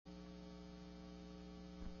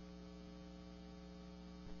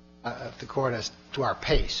the court as to our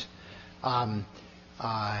pace.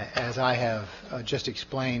 As I have just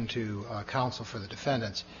explained to counsel for the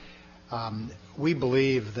defendants, we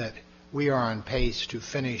believe that we are on pace to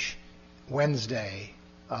finish Wednesday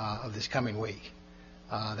of this coming week.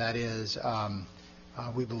 That is,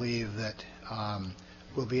 we believe that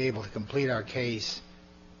we'll be able to complete our case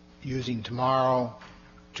using tomorrow,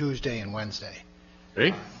 Tuesday, and Wednesday.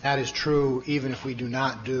 Okay. That is true even if we do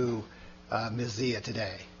not do Ms. Zia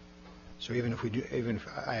today. So even if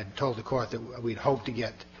I had told the court that we'd hope to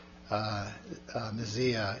get Ms.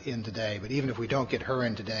 Zia in today, but even if we don't get her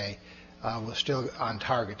in today, we're still on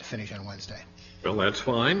target to finish on Wednesday. Well, that's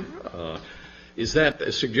fine. Is that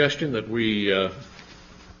a suggestion that we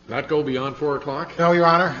not go beyond 4 o'clock? No, Your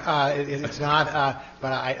Honor, it's not.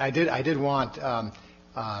 But I did want,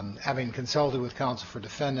 having consulted with counsel for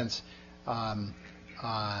defendants,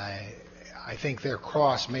 I think their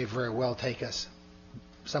cross may very well take us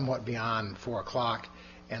somewhat beyond 4 o'clock,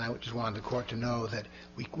 and I just wanted the court to know that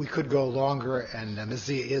we could go longer, and Ms.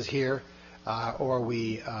 Zia is here, or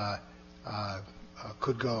we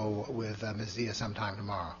could go with Ms. Zia sometime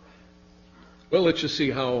tomorrow. Well, let's just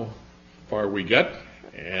see how far we get,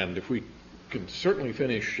 and if we can certainly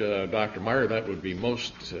finish Dr. Meyer, that would be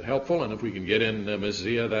most helpful, and if we can get in Ms.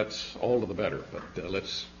 Zia, that's all to the better. But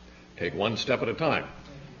let's take one step at a time.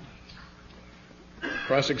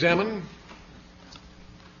 Cross-examine.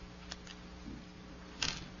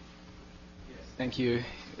 Thank you.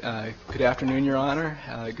 Good afternoon, Your Honor.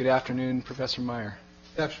 Good afternoon, Professor Meyer.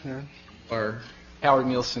 Good afternoon. Howard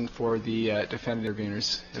Nielsen for the defendant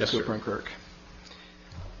interveners at Yes, Cooper and Kirk.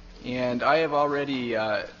 And I have already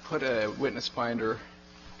put a witness finder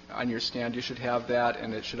on your stand. You should have that,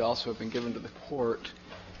 and it should also have been given to the court.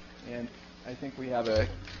 And I think we have a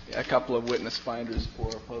couple of witness finders for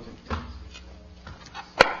opposing.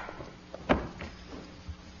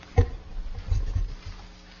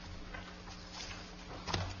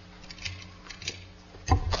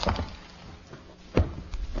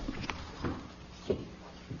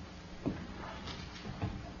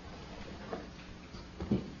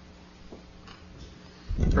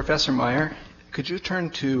 Professor Meyer, could you turn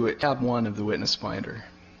to tab 1 of the witness finder?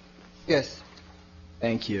 Yes.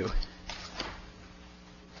 Thank you.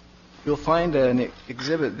 You'll find an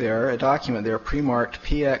exhibit there, a document there, pre-marked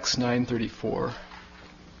PX 934.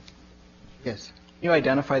 Yes. Can you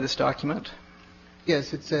identify this document?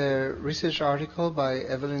 Yes, it's a research article by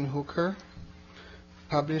Evelyn Hooker,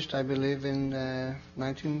 published, I believe, in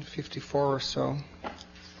 1954 or so.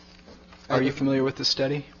 Are you familiar with the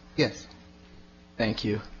study? Yes. Thank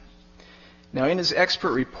you. Now, in his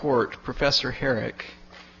expert report, Professor Herrick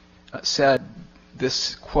said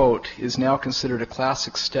this, quote, is now considered a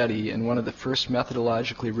classic study and one of the first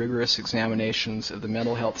methodologically rigorous examinations of the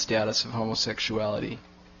mental health status of homosexuality,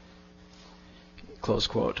 close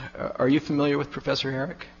quote. Are you familiar with Professor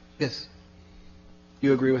Herrick? Yes.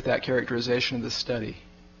 You agree with that characterization of the study?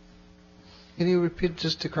 Can you repeat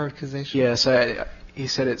just the characterization? Yes. He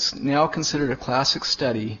said it's now considered a classic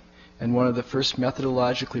study and one of the first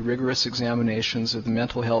methodologically rigorous examinations of the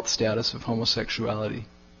mental health status of homosexuality.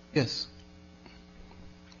 Yes.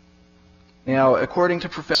 Now, according to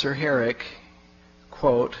Professor Herrick,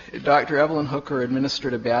 quote, Dr. Evelyn Hooker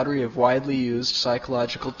administered a battery of widely used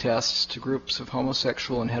psychological tests to groups of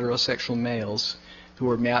homosexual and heterosexual males who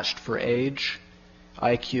were matched for age,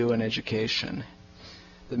 IQ, and education.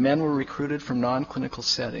 The men were recruited from non-clinical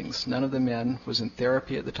settings. None of the men was in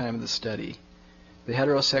therapy at the time of the study. The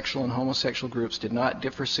heterosexual and homosexual groups did not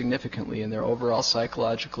differ significantly in their overall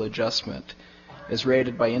psychological adjustment, as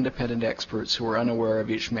rated by independent experts who were unaware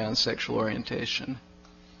of each man's sexual orientation.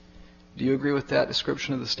 Do you agree with that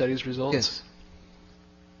description of the study's results?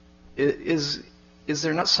 Yes. Is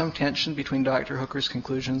there not some tension between Dr. Hooker's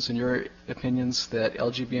conclusions and your opinions that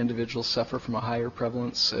LGBT individuals suffer from a higher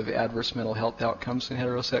prevalence of adverse mental health outcomes than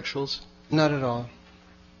heterosexuals? Not at all.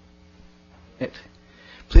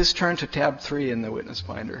 Please turn to tab 3 in the witness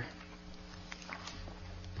finder.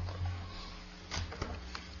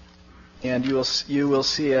 And you will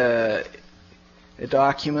see a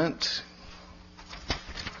document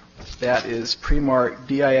that is pre-marked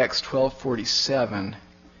DIX 1247.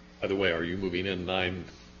 By the way, are you moving in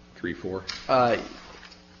 934?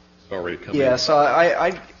 Already coming. Yes,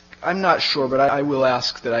 I'm not sure, but I will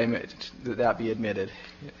ask that be admitted.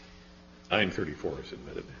 934 is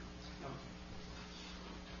admitted.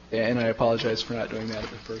 And I apologize for not doing that at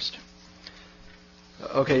the first.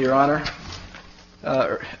 Okay, Your Honor,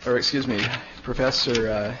 or excuse me,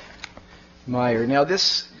 Professor Meyer. Now,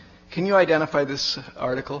 can you identify this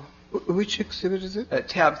article? Which exhibit is it?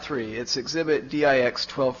 Tab 3. It's Exhibit DIX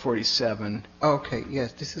 1247. Okay,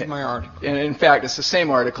 yes, this is my article. And in fact, it's the same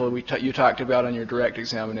article you talked about on your direct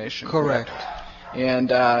examination. Correct.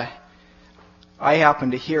 And I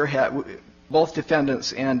happen to hear both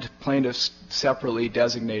defendants and plaintiffs separately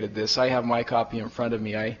designated this. I have my copy in front of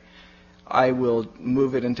me. I will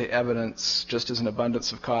move it into evidence just as an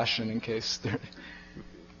abundance of caution in case there...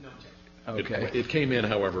 Okay. It came in,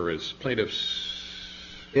 however, as plaintiffs...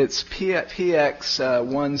 It's PX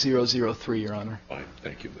 1003, Your Honor. Fine,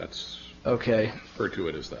 thank you. That's... Okay. Refer to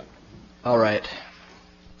it as that. All right.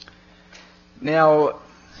 Now,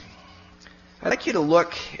 I'd like you to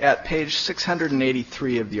look at page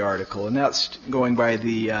 683 of the article, and that's going by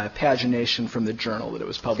the pagination from the journal that it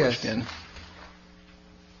was published in.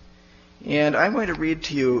 And I'm going to read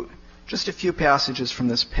to you just a few passages from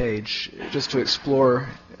this page, just to explore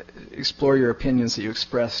your opinions that you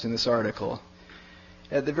expressed in this article.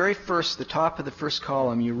 At the top of the first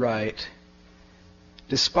column, you write,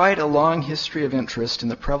 "Despite a long history of interest in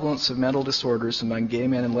the prevalence of mental disorders among gay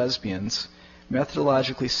men and lesbians,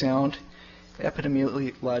 methodologically sound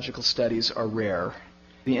epidemiological studies are rare.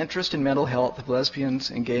 The interest in mental health of lesbians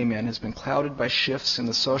and gay men has been clouded by shifts in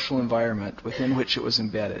the social environment within which it was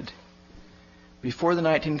embedded. Before the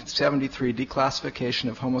 1973 declassification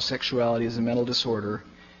of homosexuality as a mental disorder,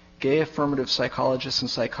 gay affirmative psychologists and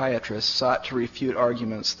psychiatrists sought to refute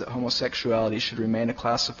arguments that homosexuality should remain a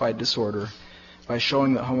classified disorder by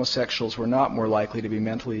showing that homosexuals were not more likely to be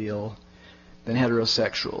mentally ill than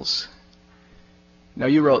heterosexuals." Now,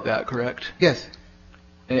 you wrote that, correct? Yes.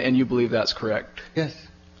 And you believe that's correct? Yes.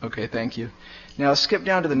 Okay, thank you. Now, skip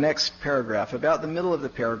down to the next paragraph. About the middle of the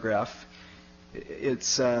paragraph, it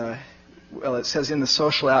says, "in the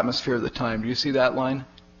social atmosphere of the time." Do you see that line?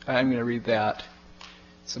 I'm going to read that.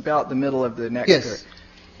 It's about the middle of the next paragraph.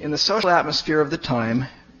 "In the social atmosphere of the time,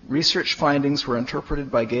 research findings were interpreted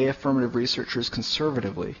by gay affirmative researchers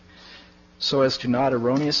conservatively, so as to not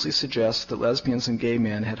erroneously suggest that lesbians and gay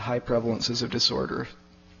men had high prevalences of disorder."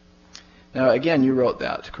 Now, again, you wrote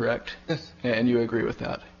that, correct? Yes. And you agree with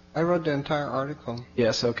that? I wrote the entire article.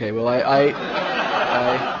 Yes, okay. Well,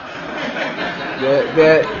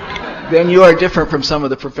 then you are different from some of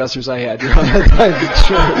the professors I had, Your Honor.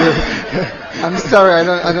 I'm sorry,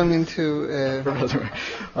 I don't mean to...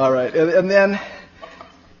 All right. And then,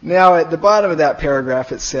 now at the bottom of that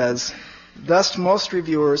paragraph it says, "Thus most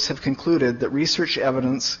reviewers have concluded that research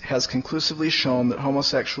evidence has conclusively shown that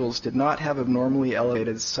homosexuals did not have abnormally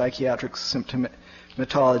elevated psychiatric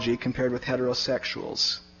symptomatology compared with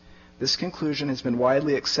heterosexuals. This conclusion has been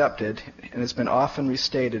widely accepted and has been often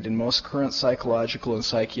restated in most current psychological and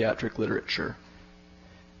psychiatric literature."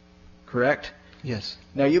 Correct? Yes.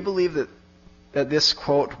 Now, you believe that this,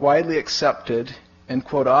 quote, widely accepted and,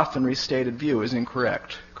 quote, often restated view is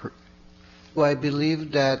incorrect. Well, I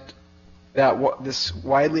believe that this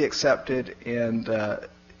widely accepted and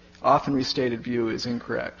often restated view is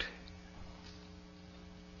incorrect.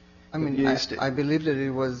 I mean, I believe that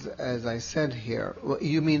it was, as I said here.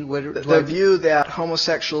 You mean whether... The view that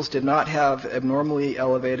homosexuals did not have abnormally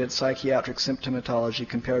elevated psychiatric symptomatology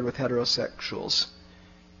compared with heterosexuals.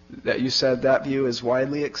 That you said that view is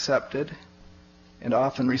widely accepted and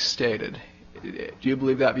often restated. Do you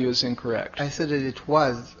believe that view is incorrect? I said that it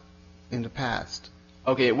was in the past.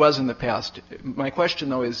 Okay, it was in the past. My question,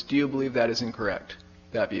 though, is do you believe that is incorrect,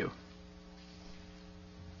 that view?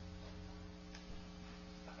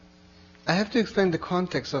 I have to explain the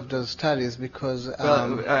context of those studies because...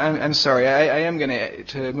 Well, I'm sorry. I am going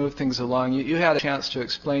to move things along. You had a chance to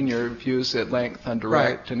explain your views at length on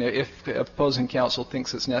direct, right. And if opposing counsel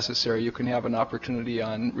thinks it's necessary, you can have an opportunity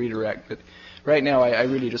on redirect. But right now, I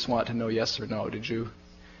really just want to know yes or no. Do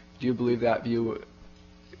you believe that view,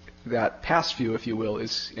 that past view, if you will,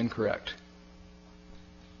 is incorrect?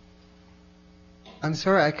 I'm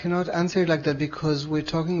sorry, I cannot answer it like that because we're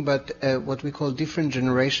talking about what we call different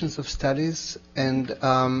generations of studies, and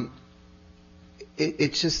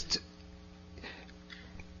it just,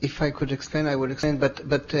 if I could explain, I would explain. But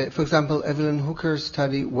for example, Evelyn Hooker's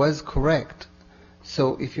study was correct.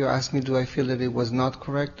 So if you ask me, do I feel that it was not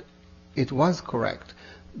correct? It was correct,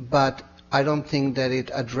 but I don't think that it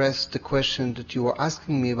addressed the question that you were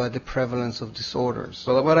asking me about the prevalence of disorders.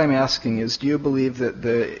 Well, what I'm asking is, do you believe that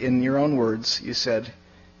in your own words, you said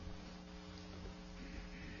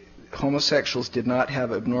homosexuals did not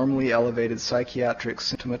have abnormally elevated psychiatric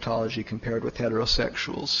symptomatology compared with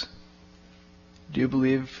heterosexuals? Do you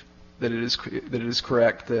believe that it is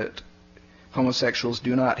correct that homosexuals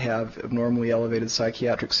do not have abnormally elevated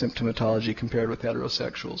psychiatric symptomatology compared with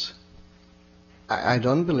heterosexuals? I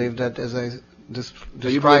don't believe that, as I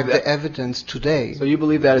describe the evidence today. So you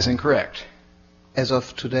believe that is incorrect? As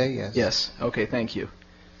of today, yes. Yes. Okay, thank you.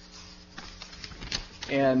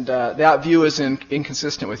 And that view is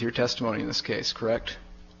inconsistent with your testimony in this case, correct?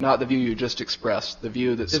 Not the view you just expressed, the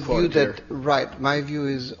view that's quoted here. Right. My view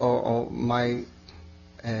is, or my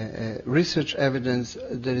research evidence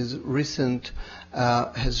that is recent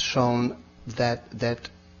has shown that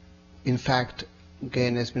in fact, gay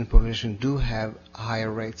and lesbian population do have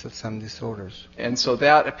higher rates of some disorders. And so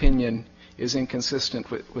that opinion is inconsistent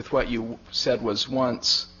with what you said was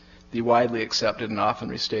once the widely accepted and often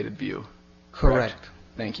restated view. Correct.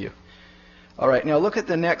 Thank you. All right, now look at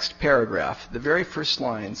the next paragraph. The very first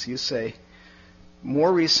lines, you say,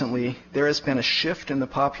 more recently, there has been a shift in the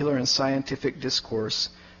popular and scientific discourse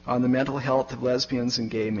on the mental health of lesbians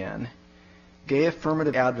and gay men. Gay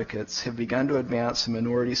affirmative advocates have begun to advance a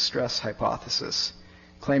minority stress hypothesis,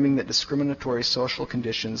 claiming that discriminatory social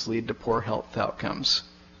conditions lead to poor health outcomes.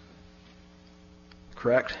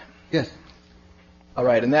 Correct? Yes. All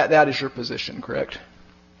right, and that is your position, correct?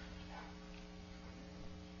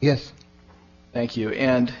 Yes. Thank you.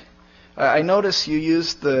 And I notice you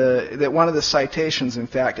used that one of the citations, in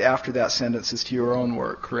fact, after that sentence is to your own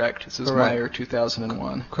work, correct? This is Correct. Meyer,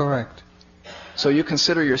 2001. Correct. So you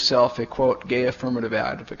consider yourself a, quote, gay affirmative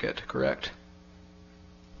advocate, correct?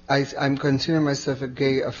 I'm considering myself a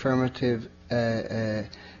gay affirmative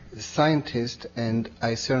scientist, and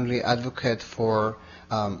I certainly advocate for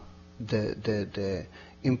the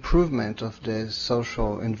improvement of the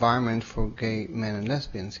social environment for gay men and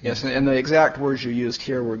lesbians. Yes, and the exact words you used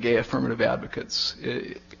here were gay affirmative advocates,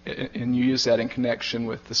 and you use that in connection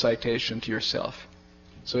with the citation to yourself.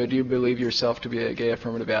 So do you believe yourself to be a gay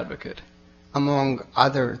affirmative advocate? Among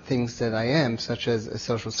other things that I am, such as a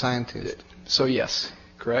social scientist. So yes,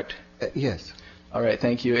 correct? Yes. All right,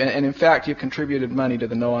 thank you. And in fact, you contributed money to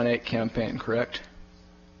the No on 8 campaign, correct?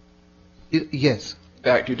 Yes. In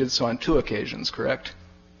fact, you did so on 2 occasions, correct?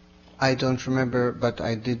 I don't remember, but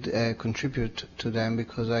I did contribute to them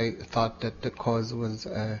because I thought that the cause was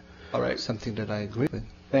All right. something that I agreed with.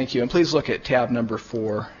 Thank you. And please look at tab number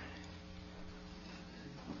 4.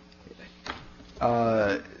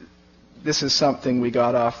 This is something we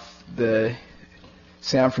got off the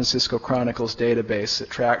San Francisco Chronicles database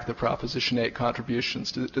that tracked the Proposition 8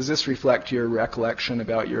 contributions. Does this reflect your recollection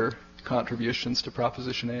about your contributions to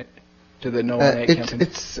Proposition 8, to the No on 8 campaign?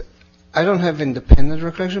 I don't have independent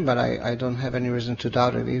recollection, but I don't have any reason to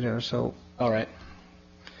doubt it either. So. All right.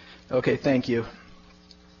 Okay, thank you.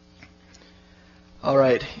 All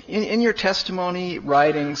right. In your testimony,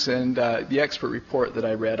 writings, and the expert report that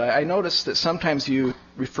I read, I noticed that sometimes you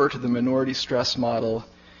refer to the minority stress model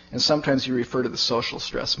and sometimes you refer to the social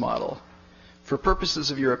stress model. For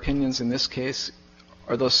purposes of your opinions in this case,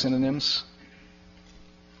 are those synonyms?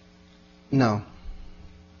 No.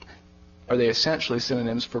 Are they essentially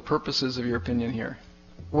synonyms for purposes of your opinion here?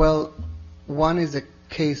 Well, one is a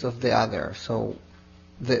case of the other. So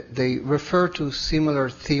they refer to similar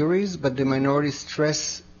theories, but the minority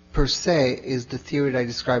stress per se is the theory that I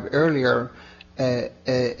described earlier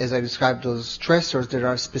as I described those stressors that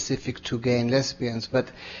are specific to gay and lesbians. But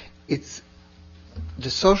the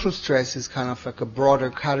social stress is kind of like a broader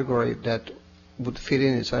category that would fit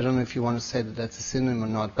in it. So I don't know if you want to say that that's a synonym or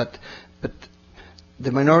not, but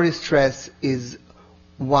the minority stress is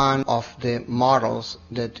one of the models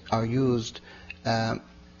that are used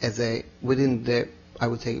within the, I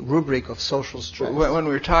would say, rubric of social stress. When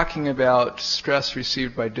we're talking about stress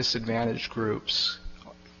received by disadvantaged groups,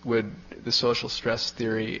 would the social stress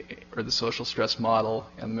theory or the social stress model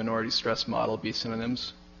and the minority stress model be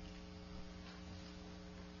synonyms?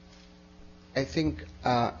 I think,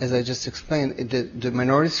 as I just explained, the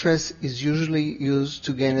minority stress is usually used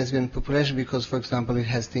to gay and lesbian population because, for example, it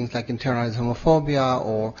has things like internalized homophobia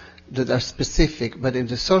or that are specific. But in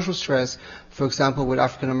the social stress, for example, with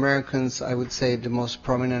African Americans, I would say the most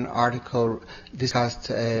prominent article discussed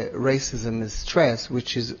racism is stress,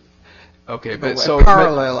 which is okay,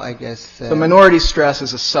 parallel, I guess. The minority stress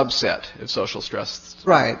is a subset of social stress.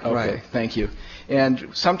 Right, okay, right. Thank you. And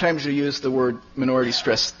sometimes you use the word minority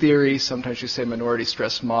stress theory, sometimes you say minority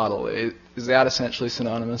stress model. Is that essentially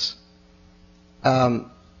synonymous?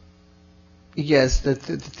 Yes, the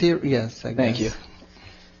theory, yes, I guess. Thank you.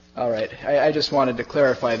 All right. I just wanted to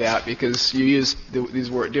clarify that because you use these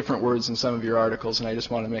different words in some of your articles, and I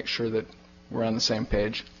just want to make sure that we're on the same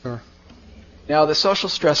page. Sure. Now, the social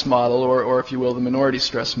stress model, or if you will, the minority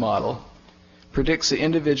stress model, predicts that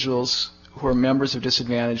individuals who are members of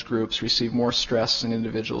disadvantaged groups receive more stress than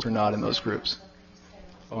individuals who are not in those groups.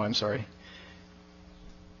 Oh, I'm sorry.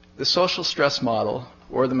 The social stress model,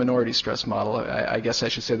 or the minority stress model, I guess I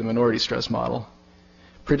should say the minority stress model,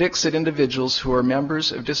 predicts that individuals who are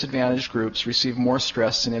members of disadvantaged groups receive more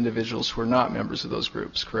stress than individuals who are not members of those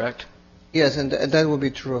groups, correct? Yes, and that will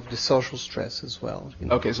be true of the social stress as well. You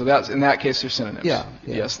know. Okay, so that's, in that case, they're synonyms. Yeah.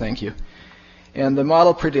 Yes, thank you. And the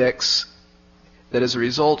model predicts that as a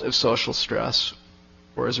result of social stress,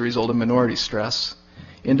 or as a result of minority stress,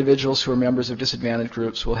 individuals who are members of disadvantaged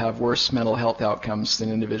groups will have worse mental health outcomes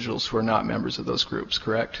than individuals who are not members of those groups,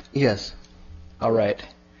 correct? Yes. All right.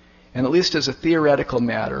 And at least as a theoretical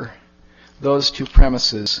matter, those two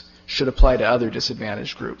premises should apply to other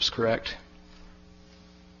disadvantaged groups, correct?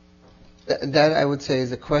 That, I would say,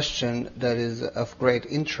 is a question that is of great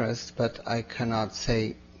interest, but I cannot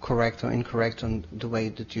say correct or incorrect on the way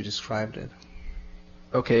that you described it.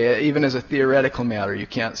 Okay, even as a theoretical matter, you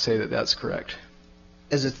can't say that that's correct.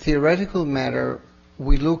 As a theoretical matter,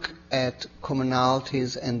 we look at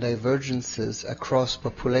commonalities and divergences across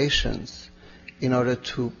populations in order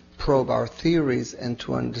to probe our theories and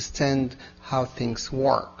to understand how things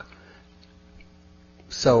work.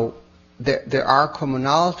 So there are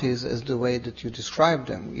commonalities as the way that you describe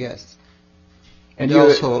them, yes. And there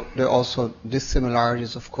are also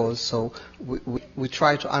dissimilarities, of course, so we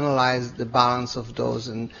try to analyze the balance of those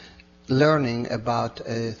and learning about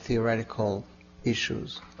theoretical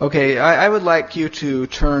issues. Okay, I would like you to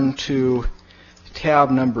turn to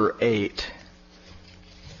tab number 8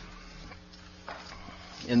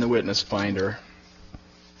 in the witness finder.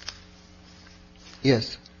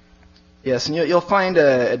 Yes. Yes, and you'll find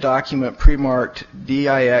a document pre-marked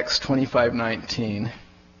DIX 2519.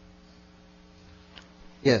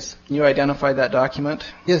 Yes. Can you identify that document?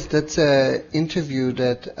 Yes, that's an interview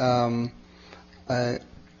that I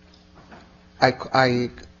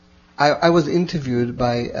was interviewed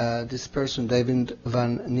by this person, David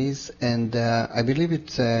Van Nies, and I believe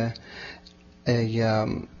it's a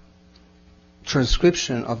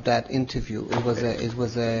transcription of that interview. It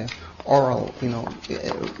was a oral,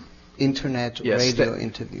 internet radio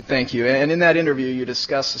interview. Thank you. And in that interview, you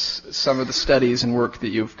discuss some of the studies and work that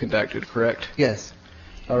you've conducted, correct? Yes.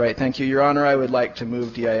 All right, thank you. Your Honor, I would like to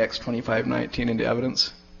move DIX 2519 into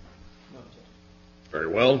evidence. Very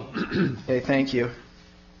well. Okay, thank you.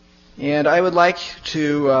 And I would like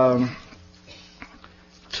to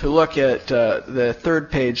look at the third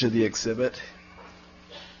page of the exhibit.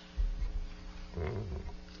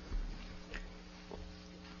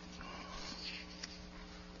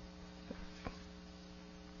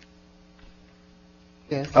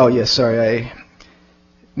 Yes. Oh, yes, sorry.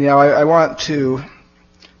 I want to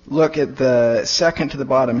look at the second to the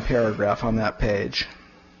bottom paragraph on that page.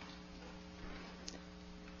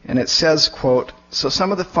 And it says, quote, so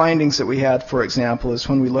some of the findings that we had, for example, is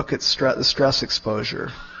when we look at the stress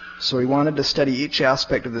exposure. So we wanted to study each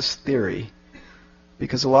aspect of this theory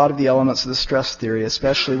because a lot of the elements of the stress theory,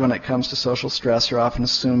 especially when it comes to social stress, are often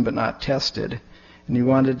assumed but not tested. And we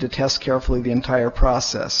wanted to test carefully the entire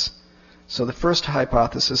process. So the first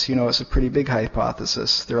hypothesis, is a pretty big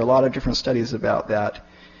hypothesis. There are a lot of different studies about that.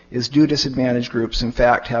 Is do disadvantaged groups in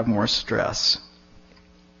fact have more stress?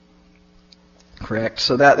 Correct.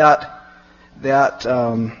 So that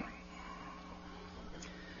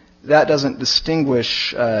doesn't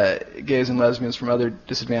distinguish gays and lesbians from other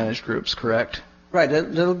disadvantaged groups, correct? Right.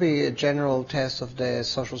 That'll be a general test of the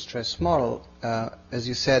social stress model. As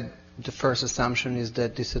you said, the first assumption is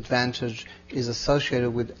that disadvantage is associated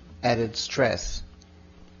with added stress.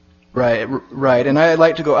 Right. And I'd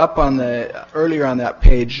like to go up earlier on that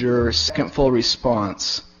page, your second full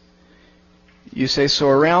response. You say, so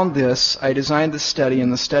around this, I designed the study,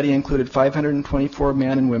 and the study included 524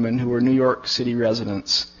 men and women who were New York City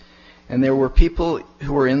residents. And there were people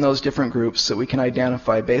who were in those different groups that we can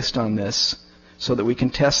identify based on this so that we can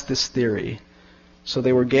test this theory. So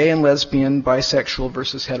they were gay and lesbian, bisexual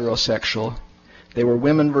versus heterosexual. They were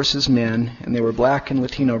women versus men, and they were black and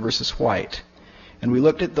Latino versus white. And we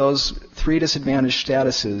looked at those three disadvantaged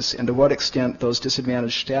statuses and to what extent those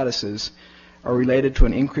disadvantaged statuses are related to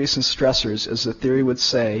an increase in stressors, as the theory would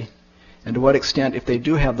say, and to what extent, if they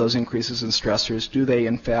do have those increases in stressors, do they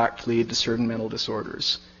in fact lead to certain mental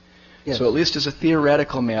disorders. Yes. So at least as a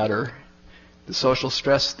theoretical matter, the social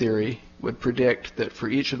stress theory would predict that for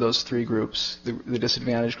each of those three groups, the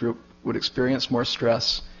disadvantaged group would experience more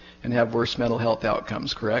stress and have worse mental health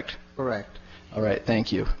outcomes, correct? Correct. All right,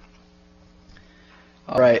 thank you.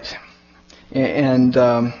 All right. And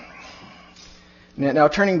now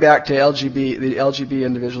turning back to the LGB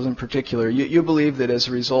individuals in particular, you believe that as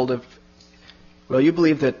a result of, you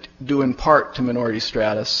believe that due in part to minority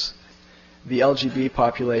status, the LGB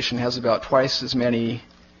population has about twice as many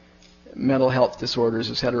mental health disorders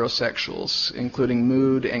as heterosexuals, including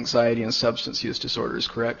mood, anxiety, and substance use disorders,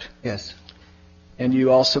 correct? Yes. And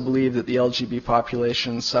you also believe that the LGBT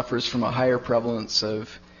population suffers from a higher prevalence of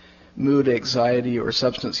mood, anxiety, or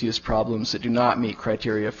substance use problems that do not meet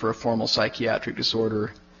criteria for a formal psychiatric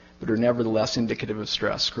disorder, but are nevertheless indicative of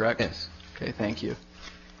stress, correct? Yes. Okay, thank you.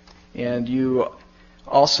 And you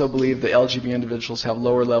also believe that LGBT individuals have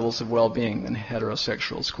lower levels of well-being than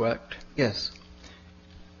heterosexuals, correct? Yes.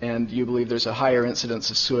 And you believe there's a higher incidence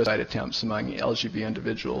of suicide attempts among LGBT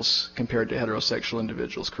individuals compared to heterosexual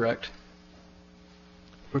individuals, correct?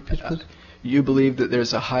 Repeat, please. You believe that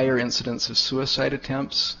there's a higher incidence of suicide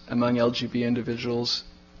attempts among LGBT individuals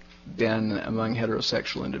than among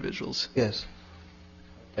heterosexual individuals? Yes.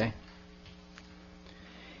 Okay.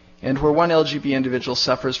 And where one LGBT individual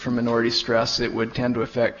suffers from minority stress, it would tend to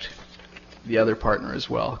affect the other partner as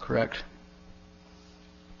well, correct?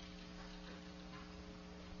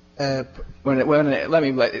 Let me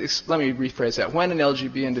rephrase that. When an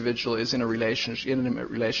LGBT individual is in a intimate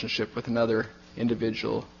relationship with another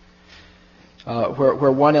individual,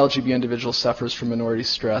 where one LGBT individual suffers from minority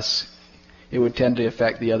stress, it would tend to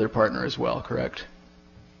affect the other partner as well, correct?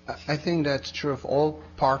 I think that's true of all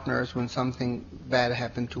partners. When something bad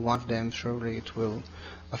happened to one of them, surely it will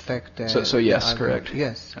affect So yes, the other. correct?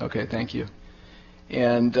 Yes. Okay, thank you.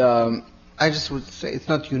 And I just would say it's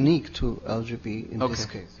not unique to LGBT in this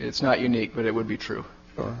okay, case. it's not unique, but it would be true.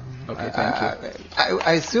 Sure. Okay, thank you.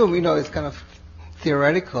 I assume, it's kind of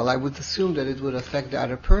theoretical. I would assume that it would affect the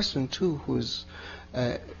other person too, who's,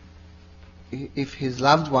 if his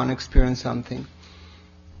loved one experienced something.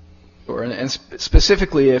 Sure. And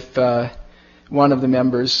specifically if one of the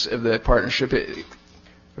members of the partnership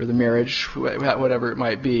or the marriage, whatever it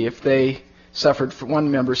might be, if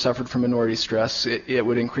one member suffered from minority stress, it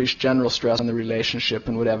would increase general stress on the relationship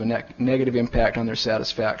and would have a negative impact on their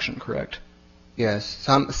satisfaction, correct? Yes,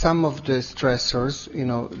 some of the stressors,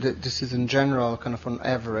 this is in general, kind of on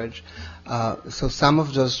average. So some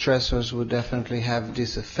of those stressors would definitely have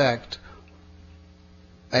this effect.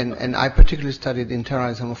 And I particularly studied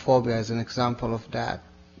internalized homophobia as an example of that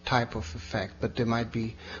type of effect. But there might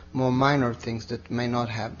be more minor things that may not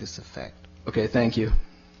have this effect. Okay, thank you.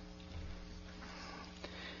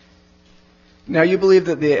 Now, you believe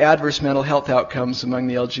that the adverse mental health outcomes among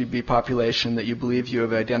the LGBT population that you believe you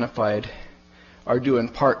have identified are due in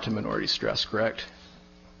part to minority stress, correct?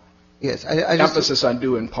 Yes. Emphasis on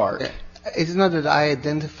due in part. It's not that I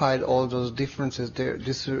identified all those differences.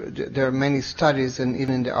 There are many studies, and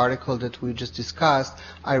even in the article that we just discussed,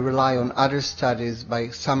 I rely on other studies by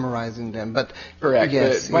summarizing them. But correct.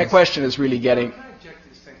 Yes, my question is really getting. Can I object to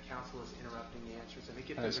the extent counsel is interrupting the answers? I think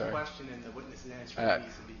if there's a question and the witness is answering, it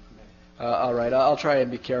needs to be permitted. All right, I'll try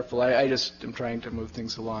and be careful. I just am trying to move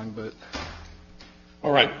things along, but.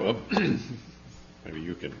 All right, well, maybe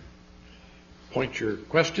you can point your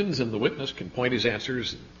questions and the witness can point his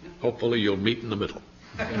answers. Hopefully you'll meet in the middle.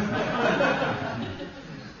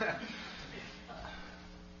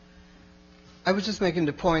 I was just making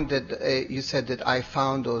the point that you said that I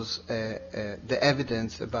found the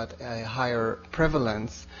evidence about a higher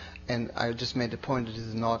prevalence, and I just made the point that it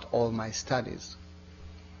is not all my studies.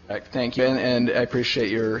 Right, thank you, and I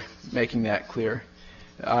appreciate your making that clear.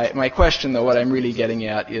 My question, though, what I'm really getting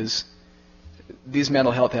at is these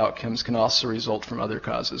mental health outcomes can also result from other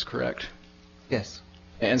causes, correct? Yes.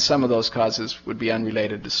 And some of those causes would be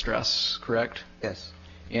unrelated to stress, correct? Yes.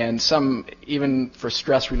 And some, even for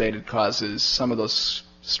stress-related causes, some of those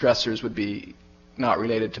stressors would be not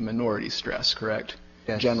related to minority stress, correct?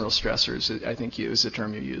 Yes. General stressors, I think is the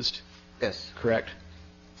term you used. Yes. Correct?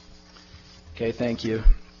 Okay, thank you.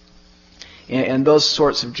 And those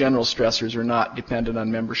sorts of general stressors are not dependent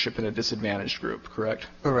on membership in a disadvantaged group, correct?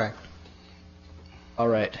 Correct. All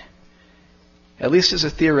right. At least as a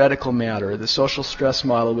theoretical matter, the social stress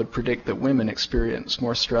model would predict that women experience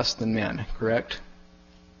more stress than men, correct?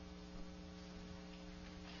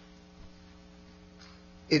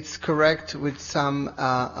 It's correct with some.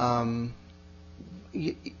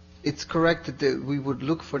 It's correct that we would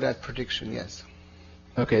look for that prediction. Yes.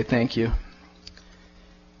 Okay, thank you.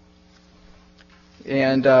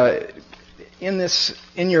 And in this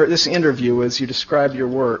interview, as you described your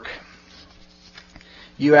work,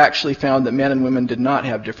 you actually found that men and women did not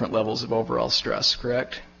have different levels of overall stress,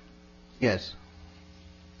 correct? Yes.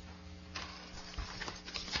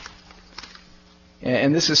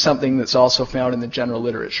 And this is something that's also found in the general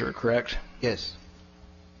literature, correct? Yes.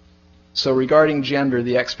 So regarding gender,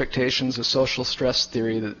 the expectations of social stress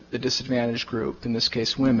theory that the disadvantaged group, in this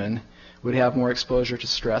case women, would have more exposure to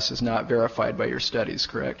stress is not verified by your studies,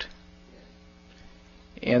 correct?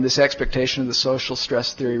 And this expectation of the social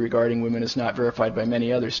stress theory regarding women is not verified by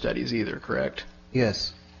many other studies either, correct?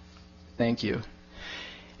 Yes. Thank you.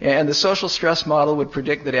 And the social stress model would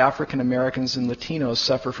predict that African Americans and Latinos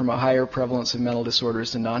suffer from a higher prevalence of mental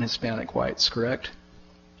disorders than non-Hispanic whites, correct?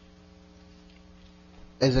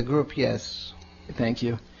 As a group, yes. Thank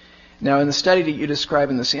you. Now, in the study that you describe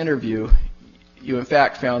in this interview, you in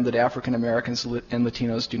fact found that African Americans and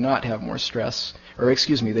Latinos do not have more stress, or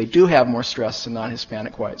excuse me, they do have more stress than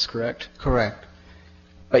non-Hispanic whites, correct? Correct.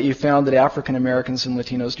 But you found that African Americans and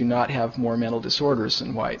Latinos do not have more mental disorders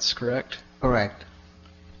than whites, correct? Correct.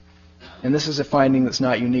 And this is a finding that's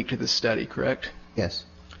not unique to this study, correct? Yes.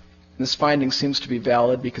 This finding seems to be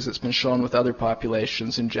valid because it's been shown with other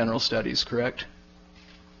populations in general studies, correct?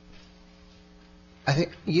 I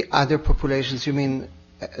think other populations, you mean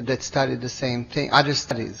that studied the same thing? Other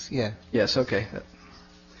studies, yeah. Yes, okay.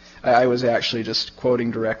 I was actually just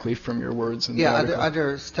quoting directly from your words. In the article.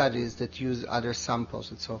 Other studies that use other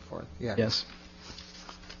samples and so forth, yeah. Yes.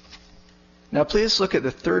 Now please look at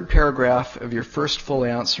the third paragraph of your first full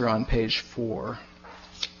answer on page 4.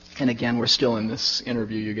 And again, we're still in this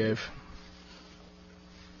interview you gave.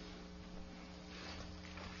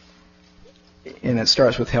 And it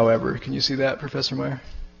starts with however. Can you see that, Professor Meyer?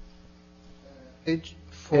 Page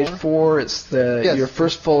 4? Page 4, it's your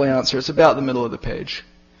first full answer. It's about the middle of the page.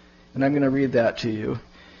 And I'm going to read that to you.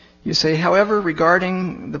 You say, however,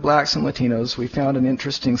 regarding the blacks and Latinos, we found an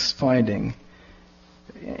interesting finding.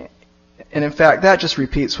 And in fact, that just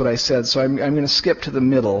repeats what I said, so I'm going to skip to the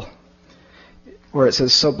middle, where it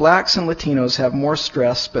says, so blacks and Latinos have more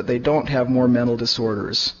stress, but they don't have more mental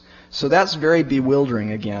disorders. So that's very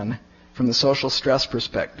bewildering again, from the social stress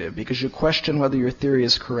perspective, because you question whether your theory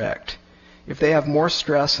is correct. If they have more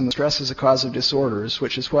stress, and the stress is a cause of disorders,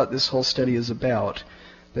 which is what this whole study is about,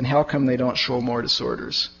 then how come they don't show more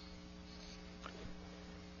disorders?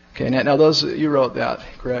 Okay, now those, you wrote that,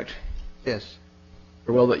 correct? Yes.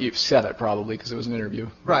 Or well, that you've said it probably because it was an interview.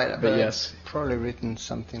 Right, but yes. I've probably written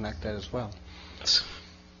something like that as well.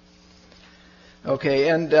 Okay,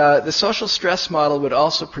 and the social stress model would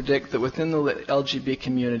also predict that within the LGB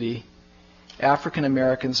community, African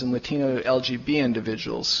Americans and Latino LGB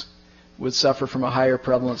individuals would suffer from a higher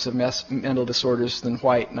prevalence of mental disorders than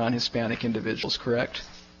white non-Hispanic individuals, correct?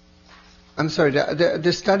 I'm sorry,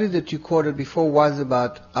 the study that you quoted before was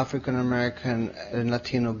about African American and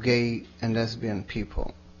Latino gay and lesbian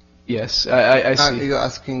people. Yes, I see. You're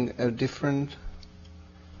asking a different...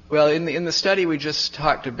 Well, in the study we just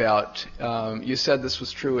talked about, you said this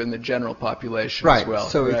was true in the general population as well,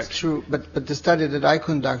 so correct? It's true, but the study that I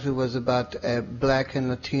conducted was about black and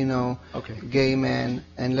Latino gay men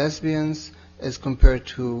and lesbians as compared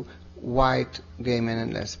to white gay men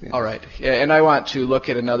and lesbians. All right, yeah, and I want to look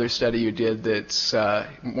at another study you did that's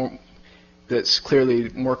more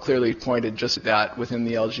clearly pointed just at that within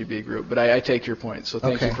the LGB group. But I take your point, so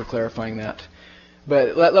thank you for clarifying that.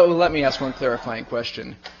 But let me ask one clarifying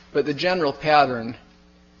question. But the general pattern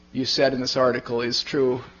you said in this article is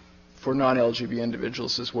true for non-LGB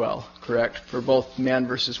individuals as well, correct? For both men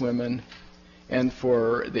versus women and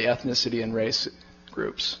for the ethnicity and race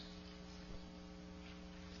groups.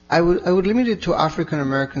 I would limit it to African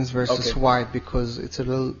Americans versus white because it's a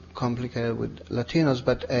little complicated with Latinos,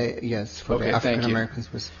 but yes, for the African Americans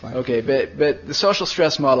versus white. Okay, but the social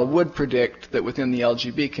stress model would predict that within the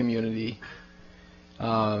LGB community,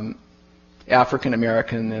 African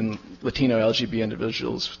American and Latino LGB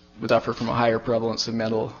individuals would suffer from a higher prevalence of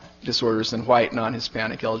mental disorders than white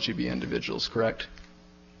non-Hispanic LGB individuals, correct?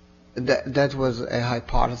 That was a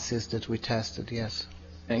hypothesis that we tested, yes.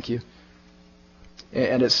 Thank you.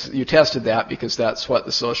 And you tested that because that's what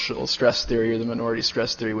the social stress theory or the minority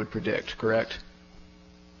stress theory would predict, correct?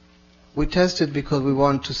 We tested because we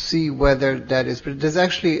want to see whether that is... But there's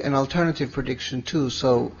actually an alternative prediction too,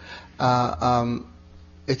 so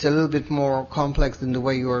it's a little bit more complex than the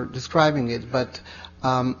way you're describing it, but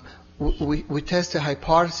we test a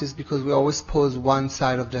hypothesis because we always pose one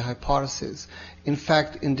side of the hypothesis. In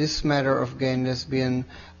fact, in this matter of gay and lesbian,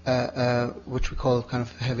 which we call kind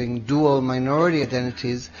of having dual minority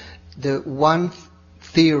identities, the one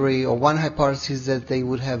theory or one hypothesis that they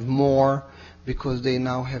would have more because they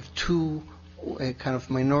now have two kind of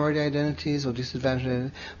minority identities or disadvantaged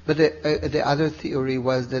identities. But the other theory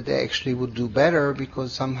was that they actually would do better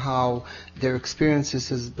because somehow their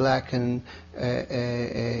experiences as black and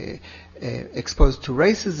exposed to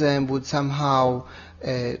racism would somehow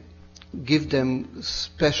give them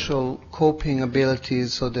special coping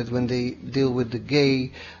abilities so that when they deal with the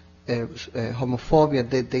gay homophobia,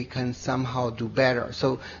 that they can somehow do better.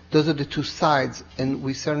 So those are the two sides, and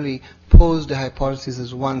we certainly pose the hypothesis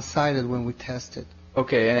as one-sided when we test it.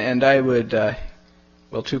 Okay, and I would,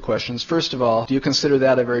 well, two questions. First of all, do you consider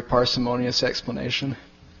that a very parsimonious explanation?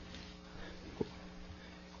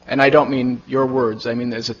 And I don't mean your words, I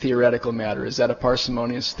mean as a theoretical matter. Is that a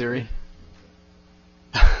parsimonious theory?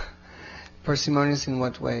 Parsimonious in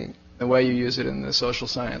what way? The way you use it in the social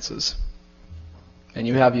sciences. And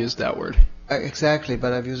you have used that word. Exactly,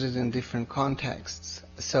 but I've used it in different contexts.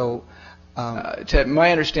 So,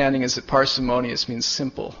 my understanding is that parsimonious means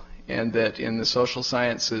simple, and that in the social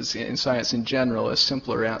sciences, in science in general, a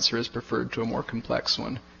simpler answer is preferred to a more complex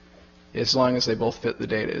one, as long as they both fit the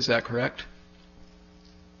data. Is that correct?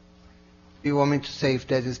 You want me to say if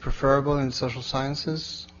that is preferable in social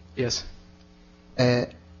sciences? Yes.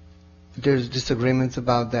 There's disagreements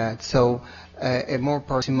about that. So a more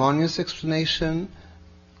parsimonious explanation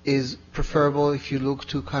is preferable if you look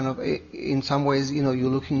to kind of, in some ways, you're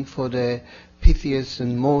looking for the pithiest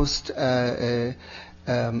and most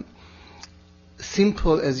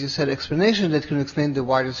simple, as you said, explanation that can explain the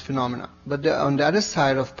widest phenomena. But on the other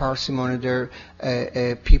side of parsimony, there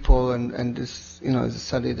are people, and this, is a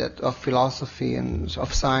study of philosophy and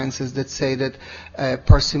of sciences that say that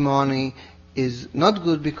parsimony is not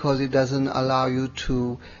good because it doesn't allow you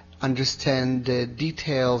to understand the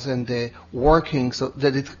details and the workings, so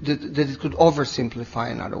that it could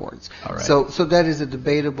oversimplify, in other words. All right. So that is a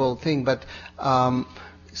debatable thing, but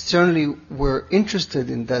certainly we're interested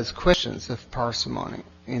in those questions of parsimony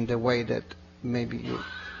in the way that maybe you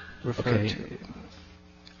referred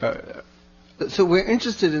to. So we're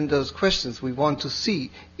interested in those questions. We want to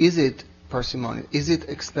see, is it parsimony? Is it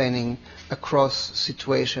explaining across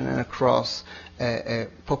situation and across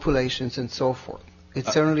populations and so forth?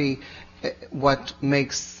 It's certainly what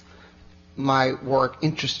makes my work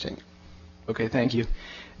interesting. Okay, thank you.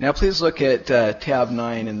 Now please look at tab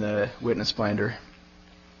 9 in the witness binder.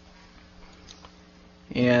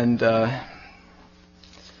 And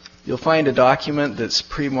you'll find a document that's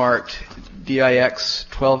pre-marked DIX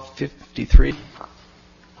 1253.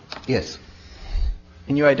 Yes.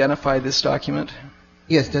 Can you identify this document?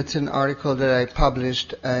 Yes, that's an article that I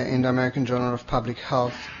published in the American Journal of Public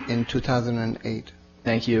Health in 2008.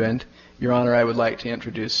 Thank you. And, Your Honor, I would like to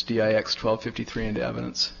introduce DIX 1253 into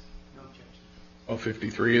evidence.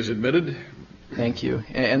 1253 is admitted. Thank you.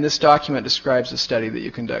 And this document describes a study that you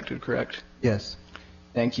conducted, correct? Yes.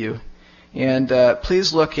 Thank you. And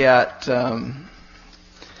please look at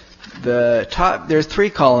the top. There's 3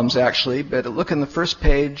 columns, actually, but look in the first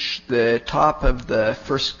page, the top of the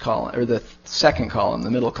first column, or the second column, the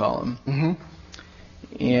middle column. Mm-hmm.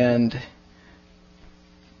 And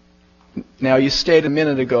now you stated a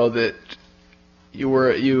minute ago that you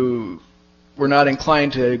were not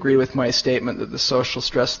inclined to agree with my statement that the social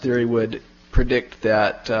stress theory would predict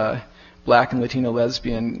that black and Latino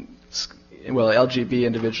LGB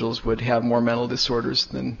individuals would have more mental disorders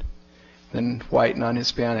than white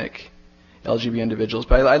non-Hispanic LGB individuals.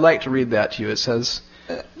 But I'd like to read that to you. It says,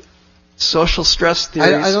 social stress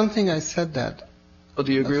theories... I don't think I said that. Oh,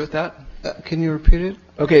 do you agree with that? Can you repeat it?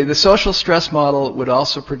 Okay, the social stress model would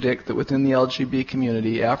also predict that within the LGB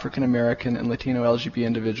community, African American and Latino LGB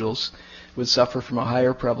individuals would suffer from a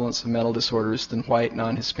higher prevalence of mental disorders than white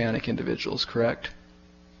non-Hispanic individuals, correct?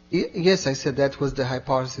 Yes, I said that was the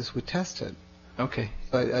hypothesis we tested. Okay.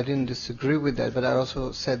 So I didn't disagree with that, but I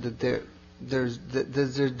also said that there's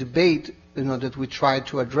a debate, that we try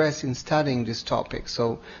to address in studying this topic.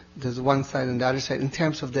 So there's one side and the other side. In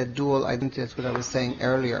terms of that dual identity, that's what I was saying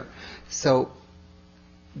earlier. So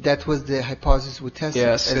that was the hypothesis we tested.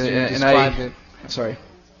 Yes, as you described it. Sorry.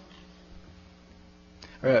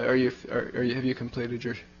 Have you completed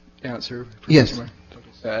your answer? Yes.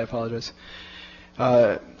 I apologize.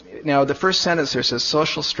 Now, the first sentence there says,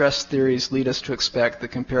 social stress theories lead us to expect that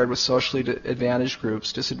compared with socially advantaged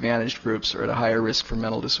groups, disadvantaged groups are at a higher risk for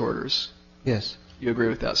mental disorders. Yes. You agree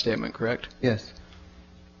with that statement, correct? Yes.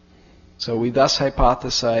 So we thus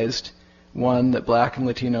hypothesized, 1, that black and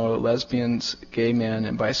Latino lesbians, gay men,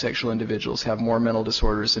 and bisexual individuals have more mental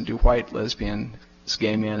disorders than do white lesbians,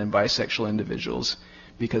 gay men, and bisexual individuals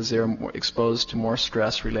because they're more exposed to more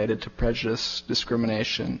stress related to prejudice and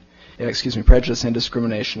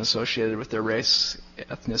discrimination associated with their race,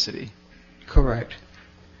 ethnicity. Correct.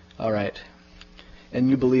 All right. And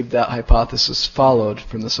you believe that hypothesis followed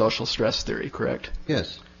from the social stress theory, correct?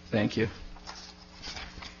 Yes. Thank you.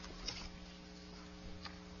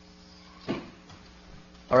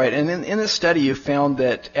 All right, and in this study you found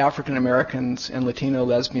that African Americans and Latino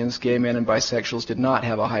lesbians, gay men, and bisexuals did not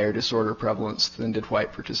have a higher disorder prevalence than did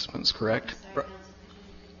white participants, correct?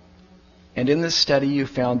 And in this study, you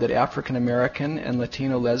found that African American and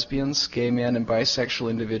Latino lesbians, gay men, and bisexual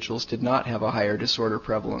individuals did not have a higher disorder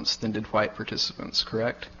prevalence than did white participants,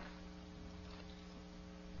 correct?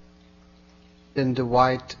 Than the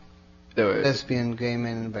white lesbian, gay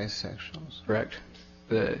men, and bisexuals. Correct.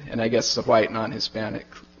 And I guess the white, non-Hispanic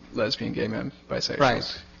lesbian, gay men, bisexuals.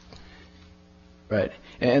 Right. Right.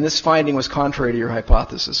 And this finding was contrary to your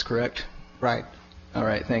hypothesis, correct? Right. All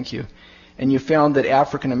right, thank you. And you found that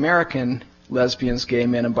African American lesbians, gay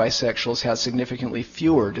men, and bisexuals had significantly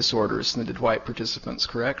fewer disorders than did white participants,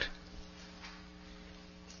 correct?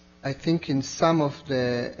 I think in some of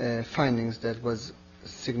the findings that was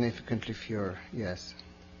significantly fewer, yes.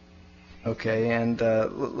 Okay, and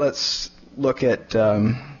let's look at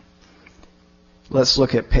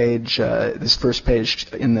page this first page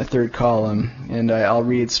in the third column, and I'll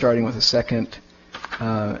read starting with the second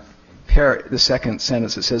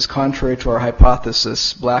sentence. It says, contrary to our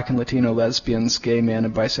hypothesis, black and Latino lesbians, gay men,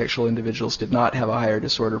 and bisexual individuals did not have a higher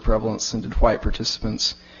disorder prevalence than did white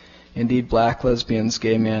participants. Indeed, black lesbians,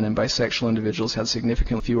 gay men, and bisexual individuals had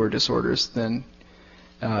significantly fewer disorders than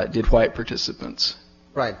did white participants.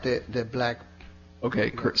 Right, the black.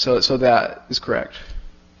 Okay, so that is correct.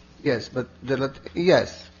 Yes, but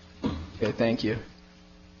yes. Okay, thank you.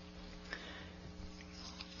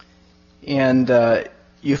 And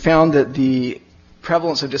you found that the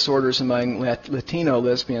prevalence of disorders among Latino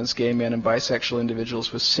lesbians, gay men, and bisexual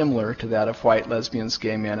individuals was similar to that of white lesbians,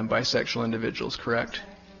 gay men, and bisexual individuals, correct?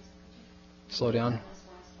 Slow down.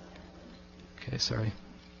 Okay, sorry.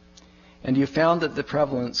 And you found that the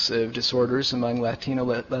prevalence of disorders among Latino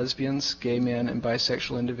lesbians, gay men, and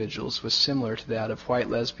bisexual individuals was similar to that of white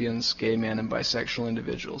lesbians, gay men, and bisexual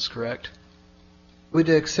individuals, correct? With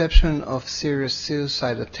the exception of serious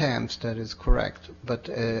suicide attempts, that is correct. But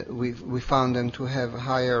we found them to have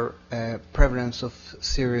higher prevalence of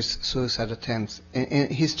serious suicide attempts in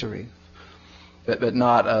history. But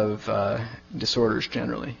not of disorders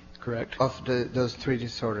generally, correct? Of those three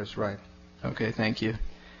disorders, right. Okay, thank you.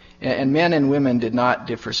 And men and women did not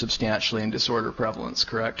differ substantially in disorder prevalence,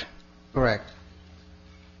 correct? Correct.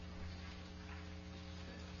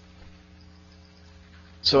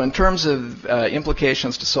 So in terms of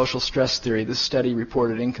implications to social stress theory, this study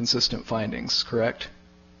reported inconsistent findings, correct?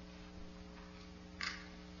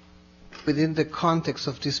 Within the context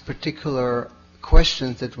of these particular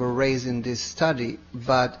questions that were raised in this study,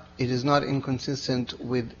 but it is not inconsistent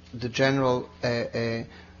with the general,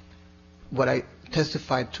 what I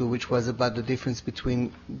testified to, which was about the difference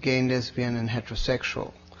between gay and lesbian and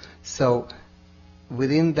heterosexual. So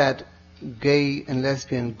within that gay and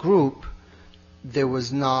lesbian group, there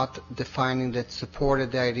was not the finding that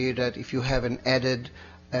supported the idea that if you have an added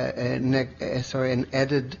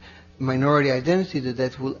minority identity,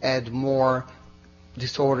 that will add more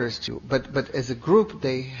disorders to. But as a group,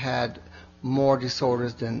 they had more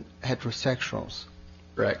disorders than heterosexuals.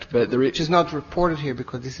 Correct. But which is not reported here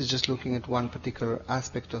because this is just looking at one particular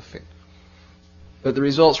aspect of it. But the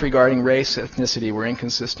results regarding race, ethnicity were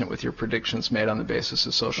inconsistent with your predictions made on the basis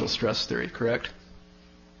of social stress theory, correct?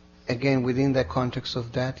 Again, within the context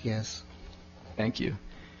of that, yes. Thank you.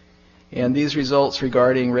 And these results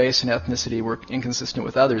regarding race and ethnicity were inconsistent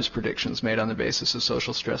with others' predictions made on the basis of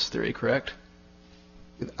social stress theory, correct?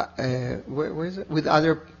 Where is it? With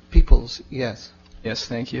other people's, yes. Yes,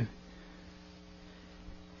 thank you.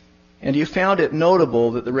 And you found it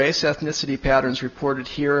notable that the race-ethnicity patterns reported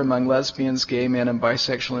here among lesbians, gay men, and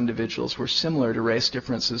bisexual individuals were similar to race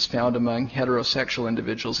differences found among heterosexual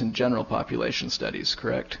individuals in general population studies,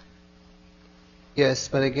 correct? Yes,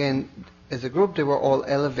 but again, as a group they were all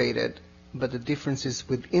elevated, but the differences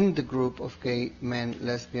within the group of gay men,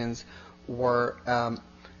 lesbians were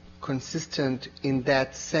consistent in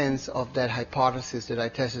that sense of that hypothesis that I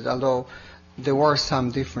tested, although there were some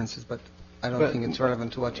differences, but I don't think it's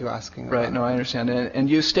relevant to what you're asking about. Right, no, I understand. And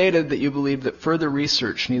you stated that you believe that further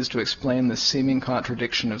research needs to explain the seeming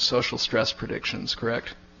contradiction of social stress predictions,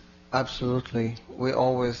 correct? Absolutely. We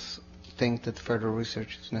always think that further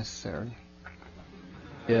research is necessary.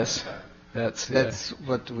 Yes, that's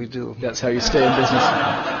what we do. That's how you stay in business.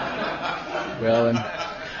 Well,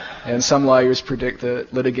 and some lawyers predict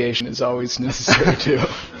that litigation is always necessary too.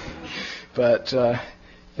 But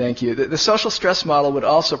thank you. The social stress model would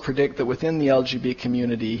also predict that within the LGBT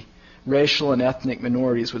community, racial and ethnic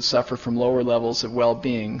minorities would suffer from lower levels of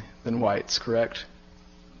well-being than whites, correct?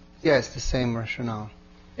 Yes, the same rationale.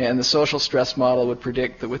 And the social stress model would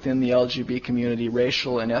predict that within the LGBT community,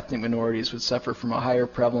 racial and ethnic minorities would suffer from a higher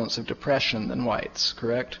prevalence of depression than whites,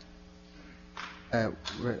 correct? I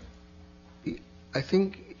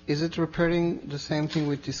think, is it repeating the same thing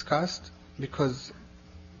we discussed? Because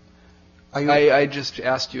I just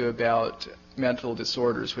asked you about mental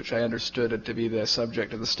disorders, which I understood to be the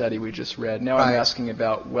subject of the study we just read. Now I'm asking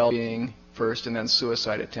about well-being first and then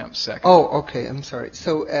suicide attempts second. Oh, okay. I'm sorry.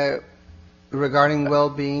 So regarding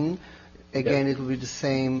well-being, again, it will be the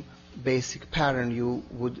same basic pattern. You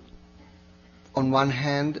would, on one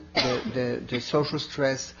hand, the social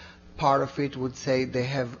stress part of it would say they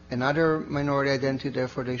have another minority identity,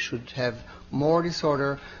 therefore they should have more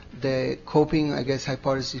disorder. The coping, I guess,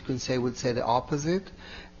 hypothesis you can say would say the opposite.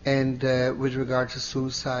 And with regard to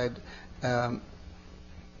suicide,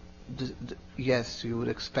 yes, you would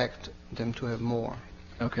expect them to have more.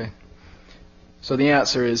 Okay. So the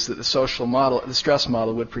answer is that the stress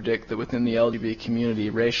model would predict that within the LGBT community,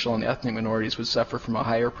 racial and ethnic minorities would suffer from a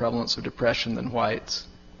higher prevalence of depression than whites.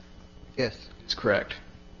 Yes. That's correct.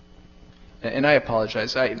 And I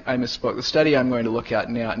apologize, I misspoke. The study I'm going to look at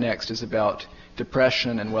next is about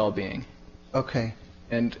depression and well-being. Okay.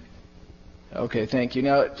 Okay, thank you.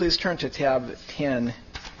 Now, please turn to tab 10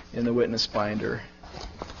 in the witness binder.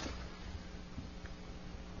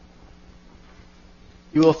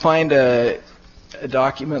 You will find a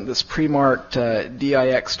document that's pre-marked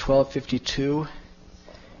DIX 1252.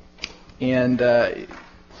 And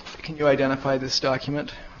can you identify this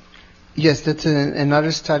document? Yes, that's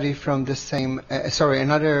another study from the same,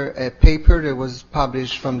 another paper that was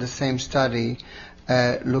published from the same study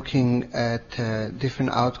looking at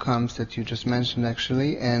different outcomes that you just mentioned,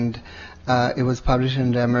 actually, and it was published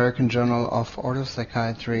in the American Journal of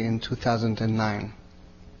Orthopsychiatry in 2009.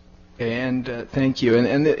 Okay, and thank you.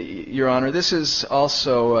 And Your Honor, this is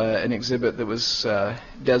also an exhibit that was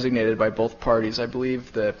designated by both parties. I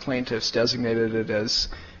believe the plaintiffs designated it as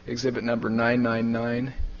exhibit number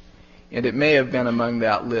 999. And it may have been among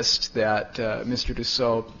that list that Mr.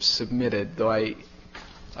 Dussault submitted, though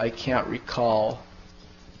I can't recall.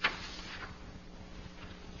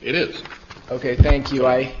 It is. Okay, thank you.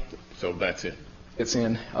 So that's it. It's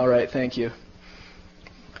in. All right, thank you.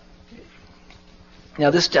 Now,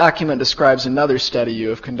 this document describes another study you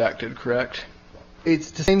have conducted, correct?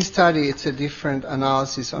 It's the same study. It's a different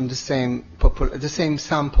analysis on the same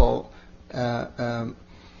sample that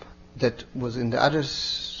was in the other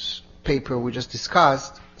paper we just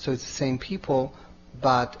discussed. So it's the same people,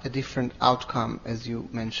 but a different outcome, as you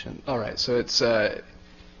mentioned. All right. So it's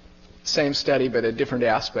same study, but a different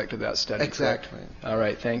aspect of that study. Exactly. Correct? All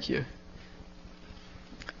right. Thank you.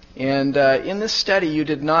 And in this study, you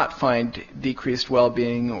did not find decreased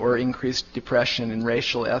well-being or increased depression in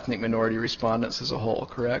racial ethnic minority respondents as a whole,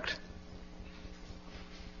 correct?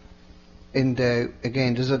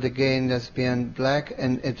 Again, those are the gay and lesbian, black,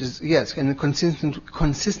 and it is, yes, and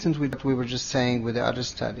consistent with what we were just saying with the other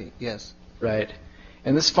study, yes. Right.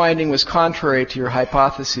 And this finding was contrary to your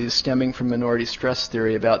hypotheses stemming from minority stress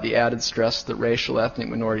theory about the added stress that racial ethnic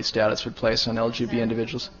minority status would place on LGBT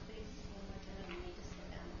individuals.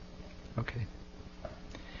 Okay.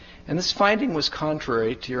 And this finding was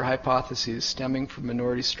contrary to your hypotheses stemming from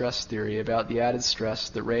minority stress theory about the added stress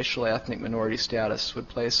that racial ethnic minority status would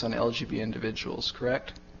place on LGBT individuals,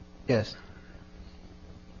 correct? Yes.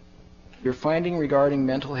 Your finding regarding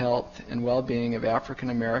mental health and well-being of African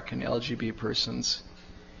American LGBT persons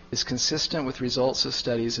is consistent with results of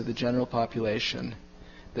studies of the general population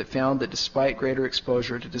that found that despite greater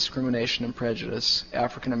exposure to discrimination and prejudice,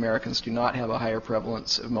 African Americans do not have a higher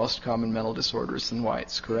prevalence of most common mental disorders than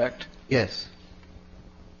whites, correct? Yes.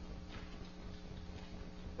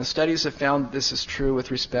 The studies have found that this is true with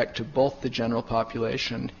respect to both the general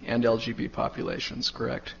population and LGBT populations,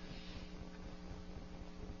 correct?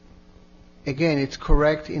 Again, it's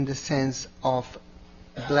correct in the sense of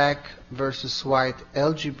black versus white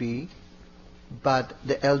LGBT, but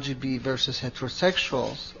the LGBT versus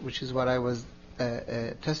heterosexuals, which is what I was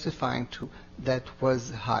testifying to, that was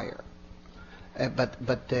higher.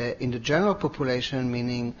 But in the general population,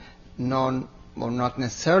 meaning non or not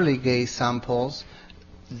necessarily gay samples,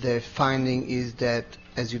 the finding is that,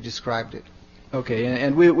 as you described it. Okay,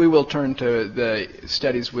 and we will turn to the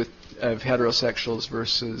studies of heterosexuals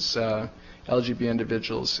versus LGBT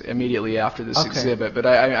individuals immediately after this exhibit, but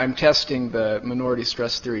I'm testing the minority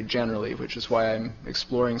stress theory generally, which is why I'm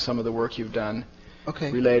exploring some of the work you've done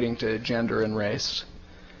relating to gender and race.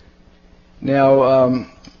 Now,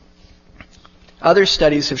 other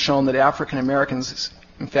studies have shown that African Americans,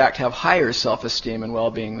 in fact, have higher self-esteem and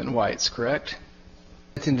well-being than whites, correct?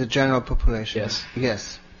 It's in the general population. Yes.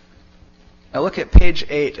 Yes. Now look at page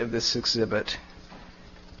 8 of this exhibit.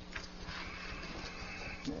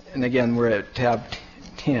 And again, we're at tab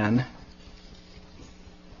 10.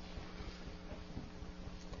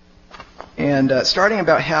 And starting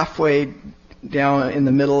about halfway down in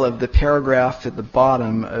the middle of the paragraph at the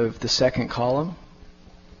bottom of the second column.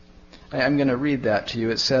 I'm going to read that to you.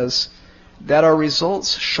 It says that our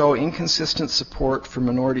results show inconsistent support for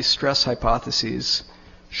minority stress hypotheses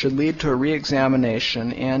should lead to a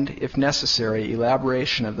re-examination and, if necessary,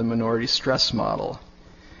 elaboration of the minority stress model.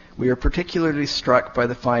 We are particularly struck by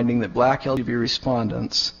the finding that black LGBT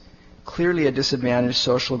respondents, clearly a disadvantaged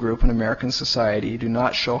social group in American society, do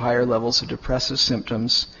not show higher levels of depressive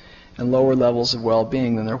symptoms and lower levels of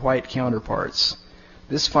well-being than their white counterparts.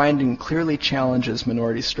 This finding clearly challenges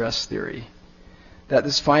minority stress theory. That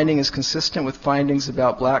this finding is consistent with findings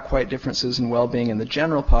about black-white differences in well-being in the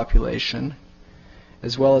general population,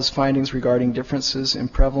 as well as findings regarding differences in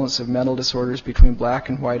prevalence of mental disorders between black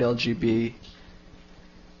and white LGBT,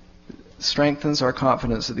 strengthens our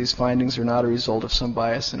confidence that these findings are not a result of some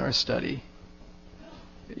bias in our study.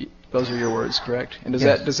 Those are your words, correct? And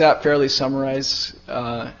does that fairly summarize?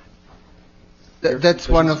 That's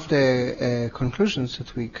one of the conclusions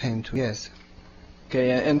that we came to. Yes. Okay,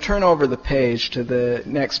 and turn over the page to the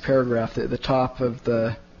next paragraph at the top of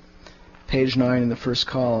the page 9 in the first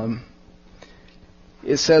column.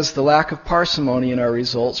 It says the lack of parsimony in our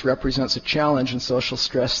results represents a challenge in social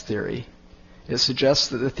stress theory. It suggests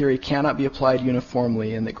that the theory cannot be applied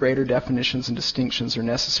uniformly and that greater definitions and distinctions are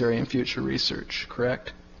necessary in future research,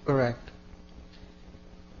 correct? Correct.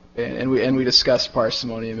 And we discussed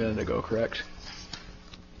parsimony a minute ago, correct?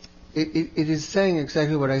 It is saying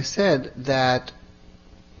exactly what I said, that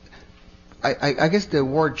I guess the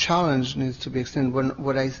word challenge needs to be extended.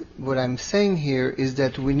 What I'm saying here is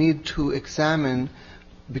that we need to examine,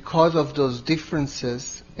 because of those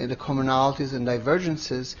differences, the commonalities and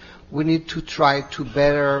divergences, we need to try to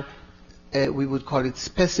better, we would call it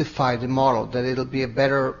specify the model, that it'll be a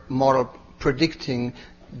better model predicting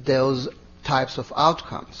those types of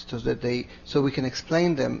outcomes, so we can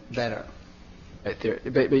explain them better. Right there.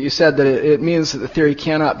 But you said that it means that the theory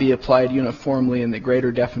cannot be applied uniformly and that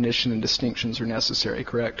greater definition and distinctions are necessary,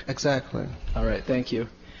 correct? Exactly. All right, thank you.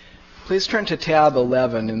 Please turn to tab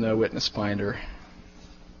 11 in the witness binder.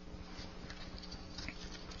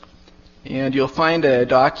 And you'll find a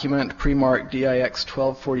document pre-marked DIX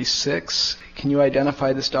 1246. Can you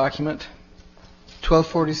identify this document?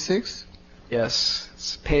 1246? Yes.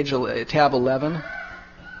 It's tab 11.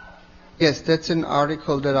 Yes, that's an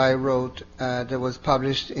article that I wrote that was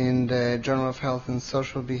published in the Journal of Health and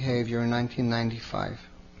Social Behavior in 1995.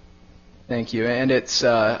 Thank you. And it's,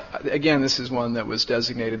 again, this is one that was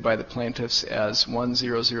designated by the plaintiffs as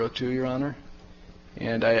 1002, Your Honor.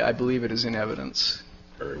 And I believe it is in evidence.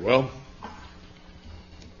 Very well.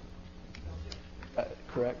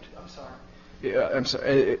 Correct? I'm sorry. Yeah, I'm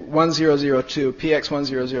sorry. 1002, PX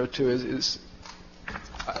 1002 is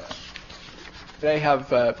did I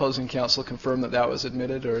have opposing counsel confirm that was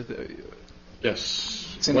admitted, or?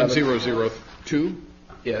 Yes. 1002?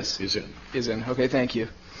 Yes. Is in. Is in. Okay, thank you.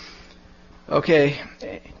 Okay.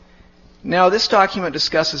 Now, this document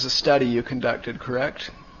discusses a study you conducted, correct?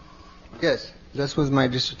 Yes. This was my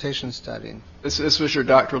dissertation study. This was your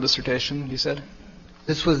doctoral dissertation, you said?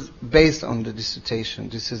 This was based on the dissertation.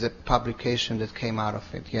 This is a publication that came out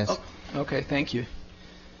of it, yes. Oh, okay, thank you.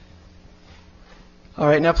 All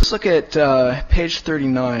right, now please look at page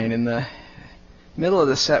 39 in the middle of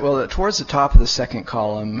the towards the top of the second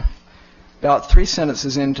column, about 3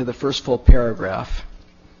 sentences into the first full paragraph.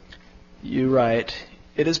 You write,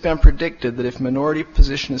 "It has been predicted that if minority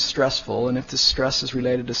position is stressful and if this stress is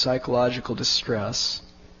related to psychological distress,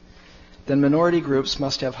 then minority groups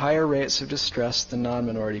must have higher rates of distress than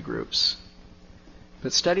non-minority groups.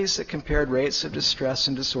 But studies that compared rates of distress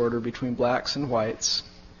and disorder between blacks and whites,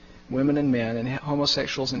 women and men, and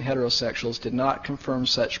homosexuals and heterosexuals did not confirm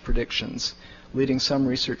such predictions, leading some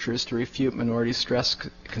researchers to refute minority stress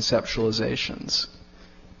conceptualizations."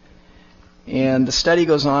 And the study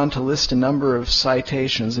goes on to list a number of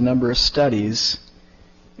citations, a number of studies,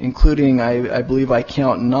 including, I believe I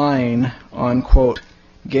count 9 on, quote,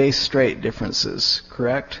 gay-straight differences,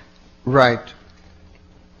 correct? Right.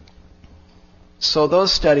 So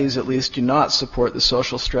those studies at least do not support the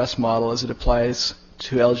social stress model as it applies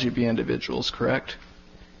to LGBT individuals, correct?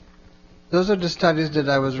 Those are the studies that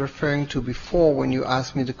I was referring to before when you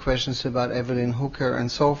asked me the questions about Evelyn Hooker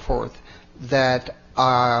and so forth, that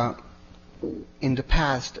are in the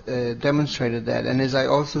past demonstrated that. And as I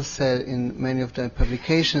also said in many of the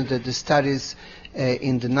publications, that the studies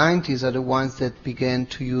in the 90s are the ones that began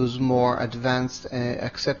to use more advanced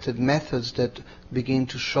accepted methods that begin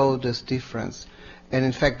to show this difference. And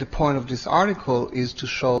in fact, the point of this article is to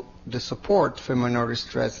show the support for minority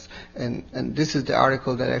stress. And this is the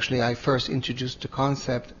article that actually I first introduced the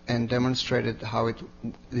concept and demonstrated how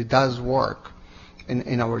it does work.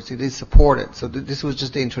 in other words, it is supported. So this was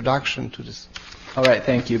just the introduction to this. All right,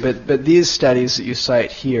 thank you. But these studies that you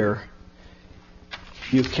cite here,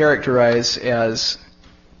 you characterize as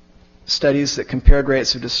studies that compared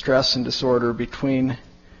rates of distress and disorder between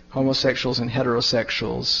homosexuals and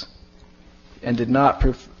heterosexuals and did not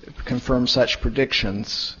confirm such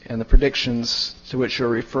predictions. And the predictions to which you're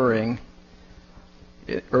referring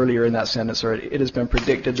earlier in that sentence are, it has been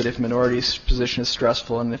predicted that if minority's position is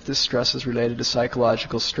stressful and if this stress is related to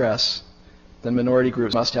psychological stress, then minority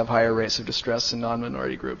groups must have higher rates of distress than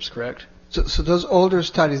non-minority groups, correct? So those older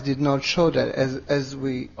studies did not show that, as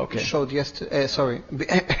we showed yesterday.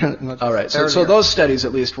 All right. So those studies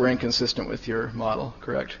at least were inconsistent with your model,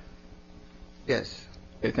 correct? Yes.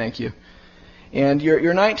 Okay, thank you. And your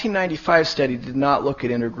 1995 study did not look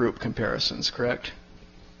at intergroup comparisons, correct?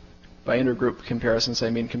 By intergroup comparisons, I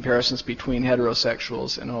mean comparisons between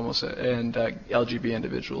heterosexuals and LGB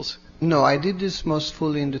individuals. No, I did this most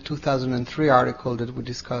fully in the 2003 article that we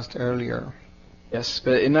discussed earlier. Yes,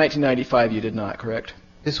 but in 1995 you did not, correct?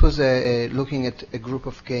 This was looking at a group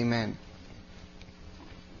of gay men.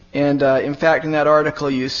 And in fact, in that article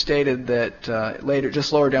you stated that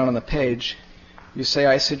just lower down on the page, you say,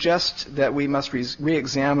 I suggest that we must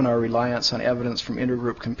re-examine our reliance on evidence from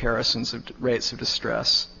intergroup comparisons of rates of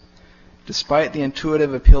distress. Despite the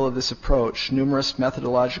intuitive appeal of this approach, numerous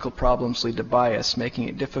methodological problems lead to bias, making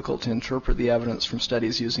it difficult to interpret the evidence from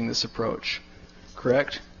studies using this approach.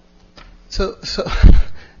 Correct? So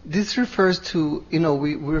this refers to,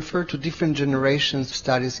 we refer to different generations of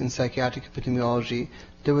studies in psychiatric epidemiology.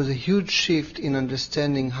 There was a huge shift in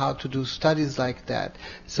understanding how to do studies like that.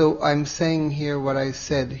 So I'm saying here what I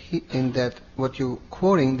said in that, what you're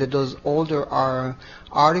quoting, that those older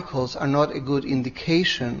articles are not a good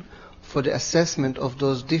indication for the assessment of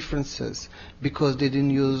those differences, because they didn't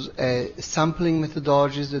use sampling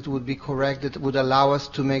methodologies that would be correct, that would allow us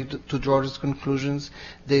to draw those conclusions.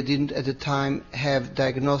 They didn't at the time have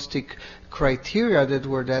diagnostic criteria that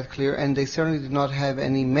were that clear, and they certainly did not have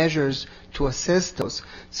any measures to assess those.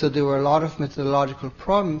 So there were a lot of methodological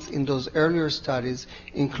problems in those earlier studies,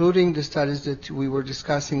 including the studies that we were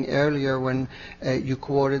discussing earlier when you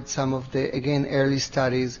quoted some of the, again, early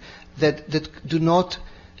studies that do not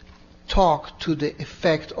talk to the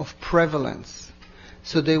effect of prevalence.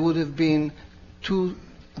 So there would have been two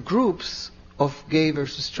groups of gay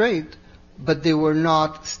versus straight, but they were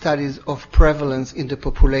not studies of prevalence in the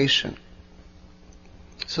population.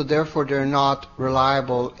 So therefore they're not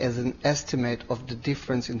reliable as an estimate of the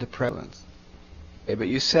difference in the prevalence. Okay, but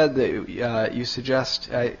you said that you suggest,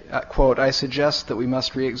 quote, I suggest that we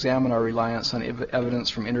must re-examine our reliance on evidence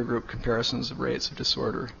from intergroup comparisons of rates of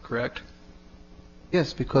disorder, correct?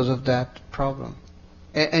 Yes, because of that problem,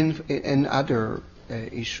 and other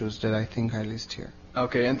issues that I think I list here.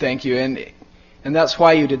 Okay, and thank you. And that's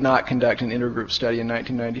why you did not conduct an intergroup study in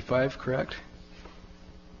 1995, correct?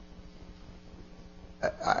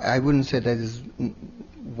 I wouldn't say that is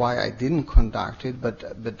why I didn't conduct it,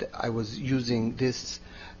 but I was using this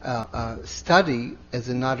study as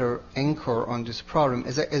another anchor on this problem,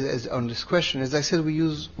 as on this question. As I said,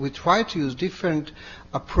 we try to use different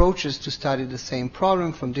approaches to study the same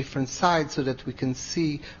problem from different sides, so that we can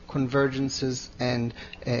see convergences and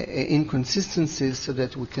inconsistencies, so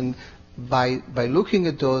that we can, by looking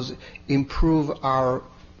at those, improve our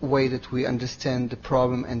way that we understand the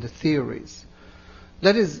problem and the theories.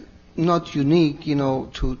 That is not unique,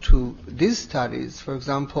 to these studies. For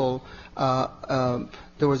example,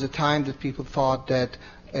 there was a time that people thought that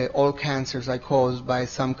all cancers are caused by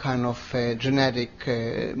some kind of genetic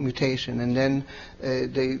mutation, and then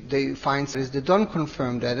they find studies that don't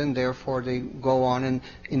confirm that, and therefore they go on and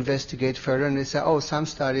investigate further, and they say,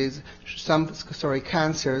 some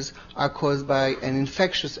cancers are caused by an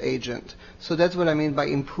infectious agent. So that's what I mean by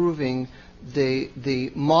improving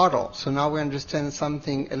the model. So now we understand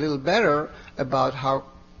something a little better about how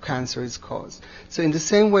cancer is caused. So in the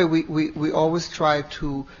same way, we always try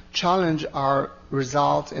to challenge our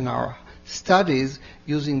results in our studies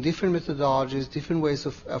using different methodologies, different ways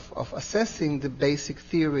of assessing the basic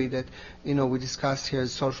theory that we discussed here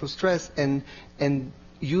as social stress, and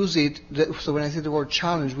use it. So when I say the word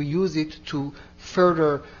challenge, we use it to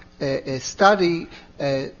further study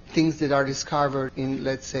things that are discovered in,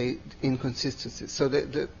 let's say, inconsistencies.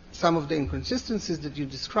 So some of the inconsistencies that you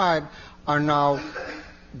described are now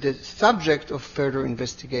the subject of further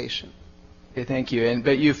investigation. Okay, thank you.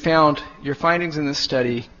 But you found your findings in this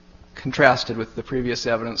study contrasted with the previous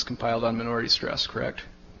evidence compiled on minority stress, correct?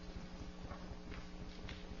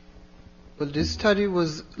 Well, this study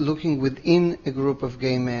was looking within a group of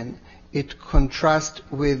gay men. It contrasts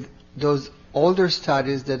with those older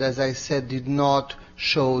studies that, as I said, did not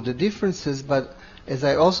show the differences, but as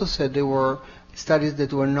I also said, there were studies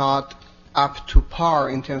that were not up to par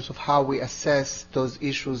in terms of how we assess those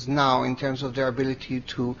issues now, in terms of their ability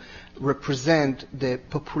to represent the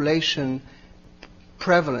population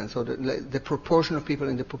prevalence, or the proportion of people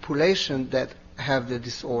in the population that have the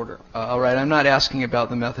disorder. All right, I'm not asking about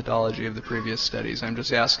the methodology of the previous studies. I'm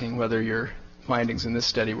just asking whether your findings in this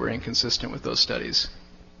study were inconsistent with those studies.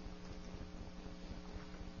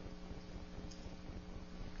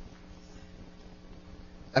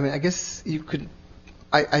 I mean, I guess you could,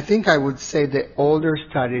 I think I would say the older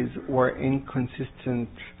studies were inconsistent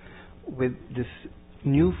with this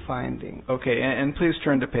new finding. Okay, and please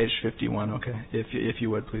turn to page 51, okay, if you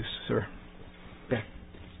would, please, sir. Okay.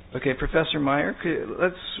 Okay, Professor Meyer,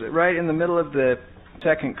 let's, right in the middle of the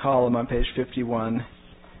second column on page 51,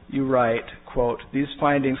 you write, quote, "These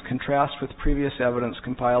findings contrast with previous evidence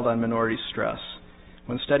compiled on minority stress.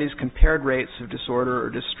 When studies compared rates of disorder or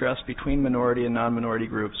distress between minority and non-minority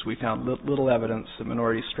groups, we found little evidence that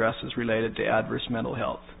minority stress is related to adverse mental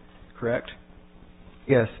health." Correct?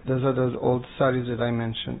 Yes, those are those old studies that I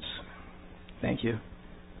mentioned. Thank you.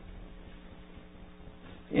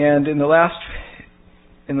 And in the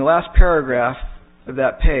last paragraph of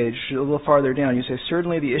that page, a little farther down, you say,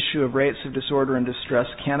 "Certainly the issue of rates of disorder and distress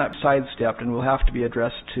cannot be sidestepped and will have to be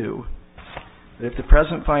addressed too. But if the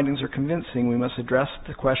present findings are convincing, we must address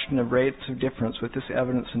the question of rates of difference with this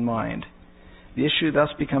evidence in mind. The issue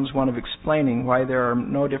thus becomes one of explaining why there are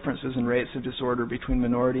no differences in rates of disorder between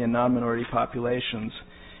minority and non-minority populations,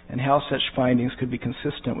 and how such findings could be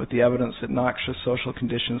consistent with the evidence that noxious social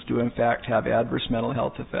conditions do in fact have adverse mental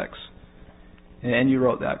health effects." And you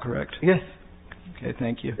wrote that, correct? Yes. Okay,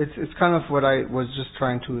 thank you. It's kind of what I was just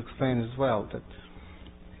trying to explain as well. That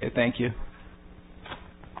Okay, thank you.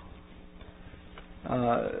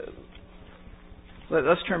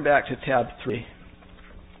 Let's turn back to tab 3.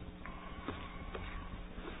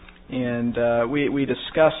 And we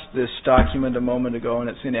discussed this document a moment ago, and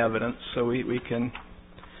it's in evidence, so we can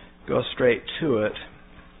go straight to it.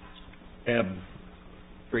 Tab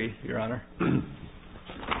 3, Your Honor.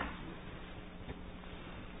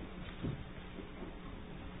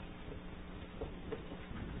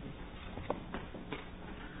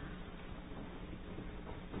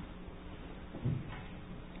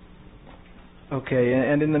 Okay,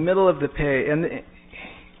 and in the middle of the page,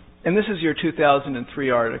 and this is your 2003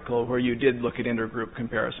 article where you did look at intergroup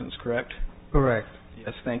comparisons, correct? correct.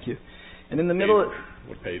 Yes, thank you. And in the middle,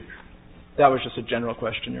 What page? that was just a general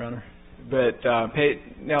question, Your Honor. But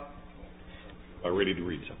now, Ready to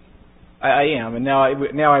read something. I am, and now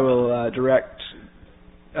I will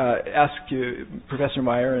ask you, Professor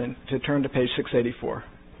Meyer, to turn to page 684.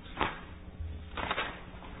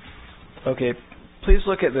 Okay, please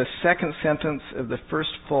look at the second sentence of the first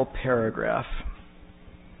full paragraph.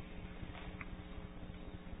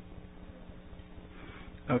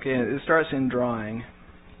 Okay, it starts in drawing.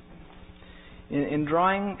 In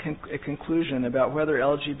drawing a conclusion about whether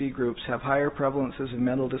LGB groups have higher prevalences of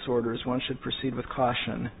mental disorders, one should proceed with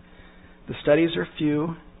caution. The studies are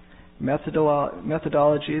few,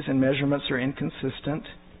 methodologies and measurements are inconsistent,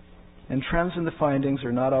 and trends in the findings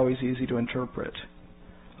are not always easy to interpret.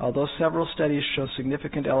 Although several studies show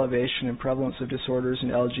significant elevation in prevalence of disorders in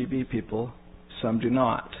LGB people, some do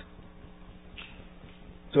not.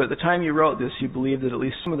 So at the time you wrote this, you believed that at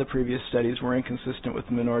least some of the previous studies were inconsistent with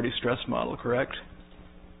the minority stress model, correct?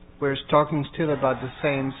 We're talking still about the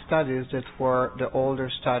same studies that were the older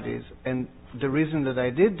studies. And the reason that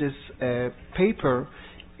I did this paper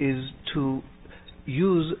is to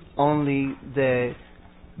use only the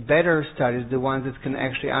better studies, the ones that can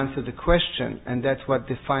actually answer the question. And that's what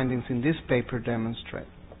the findings in this paper demonstrate.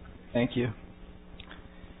 Thank you.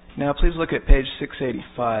 Now please look at page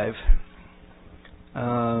 685.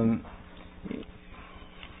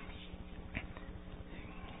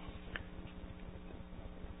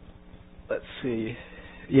 Let's see.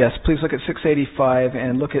 Yes, please look at 685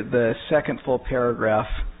 and look at the second full paragraph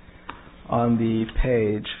on the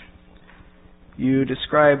page. You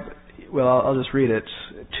describe, well, I'll just read it.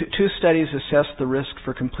 Two studies assessed the risk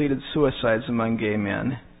for completed suicides among gay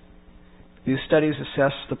men. These studies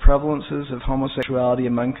assessed the prevalences of homosexuality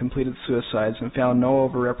among completed suicides and found no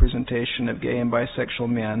overrepresentation of gay and bisexual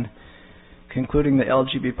men, concluding that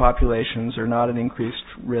LGBT populations are not at increased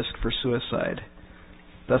risk for suicide.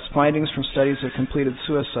 Thus, findings from studies of completed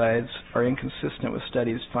suicides are inconsistent with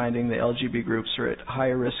studies finding that LGBT groups are at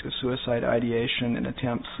higher risk of suicide ideation and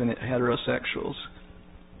attempts than heterosexuals.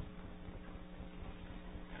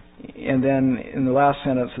 And then in the last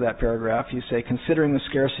sentence of that paragraph, you say, considering the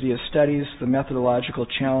scarcity of studies, the methodological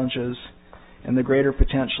challenges, and the greater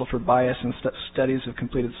potential for bias in studies of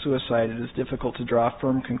completed suicide, it is difficult to draw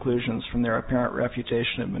firm conclusions from their apparent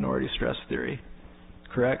refutation of minority stress theory.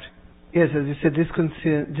 Correct? Yes, as you said, this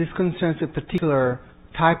concerns a particular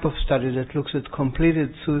type of study that looks at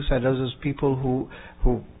completed suicide, those people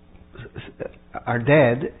who are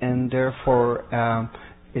dead, and therefore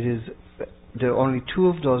it is there are only 2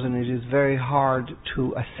 of those, and it is very hard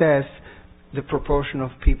to assess the proportion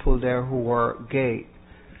of people there who were gay.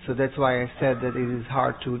 So that's why I said that it is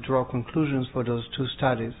hard to draw conclusions for those 2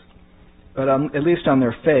 studies. But at least on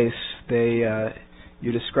their face,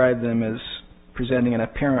 you describe them as presenting an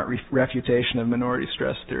apparent refutation of minority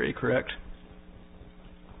stress theory, correct?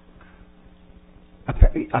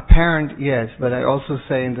 Apparent, yes, but I also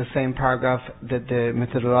say in the same paragraph that the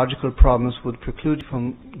methodological problems would preclude you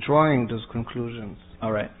from drawing those conclusions.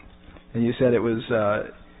 All right. And you said it was,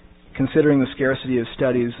 considering the scarcity of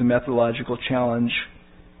studies, the methodological challenge,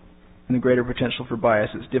 and the greater potential for bias,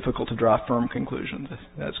 it's difficult to draw firm conclusions.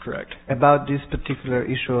 That's correct. About this particular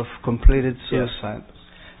issue of completed suicide. Yes.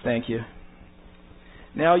 Thank you.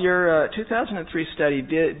 Now, your 2003 study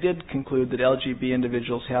did conclude that LGB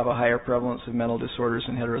individuals have a higher prevalence of mental disorders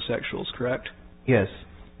than heterosexuals, correct? Yes.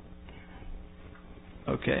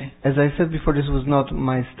 Okay. As I said before, this was not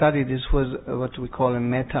my study. This was what we call a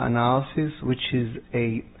meta-analysis, which is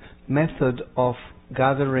a method of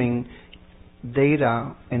gathering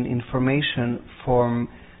data and information from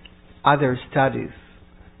other studies.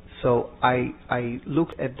 So I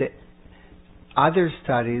looked at the other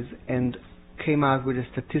studies and came out with the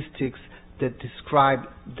statistics that describe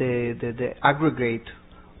the aggregate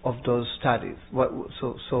of those studies.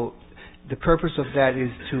 So the purpose of that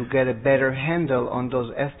is to get a better handle on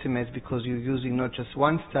those estimates, because you're using not just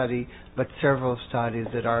one study but several studies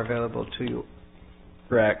that are available to you.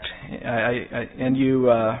 Correct. And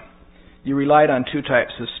you relied on 2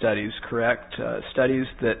 types of studies, correct? Studies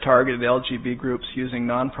that targeted LGB groups using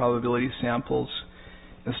non-probability samples,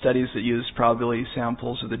 and studies that used probability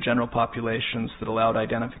samples of the general populations that allowed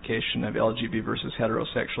identification of LGBT versus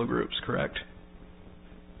heterosexual groups, correct?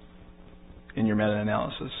 In your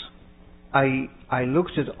meta-analysis. I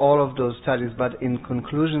looked at all of those studies, but in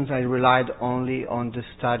conclusions I relied only on the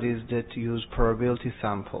studies that use probability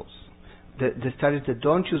samples. The studies that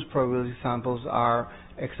don't use probability samples are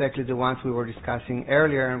exactly the ones we were discussing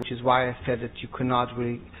earlier, which is why I said that you cannot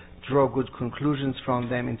really draw good conclusions from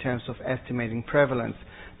them in terms of estimating prevalence.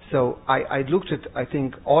 So I looked at, I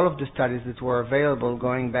think, all of the studies that were available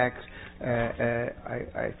going back,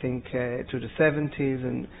 I think, to the 70s,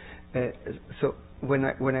 and so when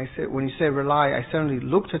you say rely, I certainly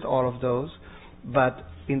looked at all of those, but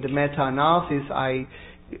in the meta-analysis,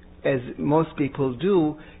 as most people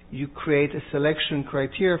do, you create a selection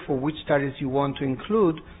criteria for which studies you want to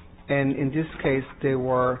include, and in this case, they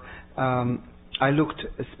were. I looked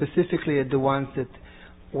specifically at the ones that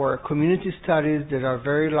were community studies that are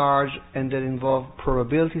very large and that involve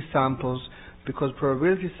probability samples, because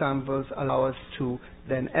probability samples allow us to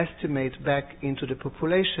then estimate back into the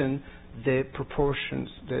population the proportions,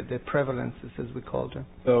 the prevalences, as we call them.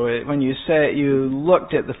 So when you say you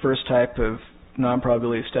looked at the first type of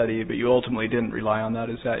non-probability study, but you ultimately didn't rely on that,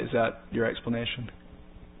 is that your explanation?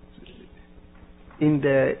 In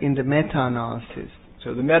the meta-analysis.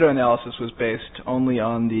 So the meta-analysis was based only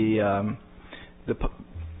on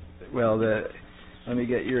let me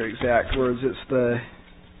get your exact words. It's the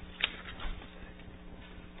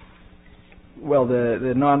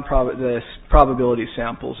probability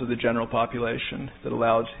samples of the general population that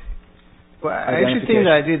allowed. Well, I actually think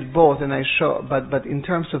that I did both, and I show. But in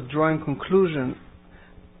terms of drawing conclusion,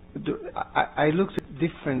 I looked at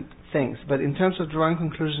different things. But in terms of drawing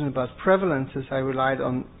conclusions about prevalences, I relied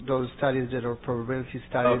on those studies that are probability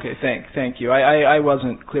studies. Okay, thank you. I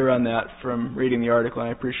wasn't clear on that from reading the article, and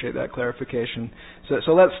I appreciate that clarification.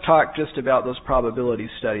 So let's talk just about those probability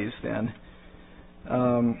studies then.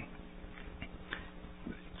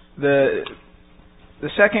 The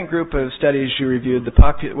second group of studies you reviewed,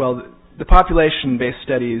 the population-based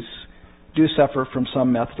studies do suffer from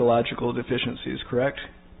some methodological deficiencies, correct?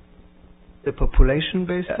 The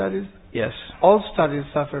population-based studies? Yes. All studies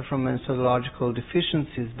suffer from methodological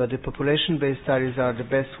deficiencies, but the population-based studies are the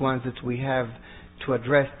best ones that we have to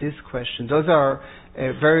address this question. Those are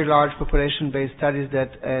very large population-based studies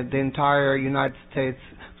that the entire United States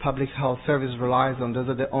Public Health Service relies on. Those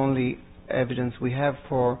are the only evidence we have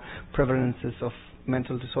for prevalences of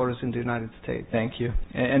mental disorders in the United States. Thank you.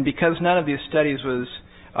 And because none of these studies was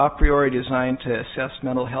a priori designed to assess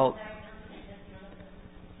mental health,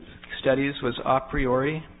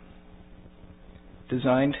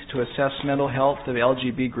 designed to assess mental health of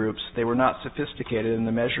LGB groups, they were not sophisticated in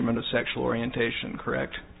the measurement of sexual orientation,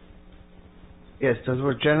 correct? Yes, those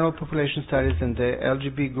were general population studies, and the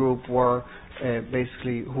LGB group were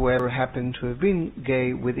basically whoever happened to have been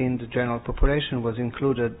gay within the general population was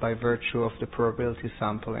included by virtue of the probability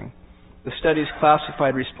sampling. The studies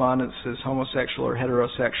classified respondents as homosexual or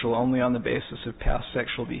heterosexual only on the basis of past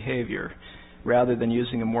sexual behavior, rather than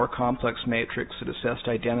using a more complex matrix that assessed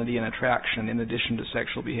identity and attraction in addition to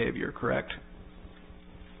sexual behavior, correct?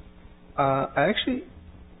 Actually,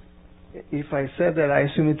 if I said that, I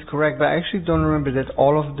assume it's correct, but I actually don't remember that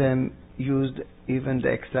all of them used even the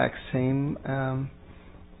exact same,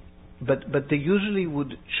 but they usually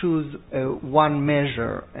would choose one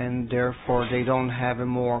measure, and therefore they don't have a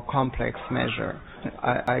more complex measure.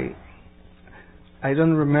 I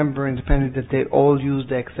don't remember independently that they all use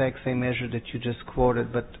the exact same measure that you just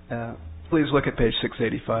quoted, but please look at page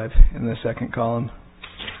 685 in the second column.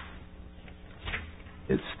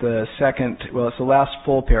 It's the second, well, it's the last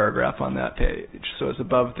full paragraph on that page, so it's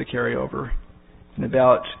above the carryover. And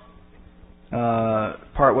about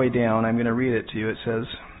partway down, I'm going to read it to you. It says,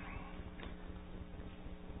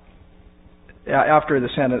 after the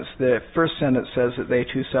sentence, the first sentence says that they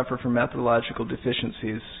too suffer from methodological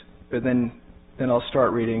deficiencies, but then I'll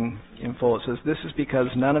start reading in full. It says, this is because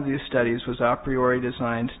none of these studies was a priori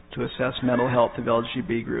designed to assess mental health of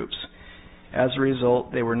LGBT groups. As a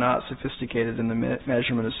result, they were not sophisticated in the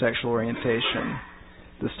measurement of sexual orientation.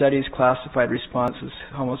 The studies classified responses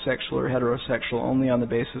homosexual or heterosexual only on the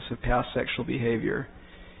basis of past sexual behavior.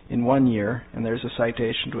 In 1 year, and there's a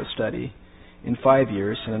citation to a study, in 5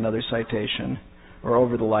 years, and another citation, or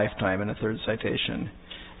over the lifetime, and a third citation,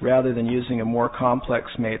 rather than using a more complex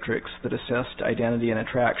matrix that assessed identity and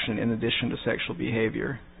attraction in addition to sexual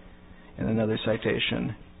behavior, and another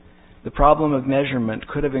citation. The problem of measurement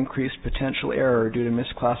could have increased potential error due to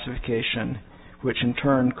misclassification, which in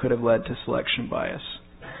turn could have led to selection bias.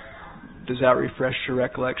 Does that refresh your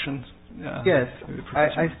recollections? Yes.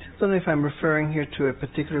 I still don't know if I'm referring here to a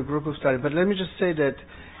particular group of studies, but let me just say that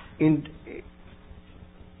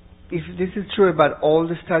if this is true about all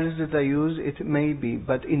the studies that I use, it may be,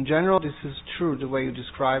 but in general this is true the way you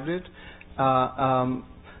described it.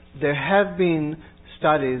 There have been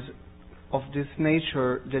studies of this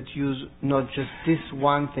nature that use not just this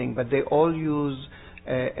one thing, but they all use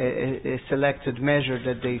a selected measure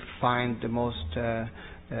that they find the most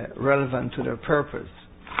relevant to their purpose.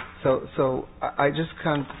 So I just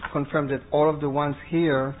can't confirm that all of the ones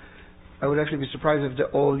here, I would actually be surprised if they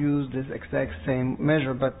all use this exact same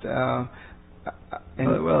measure, but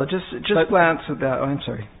just glance at that. Oh, I'm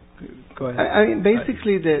sorry. Go ahead. I mean,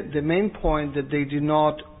 basically, the main point that they do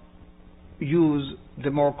not use the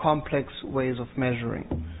more complex ways of measuring.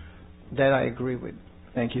 That I agree with.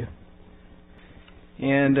 Thank you.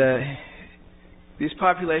 And these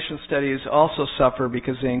population studies also suffer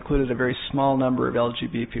because they included a very small number of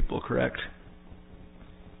LGBT people, correct?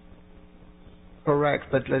 Correct,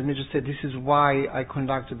 but let me just say this is why I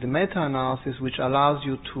conducted the meta-analysis, which allows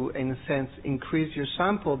you to, in a sense, increase your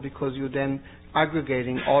sample because you're then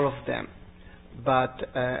aggregating all of them. But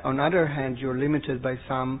on the other hand, you're limited by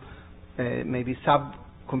some maybe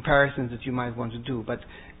sub-comparisons that you might want to do. But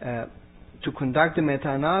to conduct the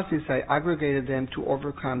meta-analysis, I aggregated them to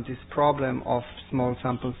overcome this problem of small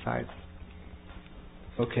sample size.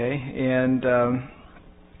 Okay, and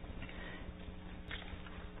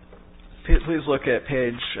please look at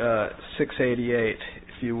page 688,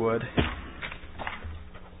 if you would.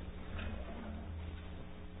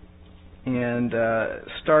 And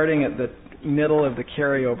starting at the middle of the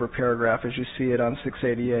carryover paragraph, as you see it on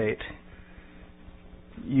 688,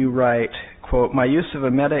 you write, quote, my use of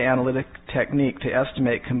a meta-analytic technique to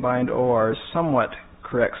estimate combined ORs somewhat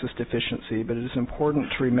corrects this deficiency, but it is important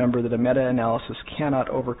to remember that a meta-analysis cannot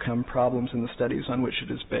overcome problems in the studies on which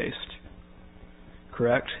it is based.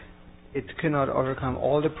 Correct? It cannot overcome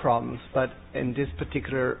all the problems, but in this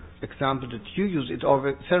particular example that you use, it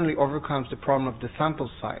certainly overcomes the problem of the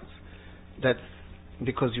sample size. That's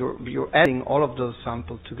because you're adding all of those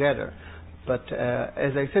samples together. But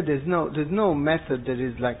as I said, there's no method that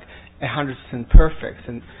is like 100% perfect,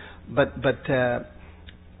 but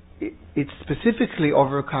it specifically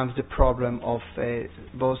overcomes the problem of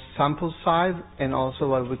both sample size and also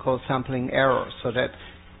what we call sampling error. So that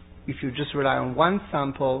if you just rely on one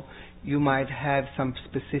sample, you might have some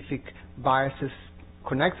specific biases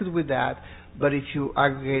connected with that. But if you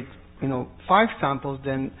aggregate, 5 samples,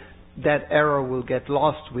 then that error will get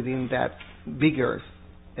lost within that bigger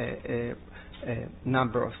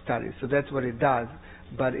number of studies. So that's what it does.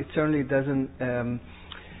 But it certainly doesn't,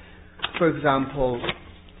 for example,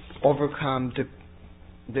 overcome the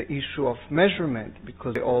the issue of measurement,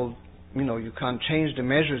 because they all, you can't change the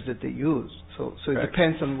measures that they use. So it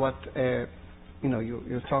depends on what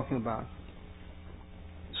you're talking about.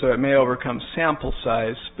 So it may overcome sample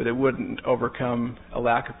size, but it wouldn't overcome a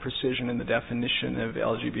lack of precision in the definition of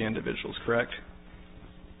LGB individuals, correct?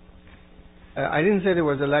 I didn't say there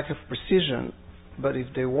was a lack of precision, but if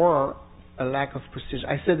there were a lack of precision,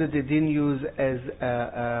 I said that they didn't use as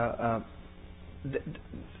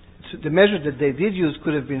the measure that they did use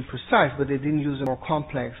could have been precise, but they didn't use a more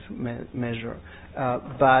complex measure.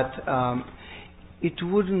 But it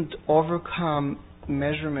wouldn't overcome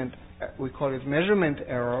measurement. We call it measurement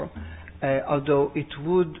error, although it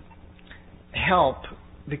would help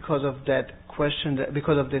because of that question,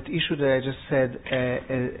 because of that issue that I just said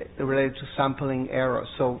related to sampling error.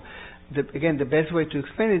 So, again, the best way to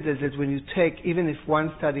explain it is that when you take, even if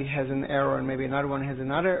one study has an error and maybe another one has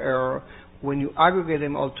another error, when you aggregate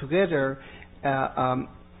them all together,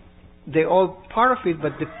 they're all part of it,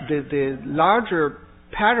 but the larger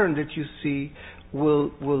pattern that you see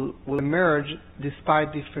will emerge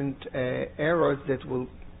despite different errors that will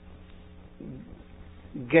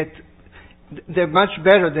get. They're much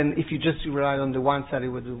better than if you just rely on the one study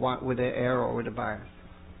with the error or with the bias.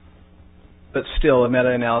 But still, a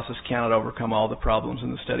meta-analysis cannot overcome all the problems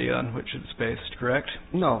in the study on which it's based, correct?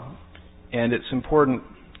 No. And it's important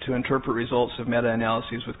to interpret results of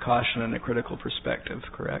meta-analyses with caution and a critical perspective,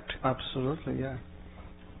 correct? Absolutely, yeah.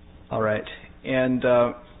 All right. And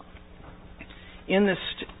in this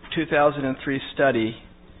 2003 study,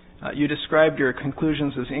 you described your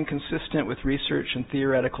conclusions as inconsistent with research and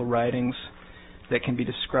theoretical writings that can be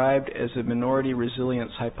described as a minority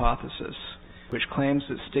resilience hypothesis, which claims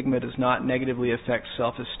that stigma does not negatively affect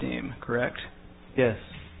self-esteem, correct? Yes.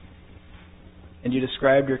 And you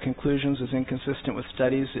described your conclusions as inconsistent with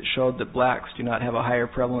studies that showed that blacks do not have a higher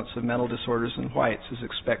prevalence of mental disorders than whites as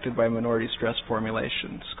expected by minority stress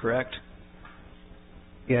formulations, correct?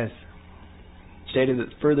 Yes. Stated that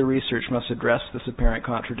further research must address this apparent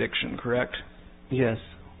contradiction, correct? Yes.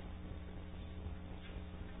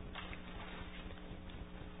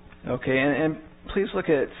 Okay, and please look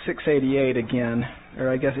at 688 again,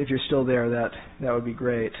 or I guess if you're still there, that would be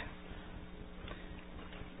great.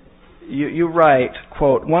 You write,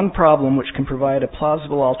 quote, "One problem which can provide a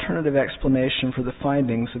plausible alternative explanation for the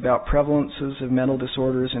findings about prevalences of mental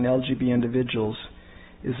disorders in LGB individuals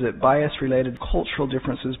is that bias-related cultural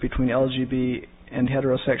differences between LGB and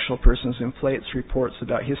heterosexual persons inflates reports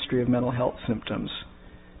about history of mental health symptoms.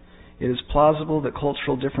 It is plausible that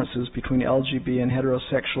cultural differences between LGB and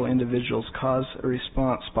heterosexual individuals cause a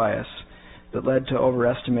response bias that led to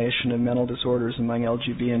overestimation of mental disorders among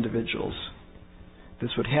LGB individuals.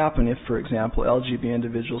 This would happen if, for example, LGB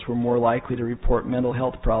individuals were more likely to report mental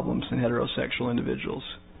health problems than heterosexual individuals."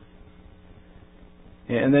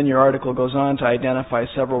 And then your article goes on to identify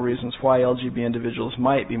several reasons why LGB individuals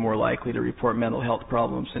might be more likely to report mental health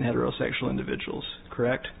problems than heterosexual individuals,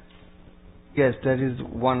 correct? Yes, that is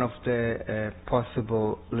one of the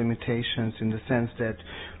possible limitations in the sense that,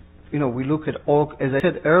 we look at all, as I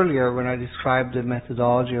said earlier when I described the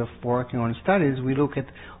methodology of working on studies, we look at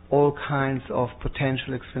all kinds of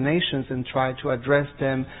potential explanations and try to address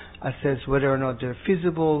them, assess whether or not they're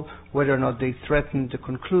feasible, whether or not they threaten the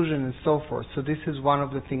conclusion, and so forth. So this is one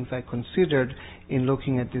of the things I considered in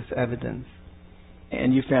looking at this evidence.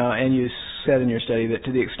 And you said in your study that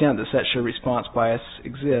to the extent that such a response bias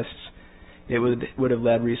exists, it would have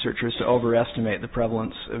led researchers to overestimate the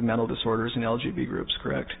prevalence of mental disorders in LGB groups,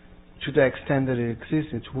 correct? To the extent that it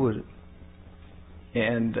exists, it would.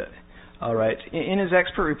 And all right. In his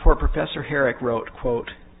expert report, Professor Herrick wrote,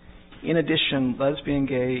 quote, "In addition, lesbian,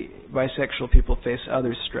 gay, bisexual people face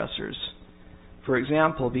other stressors. For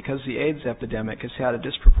example, because the AIDS epidemic has had a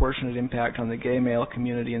disproportionate impact on the gay male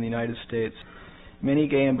community in the United States, many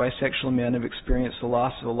gay and bisexual men have experienced the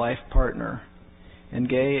loss of a life partner, and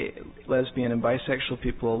gay, lesbian, and bisexual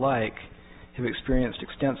people alike have experienced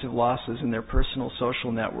extensive losses in their personal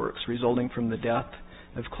social networks resulting from the death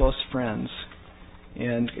of close friends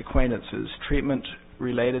and acquaintances. Treatment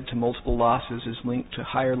related to multiple losses is linked to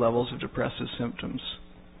higher levels of depressive symptoms."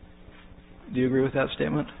 Do you agree with that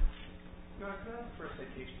statement? No, it's not the first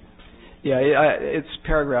citation. Yeah, it's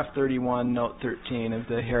paragraph 31, note 13 of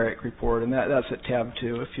the Herrick report, and that's at tab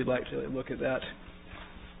 2 if you'd like to look at that.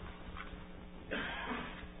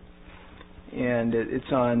 And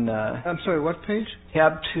it's on... I'm sorry, what page?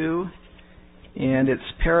 Tab 2, and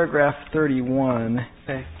it's paragraph 31.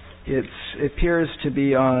 Okay. It appears to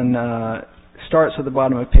be on, starts at the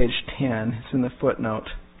bottom of page 10. It's in the footnote.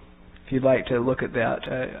 If you'd like to look at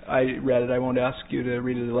that. I read it. I won't ask you to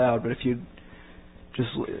read it aloud, but if you just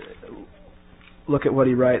look at what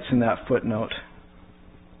he writes in that footnote.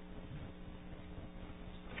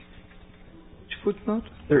 Which footnote?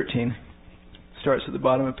 13. Starts at the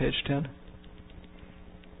bottom of page 10.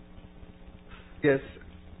 Yes.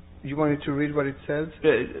 You want me to read what it says?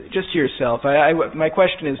 Just to yourself. My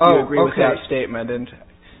question is, do you agree with that statement? And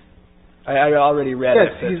I already read it.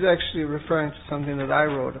 Yes, he's actually referring to something that I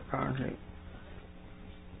wrote, apparently.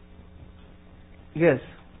 Yes.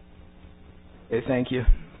 Okay, thank you.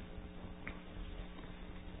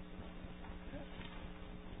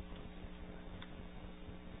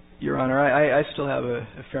 Your Honor, I still have a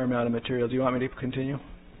fair amount of material. Do you want me to continue?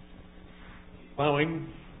 Allowing.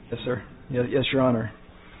 Yes, sir. Yes, Your Honor.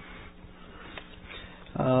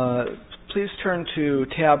 Please turn to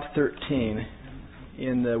tab 13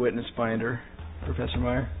 in the witness binder, Professor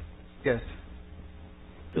Meyer. Yes.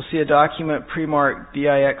 You'll see a document pre-marked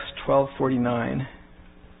DIX 1249.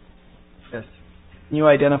 Yes. Can you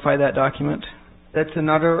identify that document? That's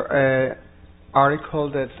another article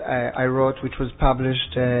that I wrote, which was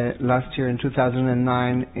published last year in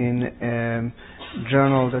 2009 in a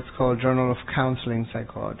journal that's called Journal of Counseling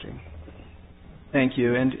Psychology. Thank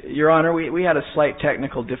you. And, Your Honor, we had a slight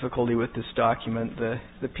technical difficulty with this document.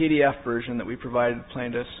 The PDF version that we provided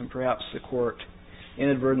plaintiffs and perhaps the court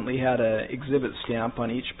inadvertently had an exhibit stamp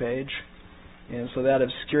on each page, and so that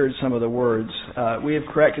obscured some of the words. We have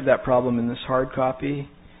corrected that problem in this hard copy,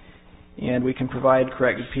 and we can provide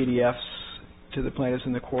corrected PDFs to the plaintiffs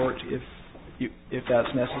in the court if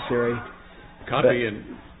that's necessary.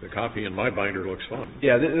 The copy in my binder looks fine.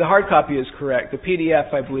 Yeah, the hard copy is correct. The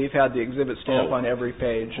PDF, I believe, had the exhibit stamp on every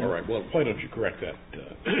page. All right. Well, why don't you correct that?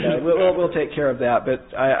 We'll take care of that.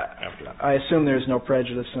 But I assume there's no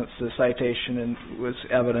prejudice since the citation was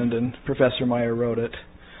evident and Professor Meyer wrote it.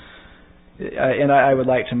 And I would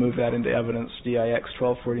like to move that into evidence, DIX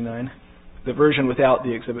 1249, the version without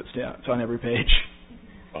the exhibit stamp. It's on every page.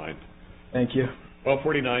 Fine. Thank you.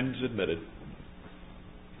 1249 is admitted.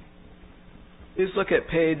 Please look at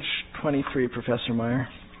page 23, Professor Meyer.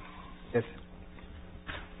 Yes.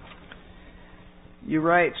 You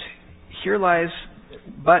write, here lies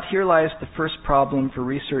the first problem for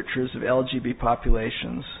researchers of LGB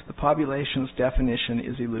populations. The population's definition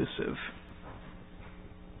is elusive.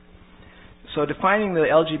 So defining the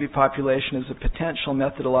LGB population is a potential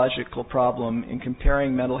methodological problem in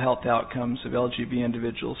comparing mental health outcomes of LGB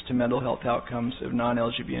individuals to mental health outcomes of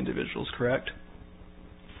non-LGB individuals, correct?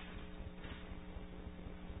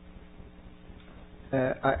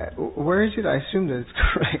 Where is it? I assume that it's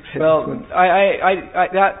correct. Well,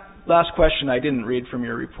 that last question I didn't read from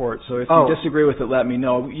your report, so if you disagree with it, let me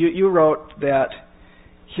know. You wrote that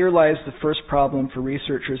here lies the first problem for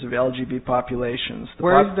researchers of LGB populations.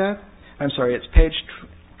 Where is that? I'm sorry, it's page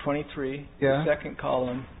 23, yeah. The second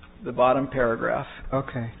column, the bottom paragraph.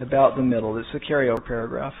 Okay. About the middle. It's the carryover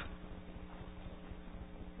paragraph.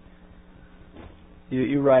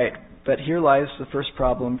 You write, but here lies the first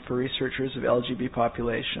problem for researchers of LGB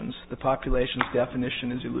populations. The population's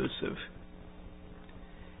definition is elusive.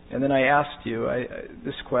 And then I asked you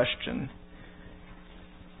this question.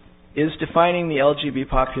 Is defining the LGB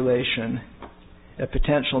population a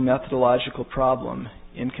potential methodological problem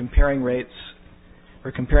in comparing rates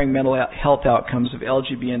or comparing mental health outcomes of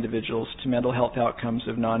LGB individuals to mental health outcomes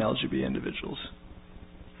of non-LGB individuals?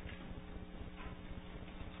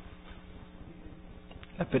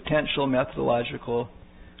 A potential methodological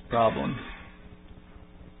problem.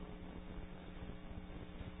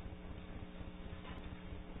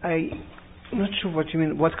 I'm not sure what you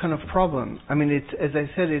mean. What kind of problem? I mean, it's, as I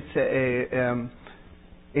said, it's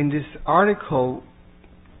in this article,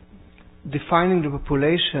 defining the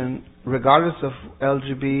population, regardless of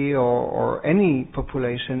LGB or any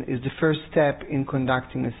population, is the first step in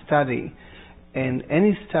conducting a study. And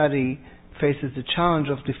any study faces the challenge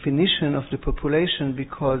of definition of the population,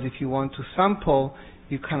 because if you want to sample,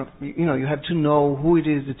 you have to know who it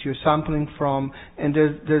is that you're sampling from, and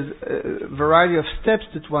there's a variety of steps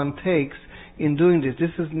that one takes in doing this.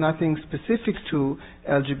 This is nothing specific to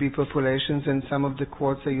LGBT populations, and some of the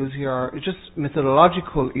quotes I use here are just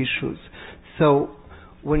methodological issues. So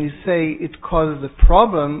when you say it causes a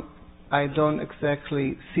problem, I don't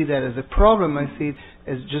exactly see that as a problem. I see it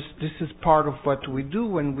as just, this is part of what we do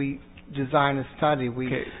when we design a study. We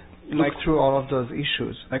look through all of those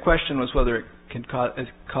issues. My question was whether it can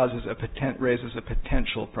raises a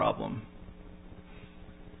potential problem.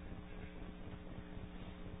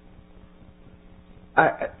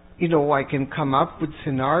 I can come up with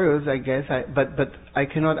scenarios, I guess, but I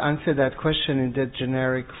cannot answer that question in that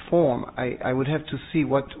generic form. I would have to see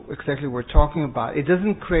what exactly we're talking about. It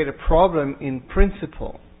doesn't create a problem in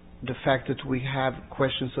principle, the fact that we have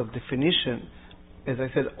questions of definition, as I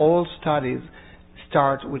said, all studies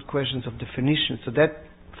start with questions of definition, so that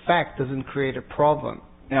fact doesn't create a problem.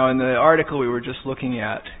 Now, in the article we were just looking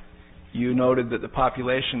at, you noted that the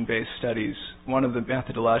population-based studies, one of the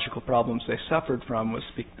methodological problems they suffered from was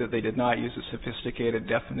that they did not use a sophisticated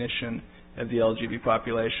definition of the LGBT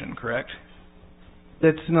population, correct?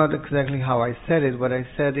 That's not exactly how I said it. What I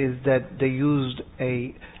said is that they used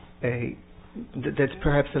that's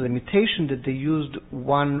perhaps a limitation, that they used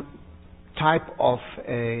one type of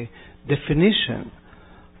a definition.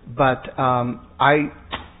 But I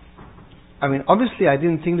mean, obviously I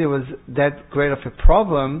didn't think there was that great of a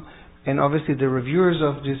problem, and obviously the reviewers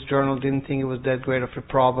of this journal didn't think it was that great of a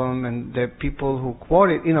problem, and the people who quote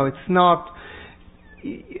it, it's not,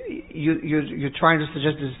 you're trying to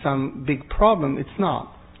suggest there's some big problem. It's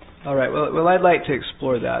not. All right. Well, I'd like to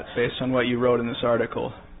explore that based on what you wrote in this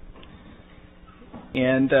article.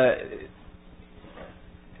 And as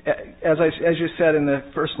you said in the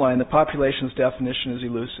first line, the population's definition is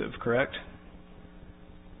elusive, correct?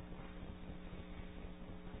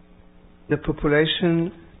 The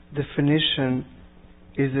population definition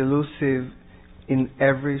is elusive in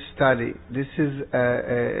every study. This is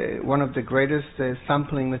one of the greatest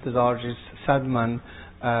sampling methodologies. Sadman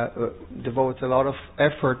devotes a lot of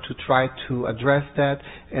effort to try to address that,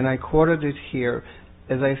 and I quoted it here.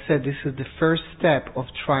 As I said, this is the first step of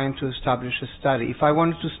trying to establish a study. If I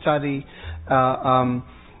wanted to study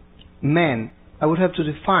men, I would have to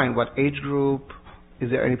define what age group, is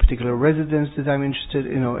there any particular residence that I'm interested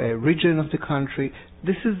in, a region of the country.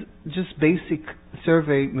 This is just basic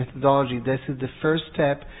survey methodology. This is the first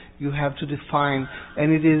step you have to define,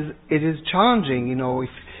 and it is challenging,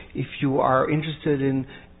 if you are interested in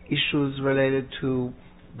issues related to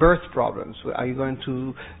birth problems. Are you going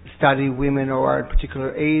to study women who are a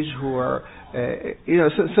particular age, who are,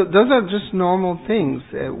 so those are just normal things.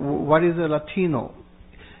 What is a Latino?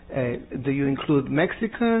 Do you include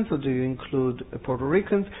Mexicans or do you include Puerto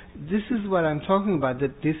Ricans? This is what I'm talking about,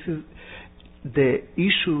 that this is the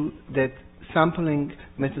issue that sampling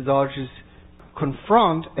methodologies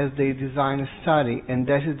confront as they design a study, and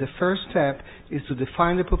that is the first step, is to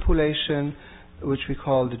define the population, which we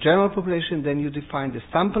call the general population. Then you define the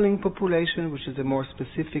sampling population, which is a more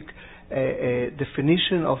specific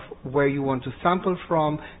definition of where you want to sample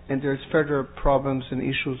from, and there's further problems and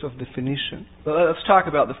issues of definition. Well, let's talk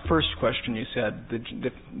about the first question you said,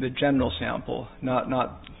 the general sample, not the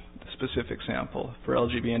specific sample for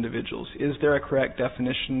LGBT individuals. Is there a correct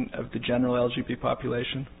definition of the general LGBT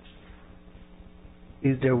population?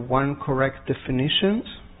 Is there one correct definition?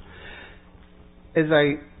 As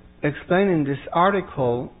I explain in this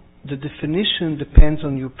article, the definition depends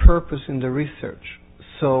on your purpose in the research.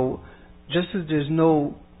 So just as there's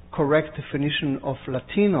no correct definition of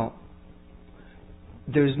Latino,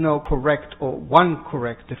 there's no correct or one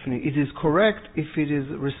correct definition. It is correct if it is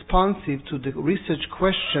responsive to the research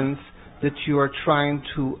questions that you are trying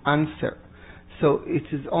to answer. So it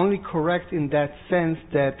is only correct in that sense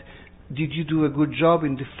that did you do a good job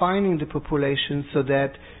in defining the population so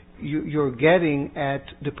that you're getting at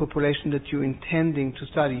the population that you're intending to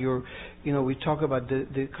study. We talk about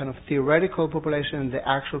the kind of theoretical population and the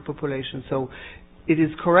actual population. So it is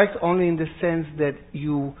correct only in the sense that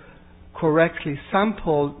you correctly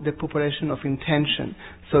sample the population of intention.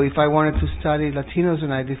 So if I wanted to study Latinos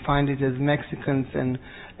and I defined it as Mexicans and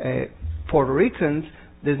Puerto Ricans,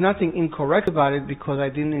 there's nothing incorrect about it because I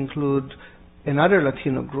didn't include another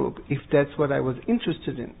Latino group, if that's what I was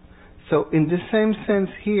interested in. So in the same sense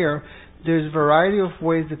here, there's a variety of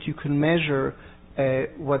ways that you can measure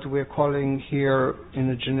what we're calling here in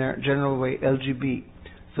a general way LGB.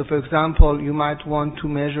 So for example, you might want to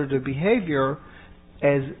measure the behavior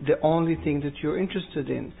as the only thing that you're interested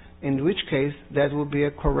in which case that would be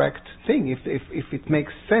a correct thing if it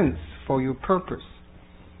makes sense for your purpose.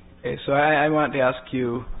 Okay, so I want to ask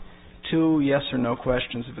you 2 yes or no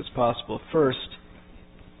questions if it's possible. First,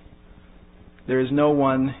 there is no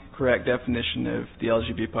one correct definition of the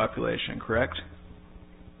LGBT population, correct?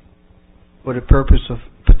 For the purpose of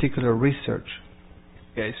particular research.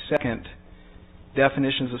 Okay, second,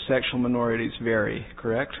 definitions of sexual minorities vary,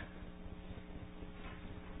 correct?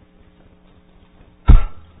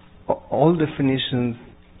 All definitions,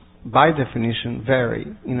 by definition, vary.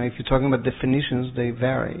 If you're talking about definitions, they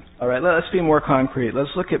vary. All right, let's be more concrete.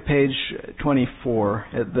 Let's look at page 24,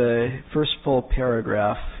 at the first full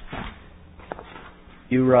paragraph.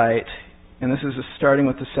 You write, and this is starting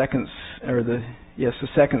with the second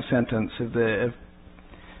sentence of the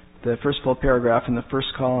first full paragraph in the first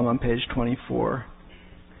column on page 24.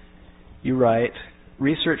 You write,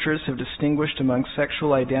 researchers have distinguished among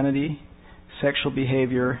sexual identity, sexual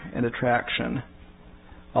behavior, and attraction.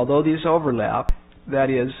 Although these overlap, that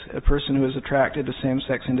is, a person who is attracted to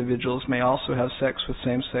same-sex individuals may also have sex with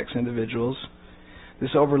same-sex individuals,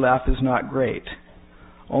 this overlap is not great.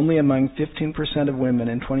 Only among 15% of women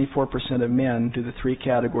and 24% of men do the three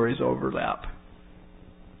categories overlap.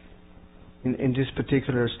 In this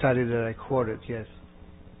particular study that I quoted, yes.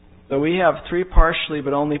 So we have three partially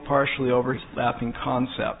but only partially overlapping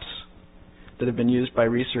concepts that have been used by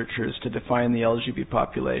researchers to define the LGBT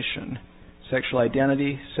population: sexual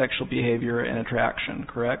identity, sexual behavior, and attraction,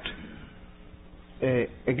 correct?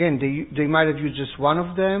 Again, they might have used just one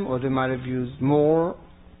of them, or they might have used more.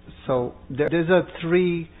 So there's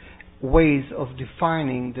three ways of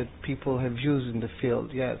defining that people have used in the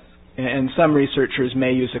field, yes. And some researchers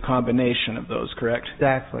may use a combination of those, correct?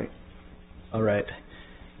 Exactly. All right.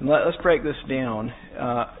 And let's break this down.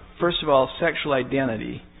 First of all, sexual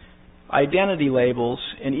identity. Identity labels,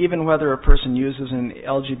 and even whether a person uses an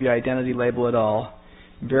LGBT identity label at all,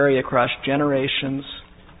 vary across generations,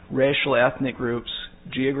 racial ethnic groups,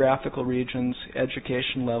 geographical regions,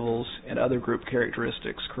 education levels, and other group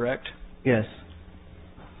characteristics, correct? Yes.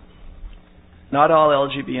 Not all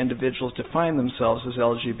LGBT individuals define themselves as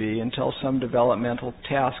LGBT until some developmental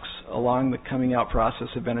tasks along the coming out process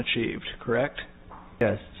have been achieved, correct?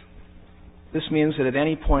 Yes. This means that at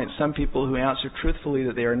any point, some people who answer truthfully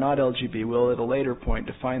that they are not LGBT will at a later point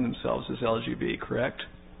define themselves as LGBT, correct?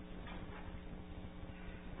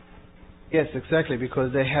 Yes, exactly,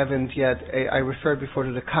 because they haven't yet. I referred before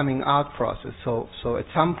to the coming out process. So at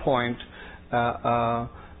some point,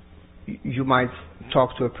 you might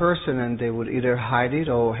talk to a person and they would either hide it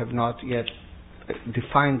or have not yet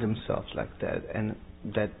defined themselves like that, and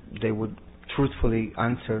that they would truthfully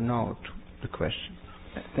answer no to the question.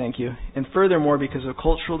 Thank you. And furthermore, because of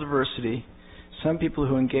cultural diversity, some people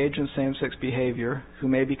who engage in same-sex behavior, who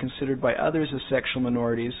may be considered by others as sexual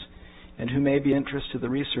minorities, and who may be of interest to the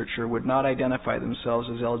researcher, would not identify themselves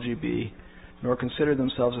as LGBT, nor consider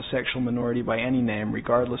themselves a sexual minority by any name,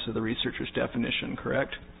 regardless of the researcher's definition,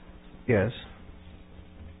 correct? Yes.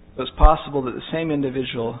 So it's possible that the same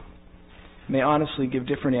individual may honestly give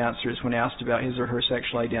different answers when asked about his or her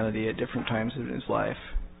sexual identity at different times in his life.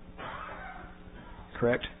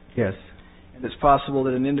 Correct? Yes. And it's possible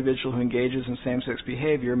that an individual who engages in same-sex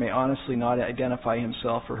behavior may honestly not identify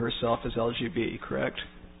himself or herself as LGBT, correct?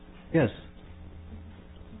 Yes.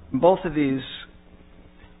 Both of these,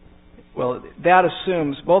 well, that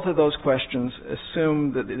assumes, both of those questions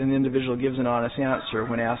assume that an individual gives an honest answer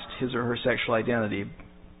when asked his or her sexual identity.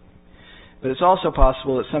 But it's also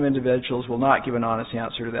possible that some individuals will not give an honest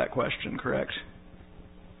answer to that question, correct?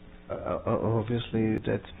 Obviously,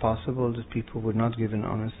 that's possible that people would not give an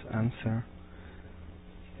honest answer.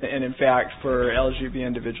 And in fact, for LGBT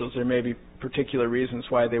individuals, there may be particular reasons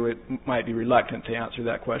why they might be reluctant to answer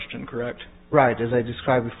that question, correct? Right, as I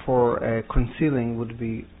described before, concealing would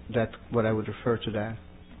be what I would refer to that.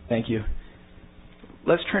 Thank you.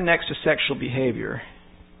 Let's turn next to sexual behavior.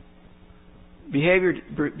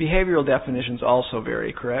 Behavioral definitions also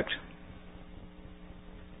vary, correct?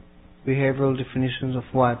 Behavioral definitions of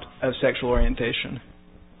what? Of sexual orientation.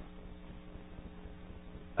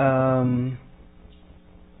 I'm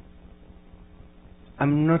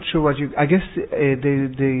not sure what you... I guess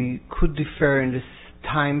they could differ in this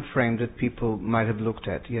time frame that people might have looked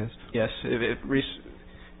at, yes. Yes,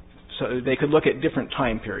 so they could look at different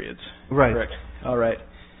time periods. Right. Correct. All right.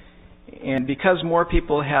 And because more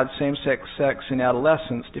people had same-sex sex in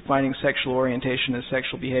adolescence, defining sexual orientation as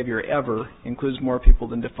sexual behavior ever includes more people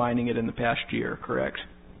than defining it in the past year, correct?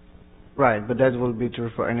 Right, but that will be true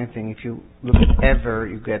for anything. If you look at ever,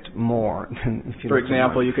 you get more than if you For look at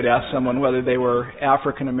example, more. you could ask someone whether they were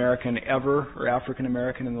African-American ever or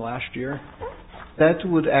African-American in the last year. That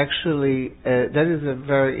would actually, that is a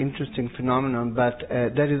very interesting phenomenon, but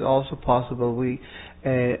that is also possible.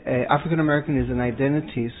 African American is an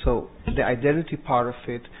identity, so the identity part of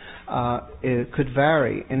it could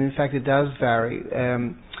vary, and in fact it does vary.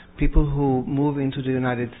 People who move into the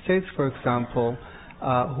United States, for example,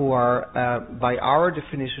 who are, by our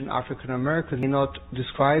definition, African American, may not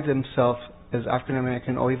describe themselves as African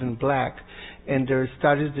American or even black, and there are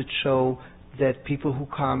studies that show that people who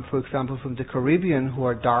come, for example, from the Caribbean who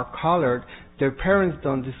are dark-colored, their parents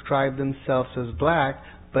don't describe themselves as black,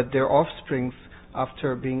 but their offsprings,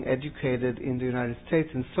 after being educated in the United States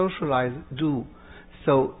and socialized, do.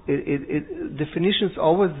 So definitions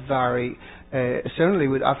always vary. Certainly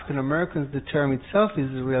with African Americans, the term itself is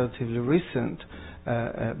relatively recent.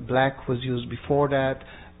 Black was used before that,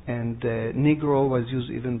 and Negro was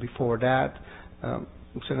used even before that.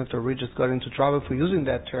 Senator Reid just got into trouble for using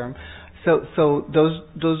that term. So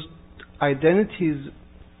those identities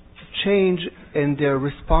change, and they're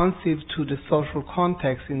responsive to the social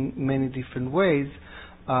context in many different ways.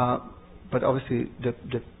 But obviously,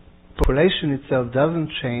 the population itself doesn't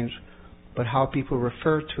change, but how people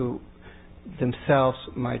refer to themselves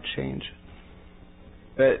might change.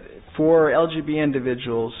 But for LGB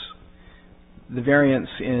individuals, the variance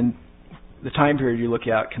in the time period you look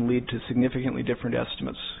at can lead to significantly different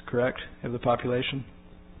estimates, correct, of the population?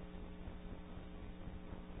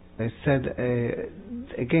 I said,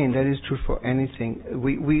 again, that is true for anything.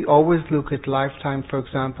 We always look at lifetime, for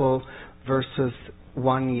example, versus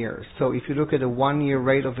 1 year. So if you look at a 1 year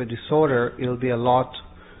rate of a disorder, it'll be a lot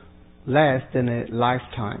less than a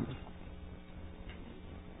lifetime.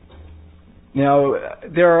 Now,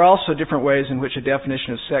 there are also different ways in which a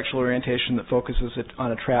definition of sexual orientation that focuses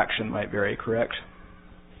on attraction might vary, correct?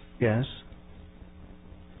 Yes.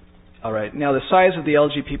 All right. Now, the size of the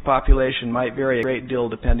LGBT population might vary a great deal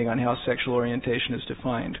depending on how sexual orientation is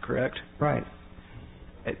defined, correct? Right.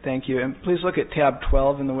 Right, thank you. And please look at tab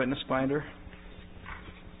 12 in the witness binder.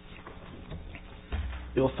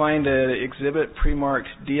 You'll find an exhibit pre-marked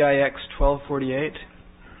DIX 1248.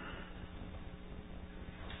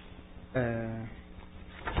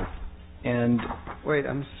 And wait,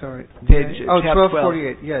 I'm sorry. Page, tab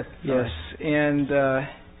 1248. Yes. Yes. And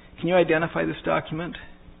can you identify this document?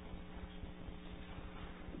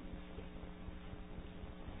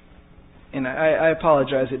 And I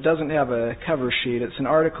apologize, it doesn't have a cover sheet. It's an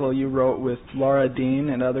article you wrote with Laura Dean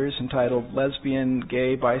and others entitled Lesbian,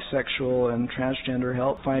 Gay, Bisexual, and Transgender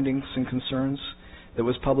Health Findings and Concerns that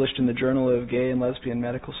was published in the Journal of Gay and Lesbian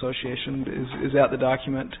Medical Association. Is that the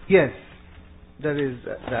document? Yes, that is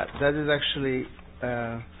that. That is actually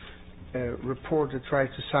a report that tries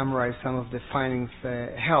to summarize some of the findings,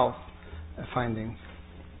 health findings.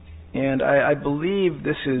 And I believe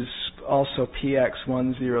this is also PX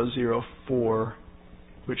 1004,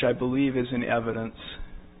 which I believe is in evidence.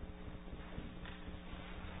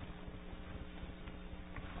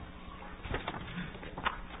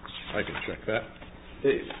 I can check that.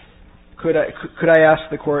 Could I ask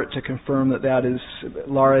the court to confirm that is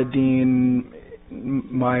Laura Dean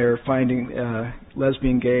Meyer finding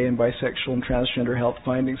lesbian, gay, and bisexual and transgender health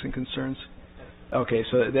findings and concerns? Okay,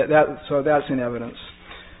 so that's in evidence.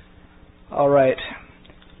 All right.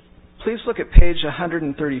 Please look at page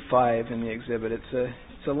 135 in the exhibit. It's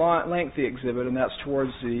a long, lengthy exhibit, and that's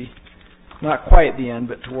towards the, not quite the end,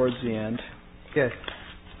 but towards the end. Yes.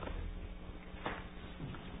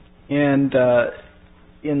 And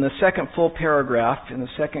in the second full paragraph, in the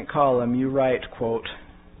second column, you write, quote,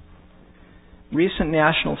 recent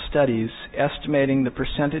national studies estimating the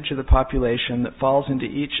percentage of the population that falls into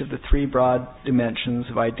each of the three broad dimensions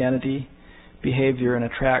of identity, behavior, and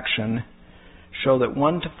attraction show that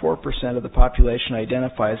 1 to 4% of the population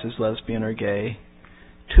identifies as lesbian or gay,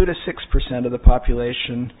 2 to 6% of the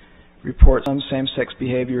population reports some same-sex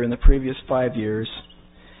behavior in the previous 5 years,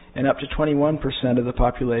 and up to 21% of the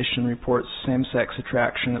population reports same-sex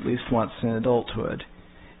attraction at least once in adulthood.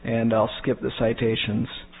 And I'll skip the citations.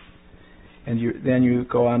 And then you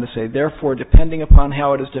go on to say, therefore, depending upon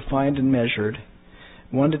how it is defined and measured,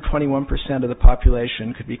 1 to 21% of the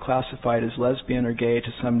population could be classified as lesbian or gay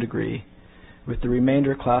to some degree, with the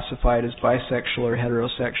remainder classified as bisexual or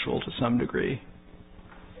heterosexual to some degree.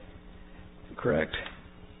 Correct?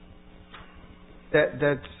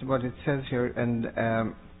 That's what it says here,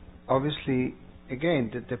 and obviously,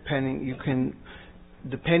 again, depending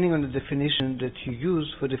on the definition that you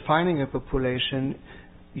use for defining a population,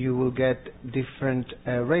 you will get different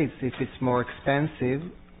rates. If it's more expensive,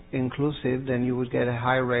 inclusive, then you would get a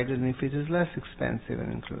higher rate than if it is less expensive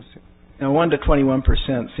and inclusive. Now, 1 to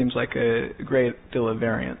 21% seems like a great deal of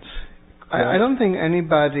variance. I don't think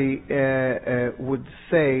anybody would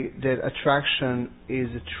say that attraction is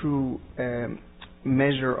a true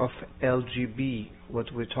measure of LGB,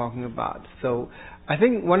 what we're talking about. So I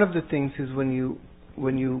think one of the things is when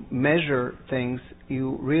you measure things,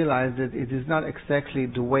 you realize that it is not exactly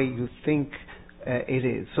the way you think it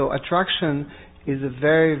is. So attraction is a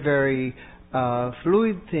very, very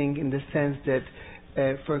fluid thing in the sense that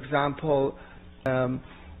for example, a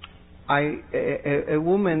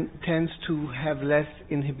woman tends to have less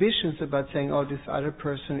inhibitions about saying, oh, this other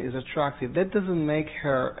person is attractive. That doesn't make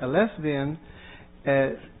her a lesbian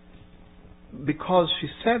because she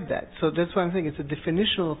said that. So that's why I'm saying it's a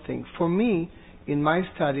definitional thing. For me, in my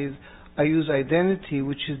studies, I use identity,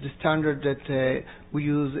 which is the standard that we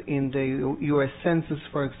use in the U.S. Census,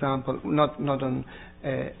 for example, not on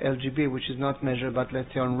LGB, which is not measured, but let's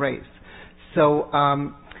say on race. So,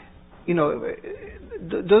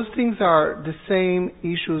 those things are the same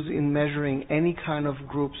issues in measuring any kind of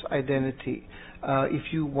group's identity.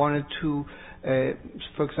 if you wanted to,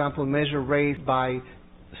 for example, measure race by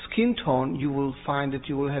skin tone, you will find that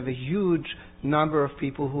you will have a huge number of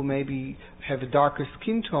people who maybe have a darker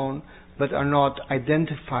skin tone but are not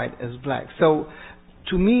identified as black. So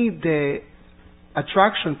to me, the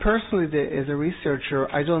attraction, personally, as a researcher,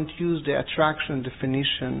 I don't use the attraction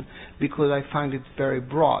definition because I find it very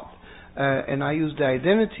broad. And I use the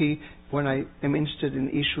identity when I am interested in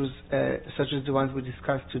issues such as the ones we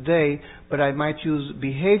discussed today, but I might use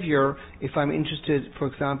behavior if I'm interested, for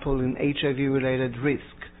example, in HIV-related risk.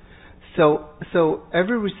 So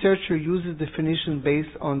every researcher uses definition based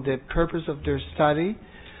on the purpose of their study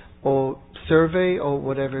or survey or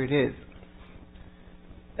whatever it is.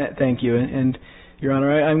 Thank you. And Your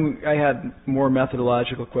Honor, I had more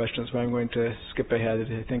methodological questions, but I'm going to skip ahead.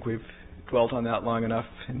 I think we've dwelt on that long enough.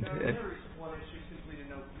 And, there is one issue simply to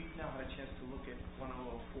note. We've now had a chance to look at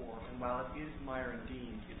 1004, and while it is Meyer and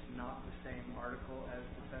Dean, it's not the same article as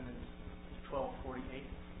Defendant 1248.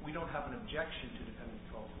 We don't have an objection to Defendant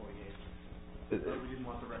 1248. We didn't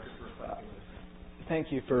want the record to reflect this. Thank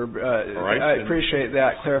you for, I appreciate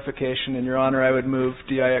that clarification. And Your Honor, I would move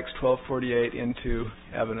DIX 1248 into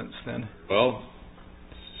evidence then. Well,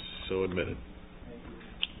 so admitted.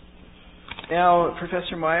 Now,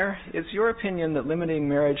 Professor Meyer, it's your opinion that limiting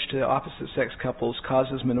marriage to opposite-sex couples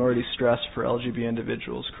causes minority stress for LGBT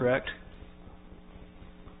individuals, correct?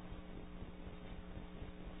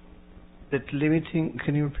 That limiting,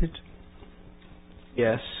 can you repeat?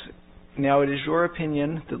 Yes. Now, it is your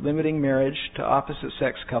opinion that limiting marriage to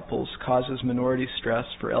opposite-sex couples causes minority stress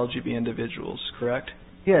for LGBT individuals, correct?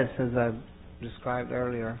 Yes, as I described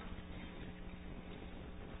earlier.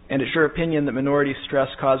 And it's your opinion that minority stress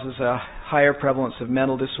causes a higher prevalence of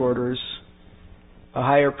mental disorders, a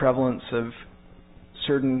higher prevalence of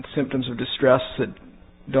certain symptoms of distress that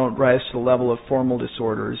don't rise to the level of formal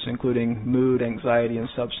disorders, including mood, anxiety, and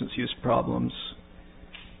substance use problems,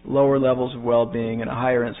 lower levels of well-being, and a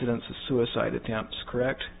higher incidence of suicide attempts,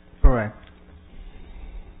 correct? Correct.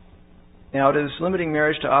 Now, does limiting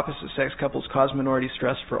marriage to opposite-sex couples cause minority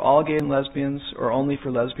stress for all gay and lesbians, or only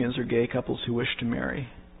for lesbians or gay couples who wish to marry?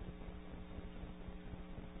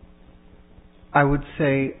 I would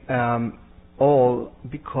say all,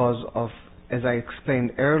 because of, as I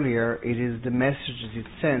explained earlier, it is the messages it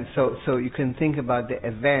sends. So you can think about the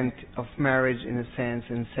event of marriage in a sense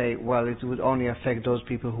and say, well, it would only affect those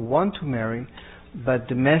people who want to marry, but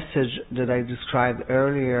the message that I described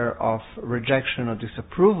earlier of rejection or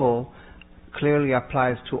disapproval clearly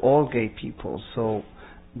applies to all gay people. So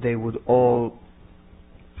they would all,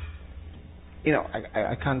 you know,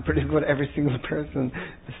 I can't predict what every single person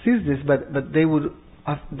sees this, but there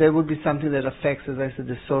would be something that affects, as I said,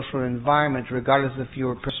 the social environment, regardless if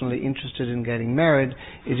you're personally interested in getting married.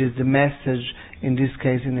 It is the message, in this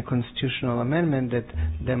case, in the constitutional amendment, that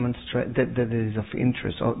demonstrates that it is of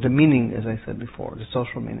interest, or the meaning, as I said before, the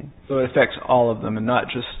social meaning. So it affects all of them, and not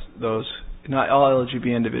just those, not all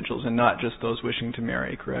LGBT individuals, and not just those wishing to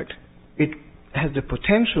marry, correct? It has the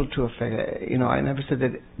potential to affect. You know, I never said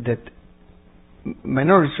that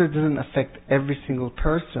minority stress doesn't affect every single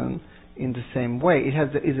person in the same way. It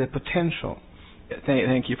is a potential.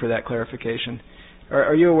 Thank you for that clarification.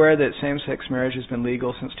 Are you aware that same-sex marriage has been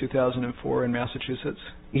legal since 2004 in Massachusetts?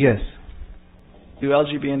 Yes. Do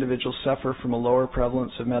LGBT individuals suffer from a lower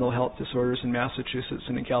prevalence of mental health disorders in Massachusetts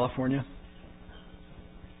than in California?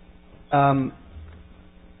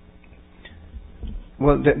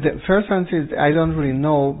 Well, the first answer is I don't really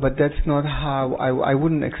know, but that's not how I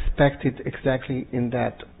wouldn't expect it exactly in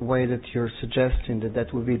that way that you're suggesting,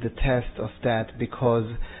 that would be the test of that, because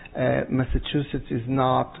Massachusetts is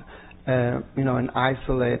not, an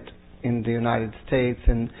isolate in the United States,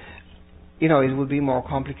 and, it would be more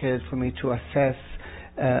complicated for me to assess.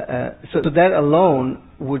 So that alone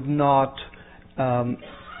would not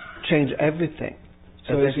change everything.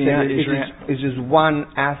 So it's just one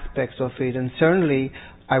aspect of it, and certainly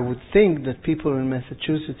I would think that people in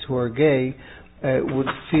Massachusetts who are gay would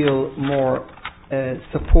feel more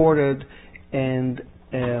supported and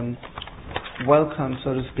welcome,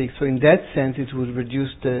 so to speak. So in that sense, it would reduce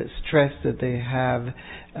the stress that they have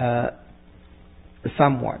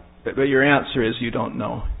somewhat. But your answer is you don't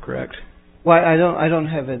know, correct? Well, I don't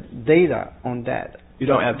have data on that. You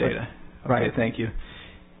don't have data. Right. Okay, thank you.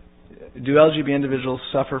 Do LGBT individuals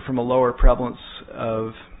suffer from a lower prevalence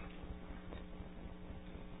of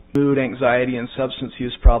mood, anxiety, and substance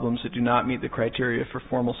use problems that do not meet the criteria for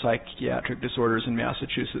formal psychiatric disorders in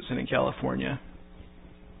Massachusetts and in California?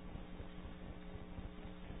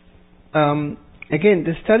 Again,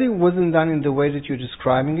 the study wasn't done in the way that you're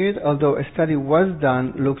describing it, although a study was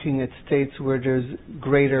done looking at states where there's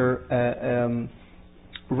greater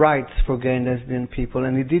rights for gay and lesbian people,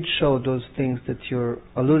 and it did show those things that you're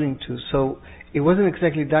alluding to. So it wasn't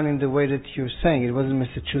exactly done in the way that you're saying. It wasn't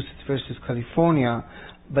Massachusetts versus California,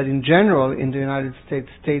 but in general, in the United States,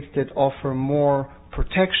 states that offer more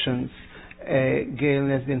protections, gay and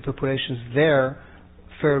lesbian populations there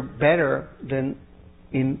fare better than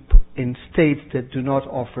in states that do not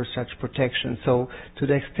offer such protection. So to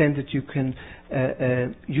the extent that you can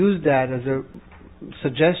use that as a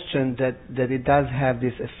suggestion that it does have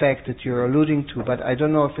this effect that you're alluding to, but I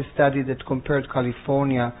don't know if a study that compared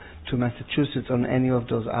California to Massachusetts on any of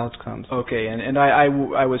those outcomes. Okay, and I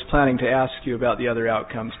was planning to ask you about the other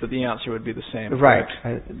outcomes, but the answer would be the same. Right.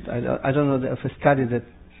 Correct? I don't know of a study that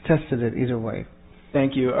tested it either way.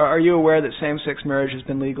 Thank you. Are you aware that same-sex marriage has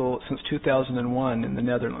been legal since 2001 in the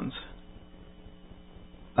Netherlands?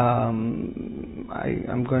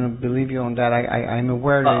 I'm going to believe you on that. I'm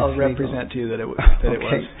aware that I'll it's represent legal. to you that it Okay.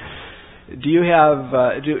 was. Do you have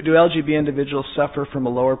do LGBT individuals suffer from a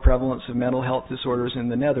lower prevalence of mental health disorders in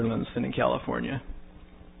the Netherlands than in California?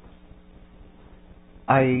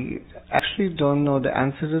 I actually don't know the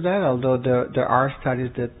answer to that, although there are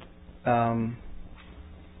studies that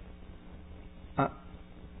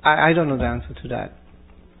I don't know the answer to that.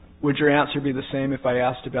 Would your answer be the same if I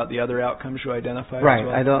asked about the other outcomes you identified? Right.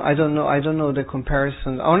 As well? I don't know the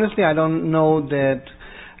comparisons. Honestly, I don't know that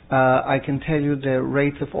I can tell you the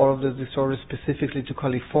rates of all of the disorders specifically to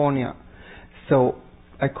California. So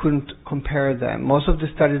I couldn't compare them. Most of the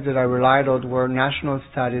studies that I relied on were national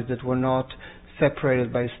studies that were not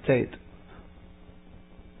separated by state.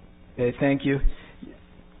 Okay, thank you.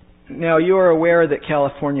 Now, you are aware that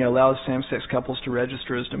California allows same-sex couples to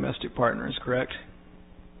register as domestic partners, correct?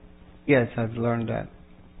 Yes, I've learned that.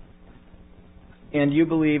 And you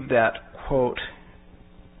believe that, quote,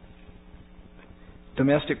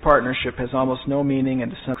 domestic partnership has almost no meaning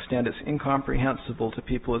and to some extent it's incomprehensible to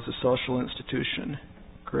people as a social institution,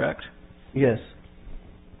 correct? Yes.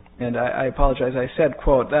 And I apologize, I said,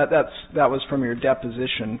 quote, that was from your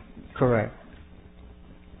deposition. Correct.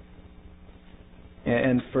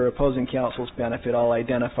 And for opposing counsel's benefit, I'll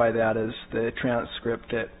identify that as the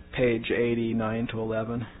transcript at page 89 to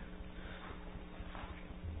 11.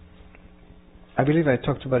 I believe I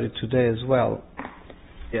talked about it today as well.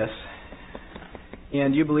 Yes.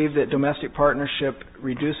 And you believe that domestic partnership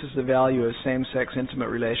reduces the value of same-sex intimate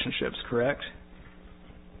relationships, correct?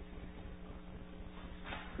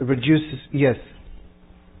 It reduces, yes.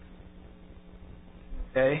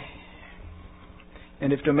 Okay.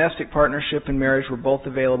 And if domestic partnership and marriage were both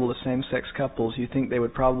available to same-sex couples, you think they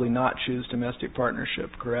would probably not choose domestic partnership,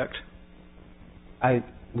 correct? I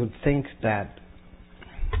would think that.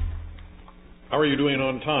 How are you doing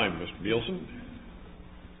on time, Mr. Bielsen?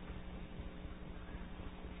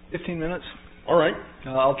 15 minutes? All right.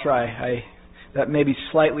 I'll try. That may be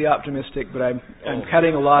slightly optimistic, but I'm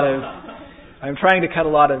cutting a lot of. I'm trying to cut a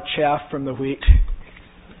lot of chaff from the wheat.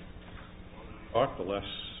 Talk, the less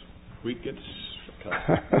wheat gets cut.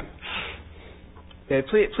 Okay,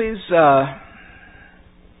 please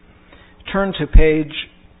turn to page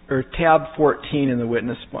or tab 14 in the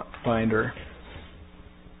witness finder.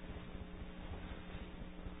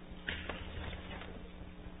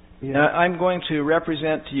 Yeah. Now, I'm going to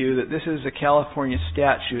represent to you that this is a California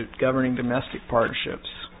statute governing domestic partnerships.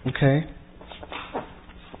 Okay.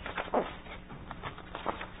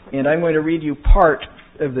 And I'm going to read you part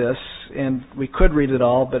of this, and we could read it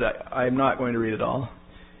all, but I'm not going to read it all.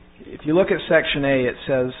 If you look at Section A, it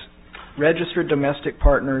says, registered domestic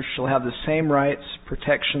partners shall have the same rights,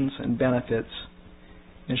 protections, and benefits,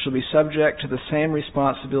 and shall be subject to the same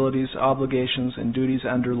responsibilities, obligations, and duties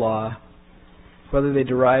under law, whether they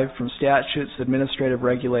derive from statutes, administrative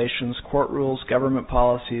regulations, court rules, government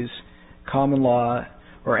policies, common law,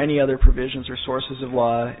 or any other provisions or sources of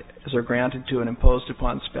law as are granted to and imposed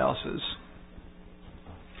upon spouses.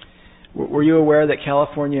 Were you aware that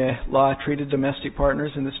California law treated domestic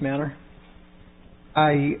partners in this manner?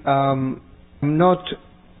 I am not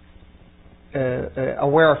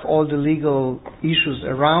aware of all the legal issues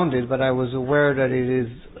around it, but I was aware that it is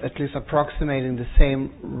at least approximating the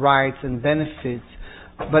same rights and benefits.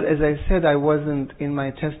 But as I said, I wasn't in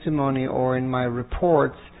my testimony or in my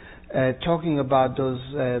reports talking about those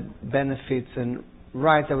benefits and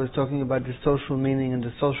rights. I was talking about the social meaning and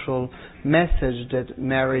the social message that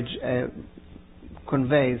marriage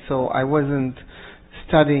conveys. So I wasn't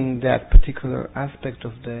studying that particular aspect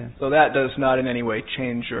of the... So that does not in any way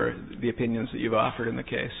change the opinions that you've offered in the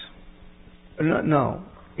case? No.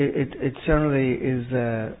 It certainly is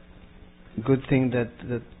good thing that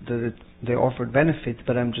they offered benefits,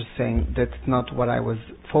 but I'm just saying that's not what I was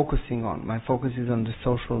focusing on. My focus is on the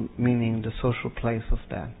social meaning, the social place of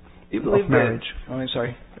that, You believe of marriage. That, oh, I'm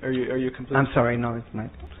sorry. Are you complete? I'm sorry, no, it's not.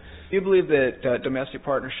 Do you believe that domestic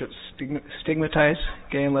partnerships stigmatize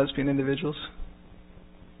gay and lesbian individuals?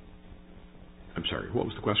 I'm sorry, what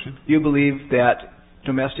was the question? Do you believe that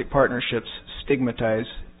domestic partnerships stigmatize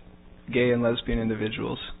gay and lesbian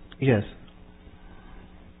individuals? Yes.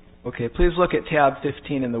 Okay, please look at tab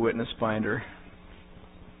 15 in the witness binder.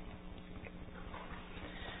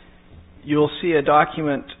 You'll see a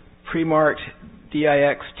document pre-marked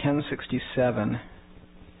DIX 1067.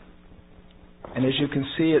 And as you can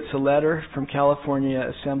see, it's a letter from California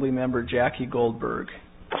Assembly Member Jackie Goldberg.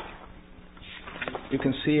 You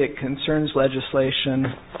can see it concerns legislation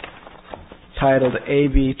titled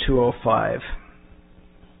AB 205.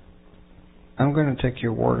 I'm going to take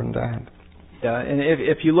your word on that. Yeah, and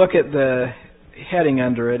if you look at the heading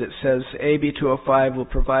under it, it says AB 205 will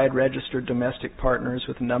provide registered domestic partners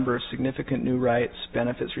with a number of significant new rights,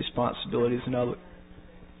 benefits, responsibilities, and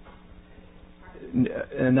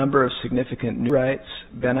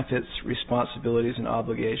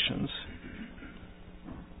obligations.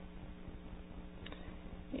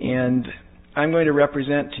 And I'm going to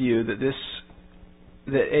represent to you that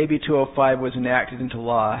AB 205 was enacted into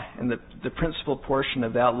law, and the principal portion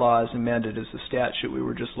of that law is amended as the statute we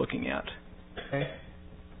were just looking at. Okay.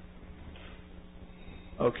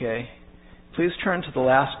 Okay. Please turn to the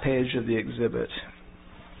last page of the exhibit.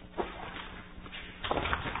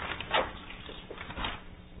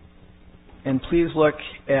 And please look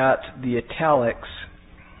at the italics,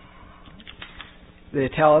 the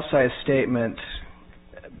italicized statement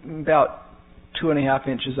about 2.5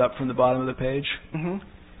 inches up from the bottom of the page. Mm-hmm.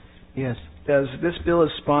 Yes. It says, this bill is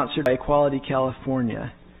sponsored by Equality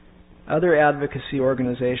California. Other advocacy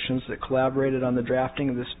organizations that collaborated on the drafting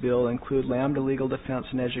of this bill include Lambda Legal Defense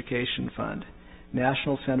and Education Fund,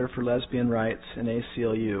 National Center for Lesbian Rights, and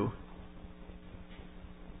ACLU.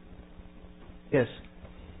 Yes.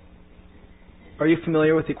 Are you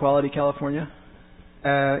familiar with Equality California?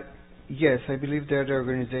 Yes, I believe they're the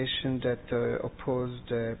organization that opposed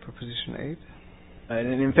Proposition 8.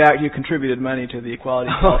 And in fact, you contributed money to the Equality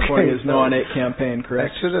California's No on 8 campaign,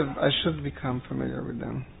 correct? I should become familiar with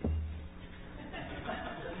them.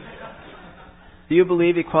 Do you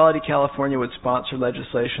believe Equality California would sponsor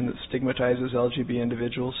legislation that stigmatizes LGBT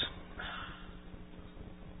individuals?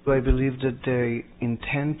 Do I believe that they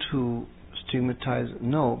intend to stigmatize?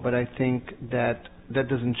 No, but I think that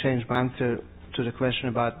doesn't change my answer to the question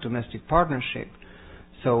about domestic partnership.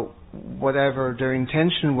 So whatever their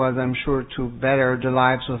intention was, I'm sure to better the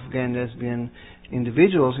lives of gay and lesbian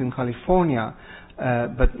individuals in California,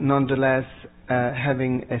 but nonetheless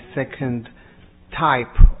having a second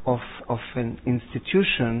type of an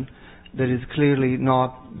institution that is clearly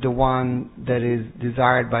not the one that is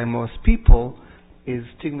desired by most people is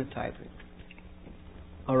stigmatizing.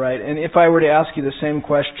 All right, and if I were to ask you the same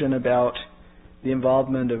question about the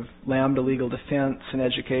involvement of Lambda Legal Defense and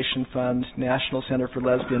Education Fund, National Center for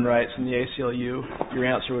Lesbian Rights, and the ACLU, your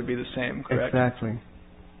answer would be the same, correct? Exactly.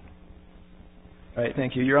 All right,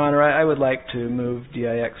 thank you. Your Honor, I would like to move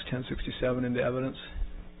DIX 1067 into evidence.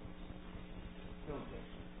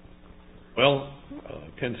 Well,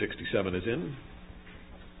 1067 is in.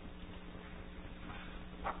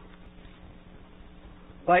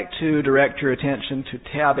 I'd like to direct your attention to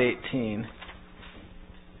tab 18.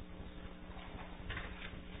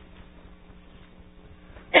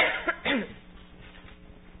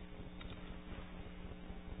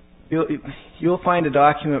 You'll find a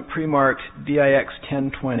document pre-marked DIX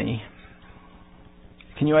 1020.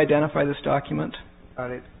 Can you identify this document?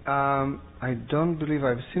 Got it. I don't believe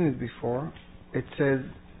I've seen it before. It says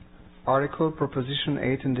Article Proposition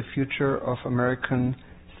 8 in the Future of American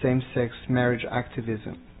Same-Sex Marriage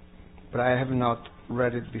Activism. But I have not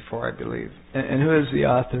read it before, I believe. And who is the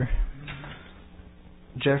author?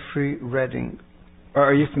 Jeffrey Redding.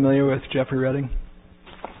 Are you familiar with Jeffrey Redding?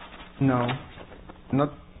 No.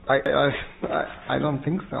 Not. I don't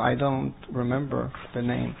think so. I don't remember the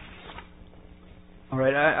name. All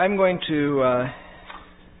right. I'm going to...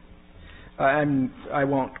 I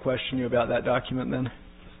won't question you about that document then.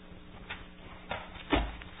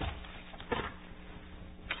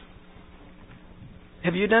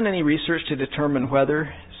 Have you done any research to determine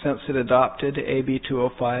whether, since it adopted AB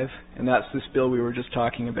 205, and that's this bill we were just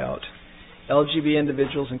talking about, LGBT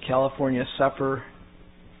individuals in California suffer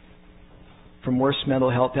from worse mental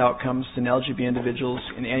health outcomes than LGBT individuals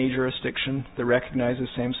in any jurisdiction that recognizes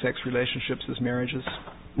same-sex relationships as marriages?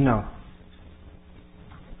 No.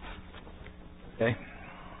 Okay.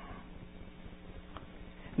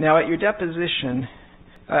 Now, at your deposition,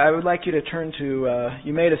 I would like you to turn to,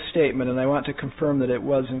 you made a statement, and I want to confirm that it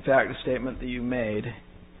was, in fact, a statement that you made.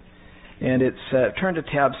 And it's, turn to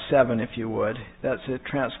tab 7, if you would. That's a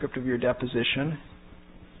transcript of your deposition.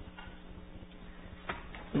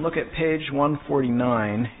 And look at page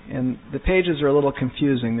 149, and the pages are a little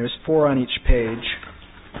confusing. There's 4 on each page.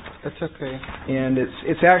 That's okay. And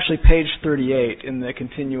it's actually page 38 in the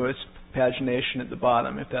continuous pagination at the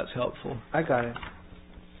bottom, if that's helpful. I got it.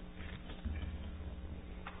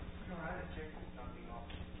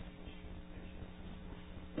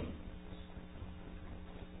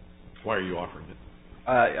 Why are you offering it?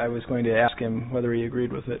 I was going to ask him whether he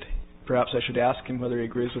agreed with it. Perhaps I should ask him whether he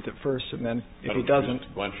agrees with it first, and then if he doesn't...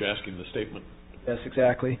 Why don't you ask him the statement? Yes,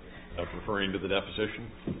 exactly. Referring to the deposition?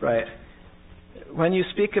 Right. When you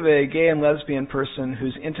speak of a gay and lesbian person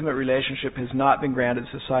whose intimate relationship has not been granted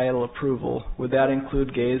societal approval, would that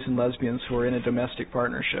include gays and lesbians who are in a domestic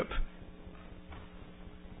partnership?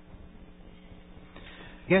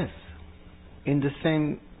 Yes. In the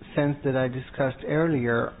same sense that I discussed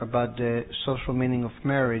earlier about the social meaning of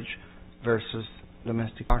marriage versus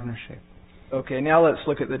domestic partnership. Okay, now let's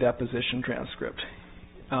look at the deposition transcript.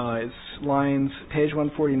 It's page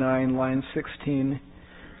 149, lines 16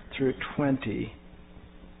 through 20.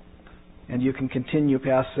 And you can continue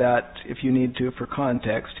past that if you need to for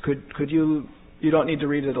context. Could you don't need to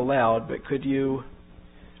read it aloud, but could you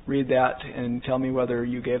read that and tell me whether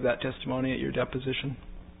you gave that testimony at your deposition?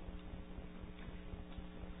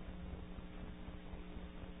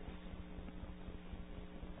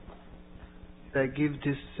 I give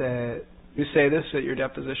this... you say this at your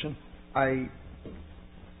deposition? I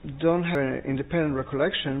don't have an independent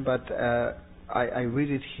recollection, but I read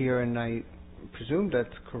it here and I presume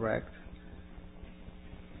that's correct.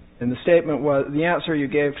 And the statement was, the answer you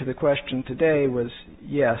gave to the question today was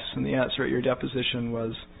yes, and the answer at your deposition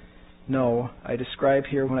was no. I describe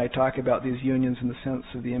here when I talk about these unions in the sense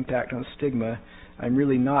of the impact on stigma, I'm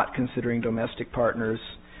really not considering domestic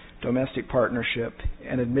partnership,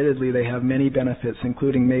 and admittedly they have many benefits,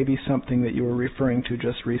 including maybe something that you were referring to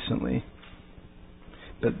just recently.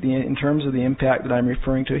 But in terms of the impact that I'm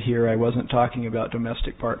referring to here, I wasn't talking about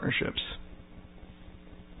domestic partnerships.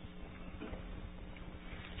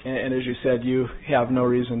 And as you said, you have no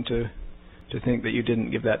reason to think that you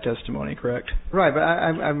didn't give that testimony, correct? Right, but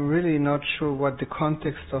I'm really not sure what the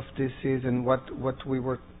context of this is and what we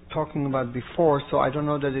were talking about before, so I don't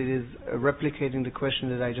know that it is replicating the question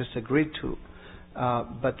that I just agreed to.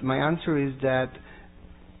 But my answer is that,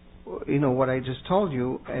 what I just told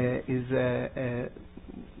you is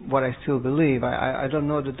what I still believe. I don't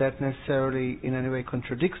know that necessarily in any way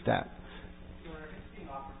contradicts that.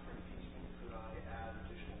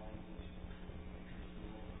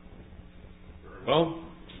 Well,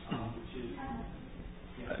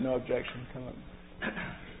 no objection. Come on.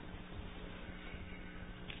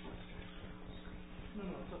 No,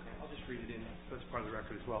 it's okay. I'll just read it in. So it's part of the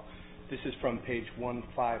record as well. This is from page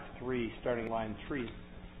 153, starting line 3.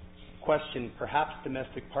 Question, perhaps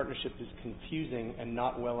domestic partnership is confusing and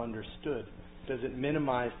not well understood. Does it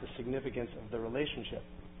minimize the significance of the relationship?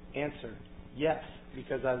 Answer, yes,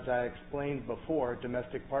 because as I explained before,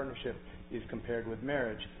 domestic partnership is compared with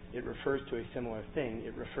marriage. It refers to a similar thing.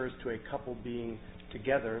 It refers to a couple being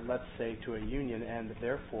together, let's say to a union, and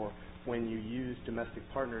therefore when you use domestic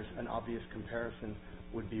partners, an obvious comparison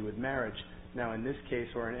would be with marriage. Now in this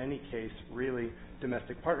case, or in any case, really,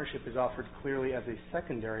 domestic partnership is offered clearly as a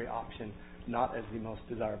secondary option, not as the most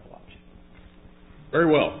desirable option. very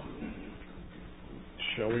well.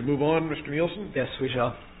 Shall we move on, Mr. Nielsen? Yes, we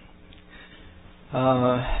shall.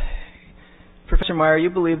 Professor Meyer, you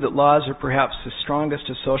believe that laws are perhaps the strongest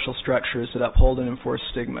of social structures that uphold and enforce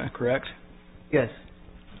stigma, correct? Yes.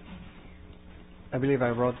 I believe I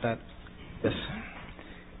wrote that. Yes.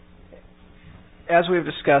 As we've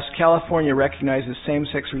discussed, California recognizes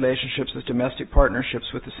same-sex relationships as domestic partnerships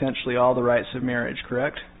with essentially all the rights of marriage,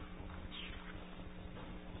 correct?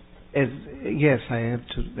 Yes, I have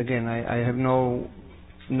to. Again, I have no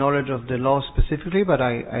knowledge of the law specifically, but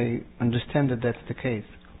I understand that that's the case.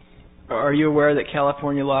 Are you aware that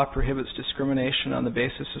California law prohibits discrimination on the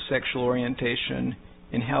basis of sexual orientation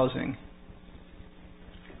in housing?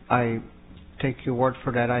 I take your word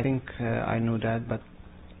for that. I think I knew that, but...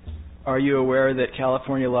 Are you aware that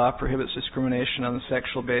California law prohibits discrimination on the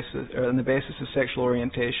sexual basis, or on the basis of sexual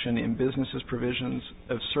orientation in businesses' provisions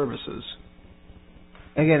of services?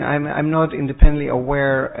 Again, I'm not independently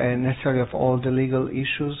aware necessarily of all the legal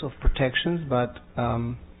issues of protections, but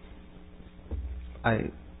I'm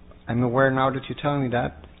aware now that you're telling me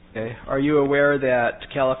that. Okay. Are you aware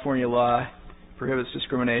that California law prohibits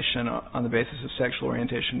discrimination on the basis of sexual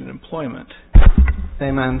orientation in employment.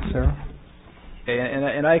 Same answer. Okay,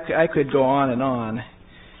 and I could go on,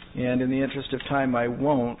 and in the interest of time I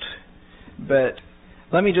won't, but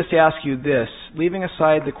let me just ask you this. Leaving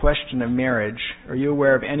aside the question of marriage, are you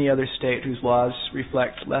aware of any other state whose laws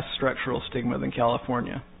reflect less structural stigma than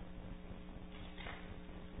California?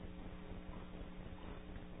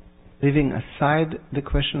 Leaving aside the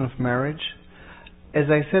question of marriage, as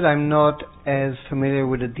I said, I'm not as familiar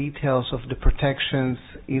with the details of the protections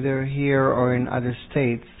either here or in other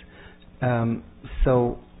states.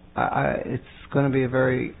 So it's going to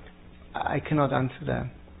be I cannot answer that.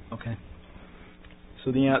 Okay.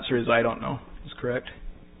 So the answer is I don't know. Is correct?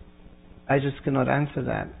 I just cannot answer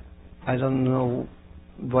that. I don't know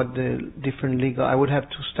what the different legal... I would have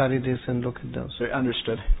to study this and look at those.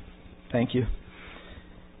 Understood. Thank you.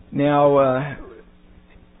 Now,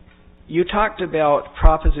 you talked about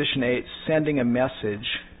Proposition 8 sending a message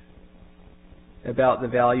about the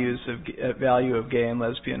value of gay and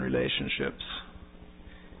lesbian relationships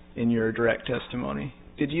in your direct testimony.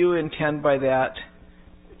 Did you intend by that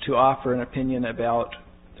to offer an opinion about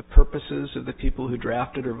the purposes of the people who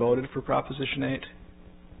drafted or voted for Proposition 8?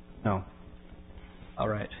 No. All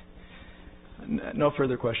right. No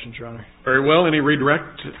further questions, Your Honor. Very well. Any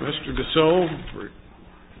redirect, Mr. Dassault?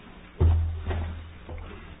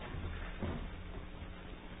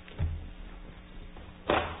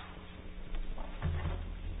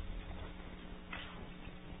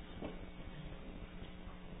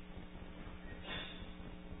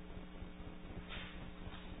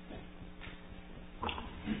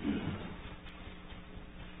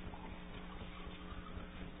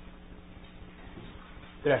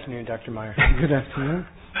 Good afternoon, Dr. Meyer. Good afternoon.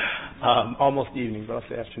 Almost evening, but I'll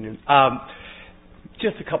say afternoon.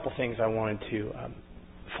 Just a couple things I wanted to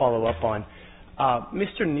follow up on.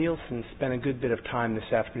 Mr. Nielsen spent a good bit of time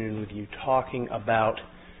this afternoon with you talking about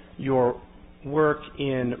your work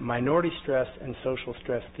in minority stress and social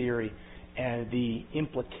stress theory and the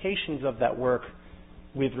implications of that work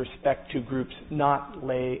with respect to groups not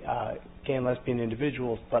gay and lesbian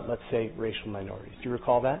individuals, but let's say racial minorities. Do you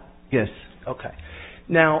recall that? Yes. Okay.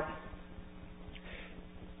 Now,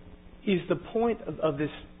 is the point of this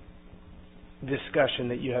discussion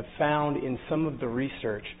that you have found in some of the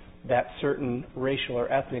research that certain racial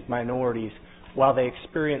or ethnic minorities, while they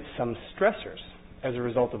experience some stressors as a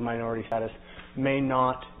result of minority status, may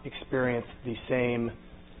not experience the same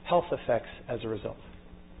health effects as a result?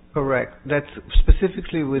 Correct. That's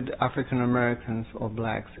specifically with African Americans or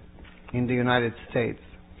blacks in the United States.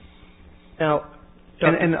 Now,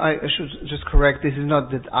 and I should just correct, this is not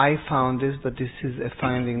that I found this, but this is a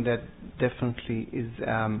finding that definitely is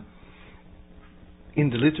in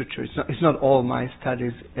the literature. It's not all my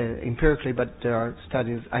studies empirically, but there are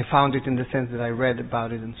studies. I found it in the sense that I read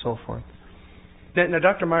about it and so forth. Now,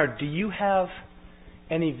 Dr. Meyer, do you have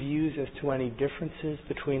any views as to any differences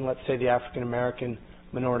between, let's say, the African American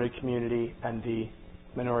minority community and the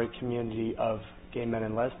minority community of gay men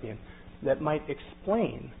and lesbian that might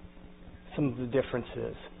explain some of the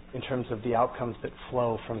differences in terms of the outcomes that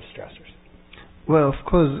flow from stressors? Well, of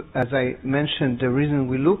course, as I mentioned, the reason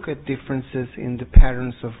we look at differences in the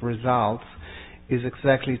patterns of results is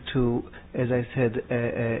exactly to, as I said,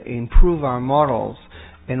 improve our models.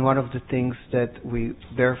 And one of the things that we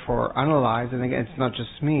therefore analyze, and again, it's not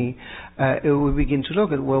just me, we begin to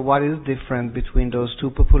look at, well, what is different between those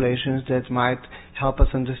two populations that might help us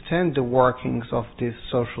understand the workings of these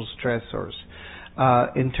social stressors.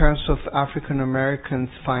 In terms of African Americans'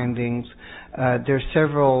 findings, there are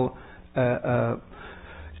several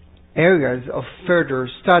areas of further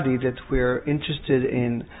study that we're interested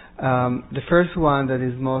in. The first one that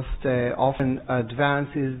is most often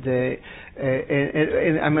advanced is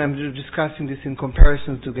and I'm discussing this in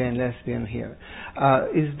comparison to gay and lesbian here,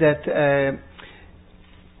 is that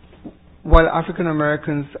while African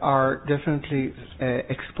Americans are definitely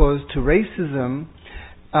exposed to racism,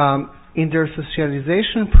 in their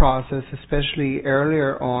socialization process, especially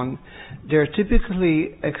earlier on, they're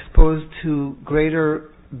typically exposed to greater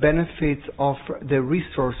benefits of the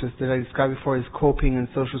resources that I described before as coping and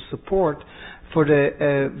social support, for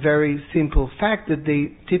the very simple fact that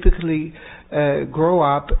they typically grow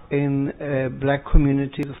up in black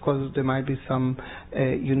communities. Of course, there might be some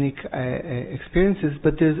unique experiences,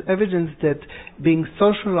 but there's evidence that being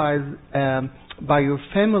socialized by your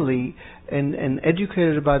family and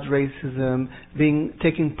educated about racism,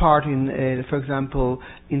 taking part in, for example,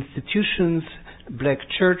 institutions, black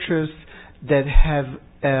churches that have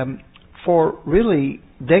for really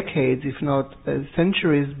decades, if not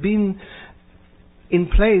centuries, been in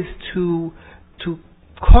place to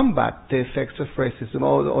combat the effects of racism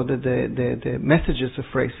or the messages of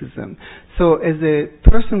racism. So as a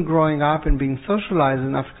person growing up and being socialized,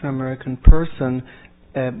 an African American person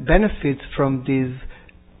benefits from these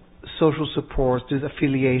social supports, this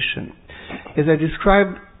affiliation. As I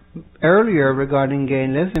described earlier regarding gay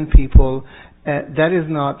and lesbian people, that is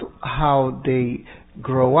not how they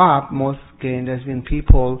grow up. Most gay and lesbian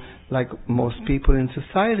people, like most people in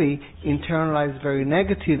society, internalize very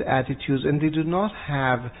negative attitudes, and they do not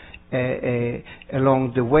have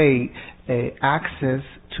along the way access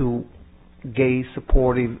to gay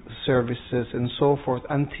supportive services and so forth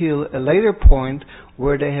until a later point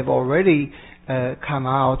where they have already come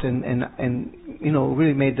out and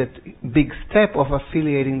really made that big step of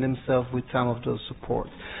affiliating themselves with some of those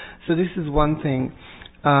supports. So this is one thing.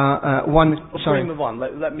 Before we move on,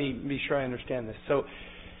 let me be sure I understand this. So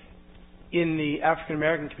in the African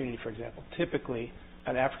American community, for example, typically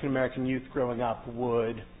an African American youth growing up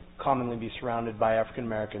would commonly be surrounded by African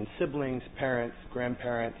American siblings, parents,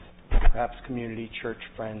 grandparents, perhaps community, church,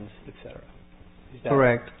 friends, etc. Is that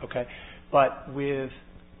correct? Okay. But with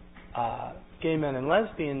gay men and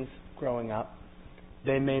lesbians growing up,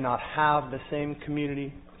 they may not have the same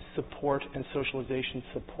community support and socialization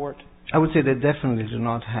support. I would say they definitely do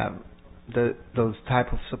not have those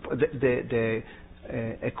type of support, the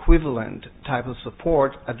equivalent type of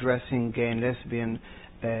support addressing gay and lesbian,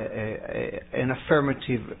 an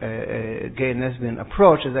affirmative gay and lesbian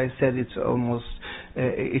approach. As I said,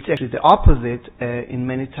 it's actually the opposite. In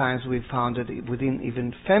many times we've found that within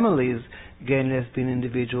even families, gay and lesbian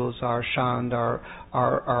individuals are shunned, are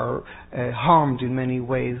harmed in many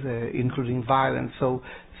ways, including violence. So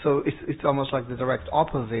it's almost like the direct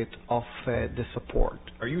opposite of the support.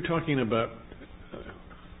 Are you talking about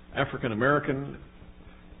African American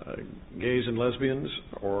gays and lesbians,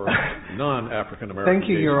 or non-African American? Thank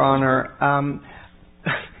you, Your Honor.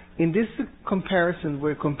 In this comparison,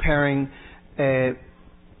 we're comparing the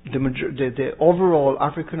overall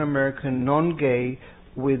African American non-gay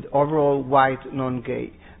with overall white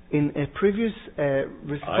non-gay. In a previous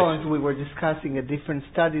response, we were discussing a different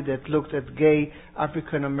study that looked at gay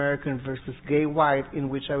African American versus gay white, in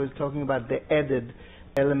which I was talking about the added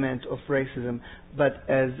element of racism. But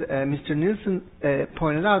as Mr. Nielsen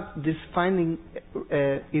pointed out, this finding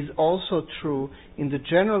is also true in the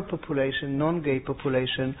general population, non-gay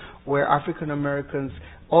population, where African Americans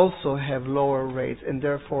also have lower rates, and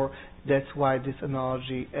therefore that's why this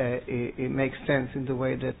analogy it makes sense in the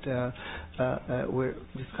way that we're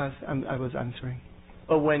discussing. I was answering.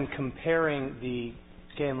 But when comparing the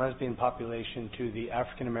gay and lesbian population to the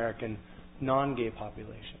African American non-gay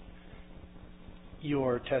population,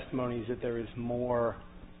 your testimony is that there is more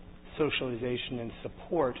socialization and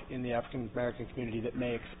support in the African American community that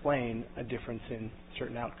may explain a difference in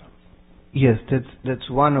certain outcomes. Yes, that's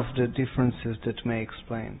one of the differences that may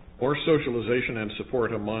explain. More socialization and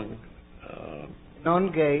support among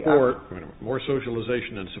non-gay. More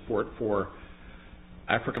socialization and support for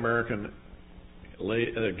African American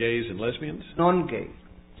gays and lesbians? Non-gay.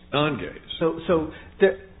 Non-gays. So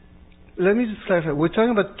let me just clarify. We're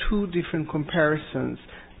talking about two different comparisons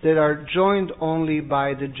that are joined only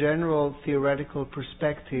by the general theoretical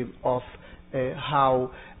perspective of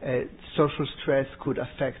how social stress could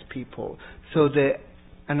affect people. So the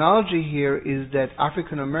analogy here is that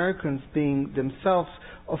African Americans, being themselves,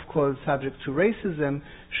 of course, subject to racism,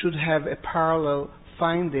 should have a parallel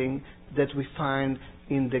finding that we find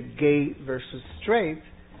in the gay versus straight,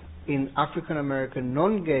 in African American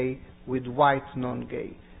non-gay with white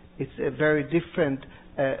non-gay. It's a very different,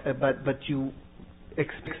 but you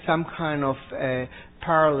expect some kind of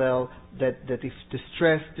parallel that if the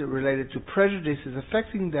stress related to prejudice is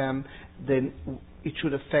affecting them, then it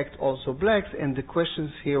should affect also blacks. And the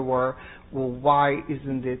questions here were, well, why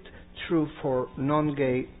isn't it true for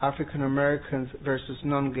non-gay African Americans versus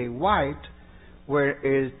non-gay white, where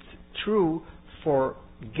it's true for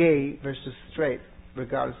gay versus straight,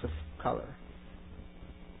 regardless of color?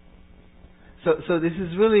 So this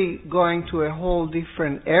is really going to a whole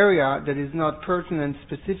different area that is not pertinent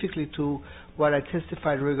specifically to what I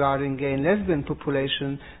testified regarding gay and lesbian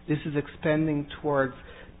population. This is expanding towards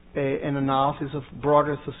an analysis of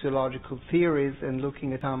broader sociological theories and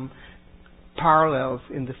looking at some parallels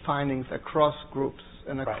in the findings across groups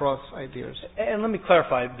and across ideas. And let me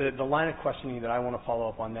clarify, the line of questioning that I want to follow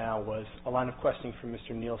up on now was a line of questioning from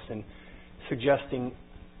Mr. Nielsen suggesting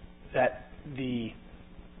that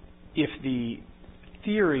if the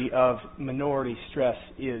theory of minority stress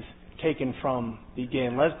is taken from the gay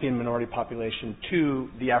and lesbian minority population to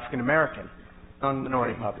the African American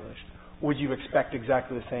minority population, would you expect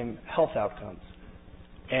exactly the same health outcomes?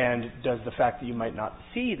 And does the fact that you might not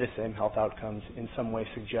see the same health outcomes in some way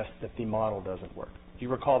suggest that the model doesn't work? Do you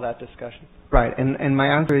recall that discussion? Right, and my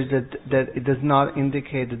answer is that it does not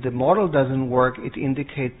indicate that the model doesn't work. It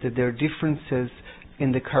indicates that there are differences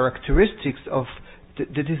in the characteristics of,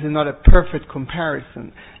 that this is not a perfect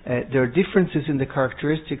comparison. There are differences in the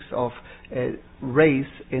characteristics of race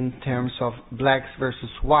in terms of blacks versus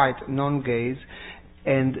white, non-gays,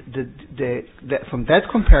 and from that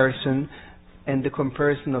comparison and the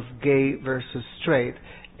comparison of gay versus straight,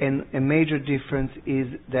 and a major difference is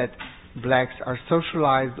that blacks are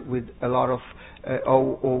socialized with a lot of,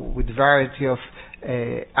 or with variety of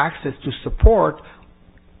access to support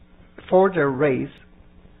for their race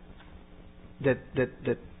that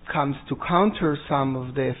comes to counter some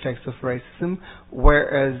of the effects of racism,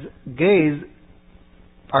 whereas gays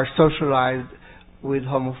are socialized with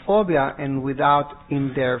homophobia and without,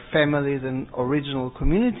 in their families and original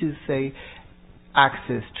communities, say,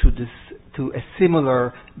 access to a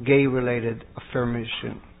similar gay-related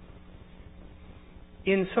affirmation.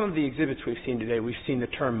 In some of the exhibits we've seen today, we've seen the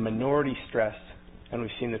term minority stress and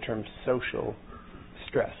we've seen the term social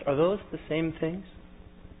stress. Are those the same things?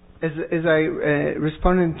 As I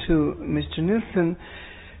responded to Mr. Nielsen,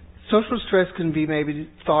 social stress can be maybe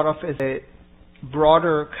thought of as a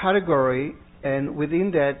broader category, and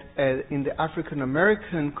within that, in the African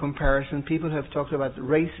American comparison, people have talked about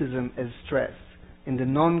racism as stress. In the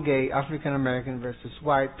non-gay African American versus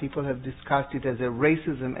white, people have discussed it as a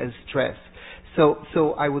racism as stress.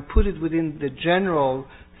 So I would put it within the general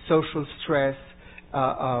social stress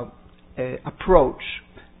approach,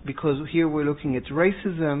 because here we're looking at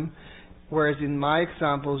racism, whereas in my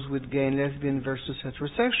examples with gay and lesbian versus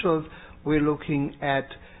heterosexuals, we're looking at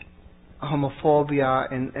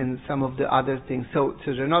homophobia and some of the other things. So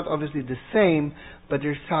they're not obviously the same, but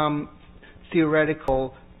there's some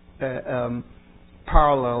theoretical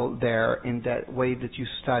parallel there in that way that you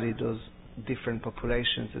study those different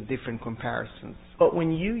populations and different comparisons. But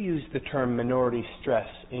when you use the term minority stress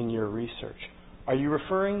in your research, are you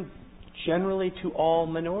referring generally to all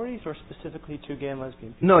minorities or specifically to gay and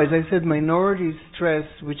lesbian people? No, as I said, minority stress,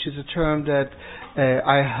 which is a term that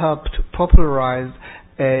I helped popularize,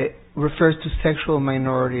 refers to sexual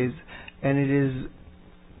minorities, and it is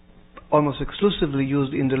almost exclusively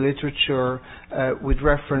used in the literature with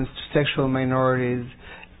reference to sexual minorities,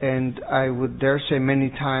 and I would dare say many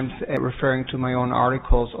times referring to my own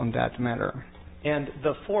articles on that matter. And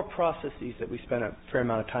the four processes that we spent a fair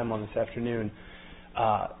amount of time on this afternoon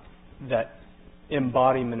that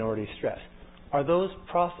embody minority stress, are those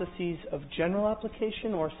processes of general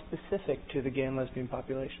application or specific to the gay and lesbian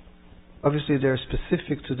population? Obviously, they're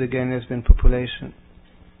specific to the gay and lesbian population.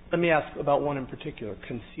 Let me ask about one in particular,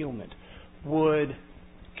 concealment. Would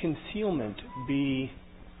concealment be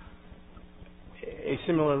a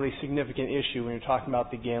similarly significant issue when you're talking about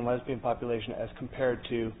the gay and lesbian population as compared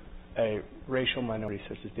to a racial minority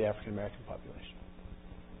such as the African American population?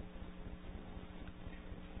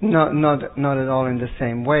 Not at all in the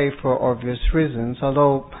same way for obvious reasons,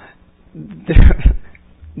 although the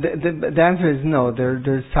answer is no.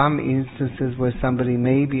 There's some instances where somebody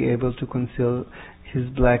may be able to conceal his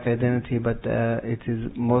black identity, but it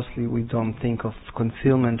is mostly, we don't think of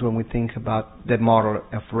concealment when we think about the model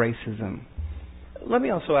of racism. Let me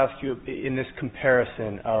also ask you, in this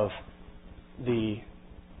comparison of the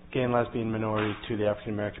gay and lesbian minority to the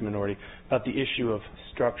African American minority, about the issue of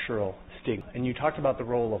structural stigma. And you talked about the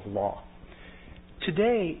role of law.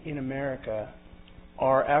 Today in America,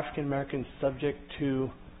 are African Americans subject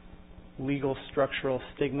to legal structural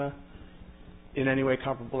stigma in any way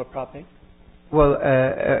comparable to Prop 8? Well,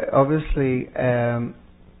 obviously,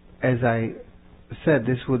 as I said,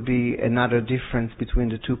 this would be another difference between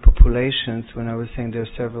the two populations. When I was saying there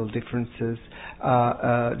are several differences,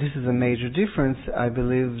 this is a major difference. I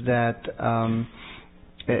believe that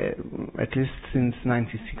at least since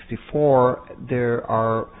 1964, there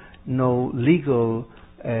are no legal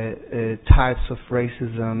types of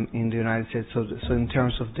racism in the United States. So in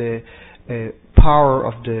terms of the power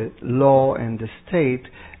of the law and the state,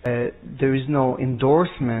 there is no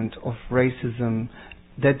endorsement of racism.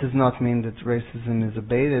 That does not mean that racism is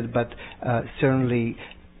abated, but certainly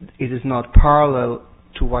it is not parallel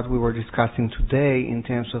to what we were discussing today in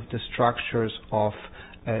terms of the structures of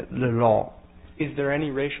the law. Is there any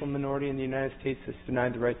racial minority in the United States that's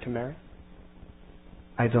denied the right to marry?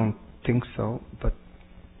 I don't think so, but...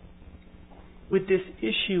 With this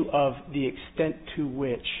issue of the extent to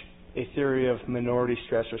which a theory of minority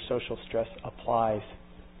stress or social stress applies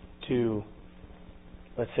to,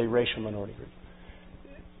 let's say, racial minority groups,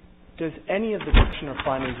 does any of the fiction or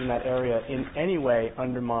findings in that area in any way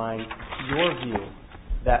undermine your view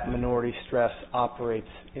that minority stress operates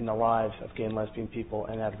in the lives of gay and lesbian people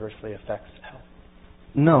and adversely affects health?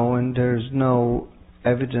 No, and there's no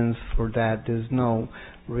evidence for that. There's no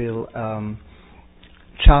real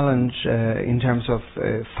challenge in terms of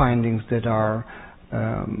findings that are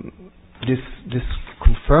this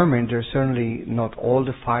confirming. There's certainly not all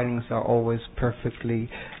the findings are always perfectly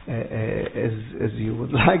as you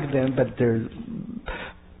would like them, but there's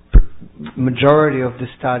majority of the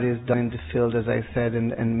studies done in the field, as I said,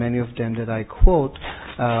 and many of them that I quote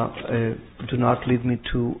do not lead me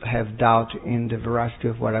to have doubt in the veracity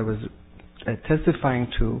of what I was testifying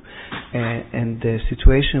to. And the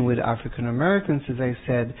situation with African Americans, as I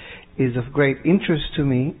said, is of great interest to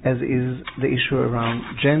me, as is the issue around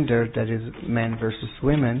gender, that is men versus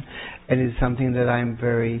women, and it's something that I'm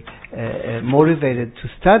very motivated to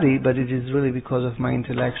study, but it is really because of my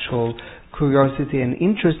intellectual curiosity and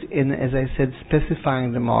interest in, as I said,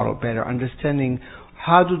 specifying the model better, understanding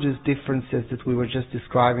how do these differences that we were just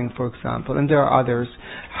describing, for example, and there are others,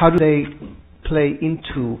 how do they play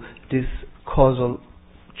into this causal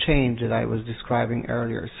change that I was describing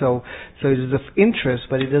earlier. So it is of interest,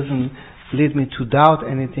 but it doesn't lead me to doubt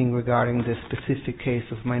anything regarding the specific case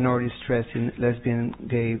of minority stress in lesbian,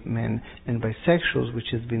 gay men, and bisexuals, which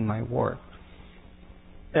has been my work.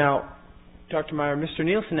 Now, Dr. Meyer, Mr.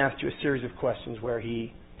 Nielsen asked you a series of questions where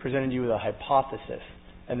he presented you with a hypothesis,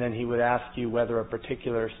 and then he would ask you whether a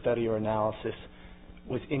particular study or analysis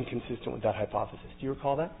was inconsistent with that hypothesis. Do you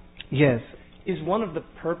recall that? Yes. Is one of the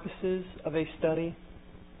purposes of a study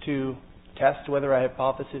to test whether a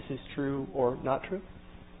hypothesis is true or not true?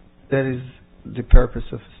 That is the purpose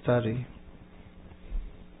of a study.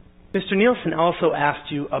 Mr. Nielsen also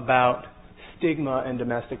asked you about stigma and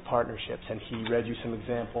domestic partnerships, and he read you some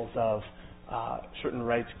examples of certain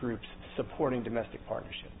rights groups supporting domestic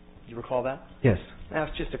partnership. Do you recall that? Yes. I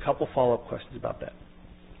asked just a couple follow-up questions about that.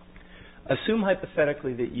 Assume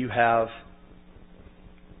hypothetically that you have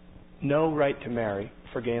no right to marry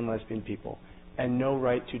for gay and lesbian people and no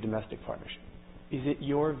right to domestic partnership. Is it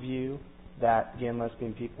your view that gay and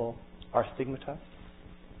lesbian people are stigmatized?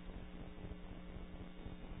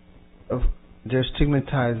 They're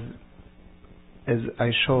stigmatized, as I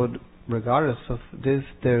showed, regardless of this.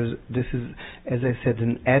 This is, as I said,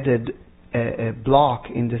 an added block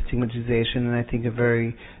in the stigmatization, and I think a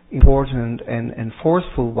very important and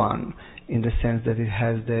forceful one, in the sense that it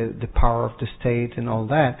has the power of the state and all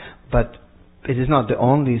that, but it is not the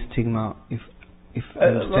only stigma, if I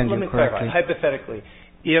understand you correctly. Clarify. Hypothetically,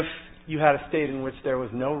 if you had a state in which there was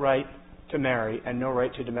no right to marry and no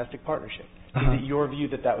right to domestic partnership, is it your view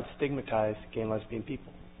that that would stigmatize gay and lesbian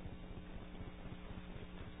people?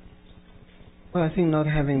 Well, I think not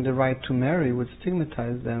having the right to marry would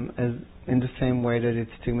stigmatize them as in the same way that it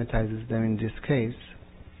stigmatizes them in this case.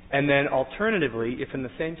 And then alternatively, if in the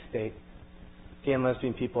same state gay and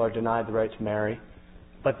lesbian people are denied the right to marry,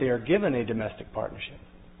 but they are given a domestic partnership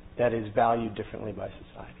that is valued differently by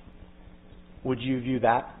society, would you view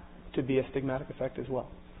that to be a stigmatic effect as well?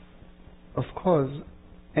 Of course.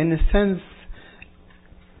 In a sense,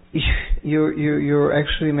 you're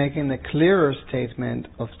actually making a clearer statement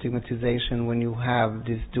of stigmatization when you have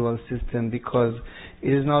this dual system, because it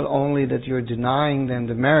is not only that you're denying them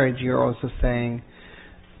the marriage, you're also saying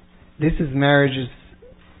this is marriage is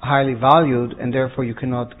highly valued and therefore you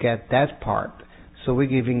cannot get that part. So we're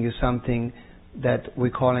giving you something that we're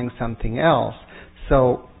calling something else.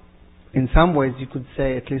 So in some ways you could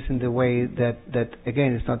say, at least in the way that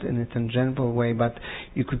again, it's not in a tangential way, but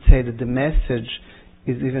you could say that the message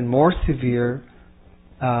is even more severe,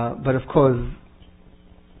 but of course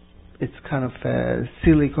it's kind of a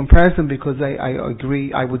silly comparison, because I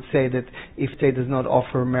agree, I would say that if state does not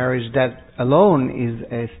offer marriage, that alone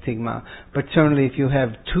is a stigma. But certainly if you have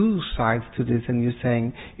two sides to this and you're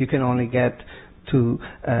saying you can only get to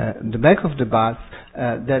the back of the bus,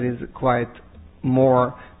 that is quite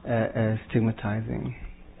more stigmatizing.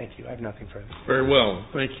 Thank you. I have nothing further. Very well.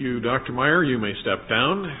 Thank you, Dr. Meyer. You may step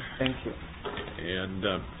down. Thank you. And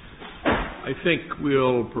I think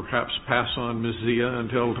we'll perhaps pass on Ms. Zia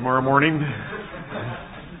until tomorrow morning.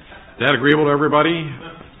 Is that agreeable to everybody?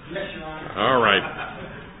 Yes, Your Honor. All right.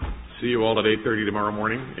 See you all at 8:30 tomorrow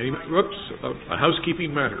morning. A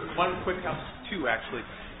housekeeping matter. One quick two, actually.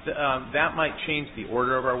 That might change the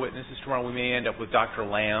order of our witnesses tomorrow. We may end up with Dr.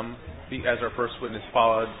 Lamb as our first witness,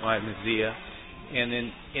 followed by Ms. Zia. And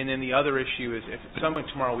then the other issue is, if at some point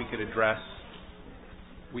tomorrow we could address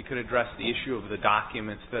the issue of the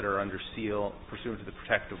documents that are under seal pursuant to the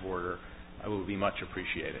protective order, I will be much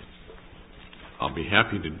appreciated. I'll be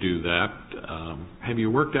happy to do that. Have you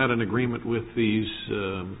worked out an agreement with these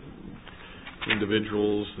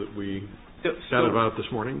individuals that we chatted about this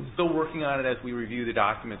morning? Still working on it as we review the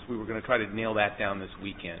documents. We were going to try to nail that down this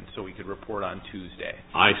weekend so we could report on Tuesday.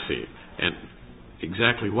 I see. And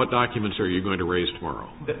exactly what documents are you going to raise tomorrow?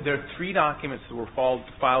 There are 3 documents that were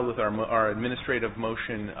filed with our administrative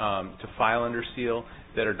motion to file under seal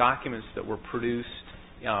that are documents that were produced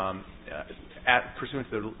pursuant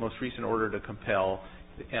to the most recent order to compel.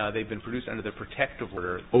 They've been produced under the protective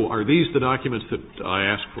order. Oh, are these the documents that I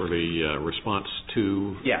asked for the response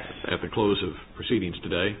to Yes. at the close of proceedings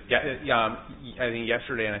today? Yeah, I think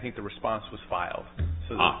yesterday, and I think the response was filed.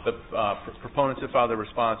 So the proponents have filed the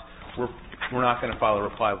response. We're not going to file a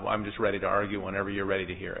reply. I'm just ready to argue whenever you're ready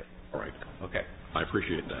to hear it. All right. Okay. I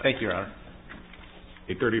appreciate that. Thank you, Your Honor.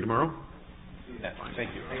 8:30 tomorrow?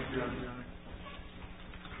 Thank you. Thank you, Your Honor.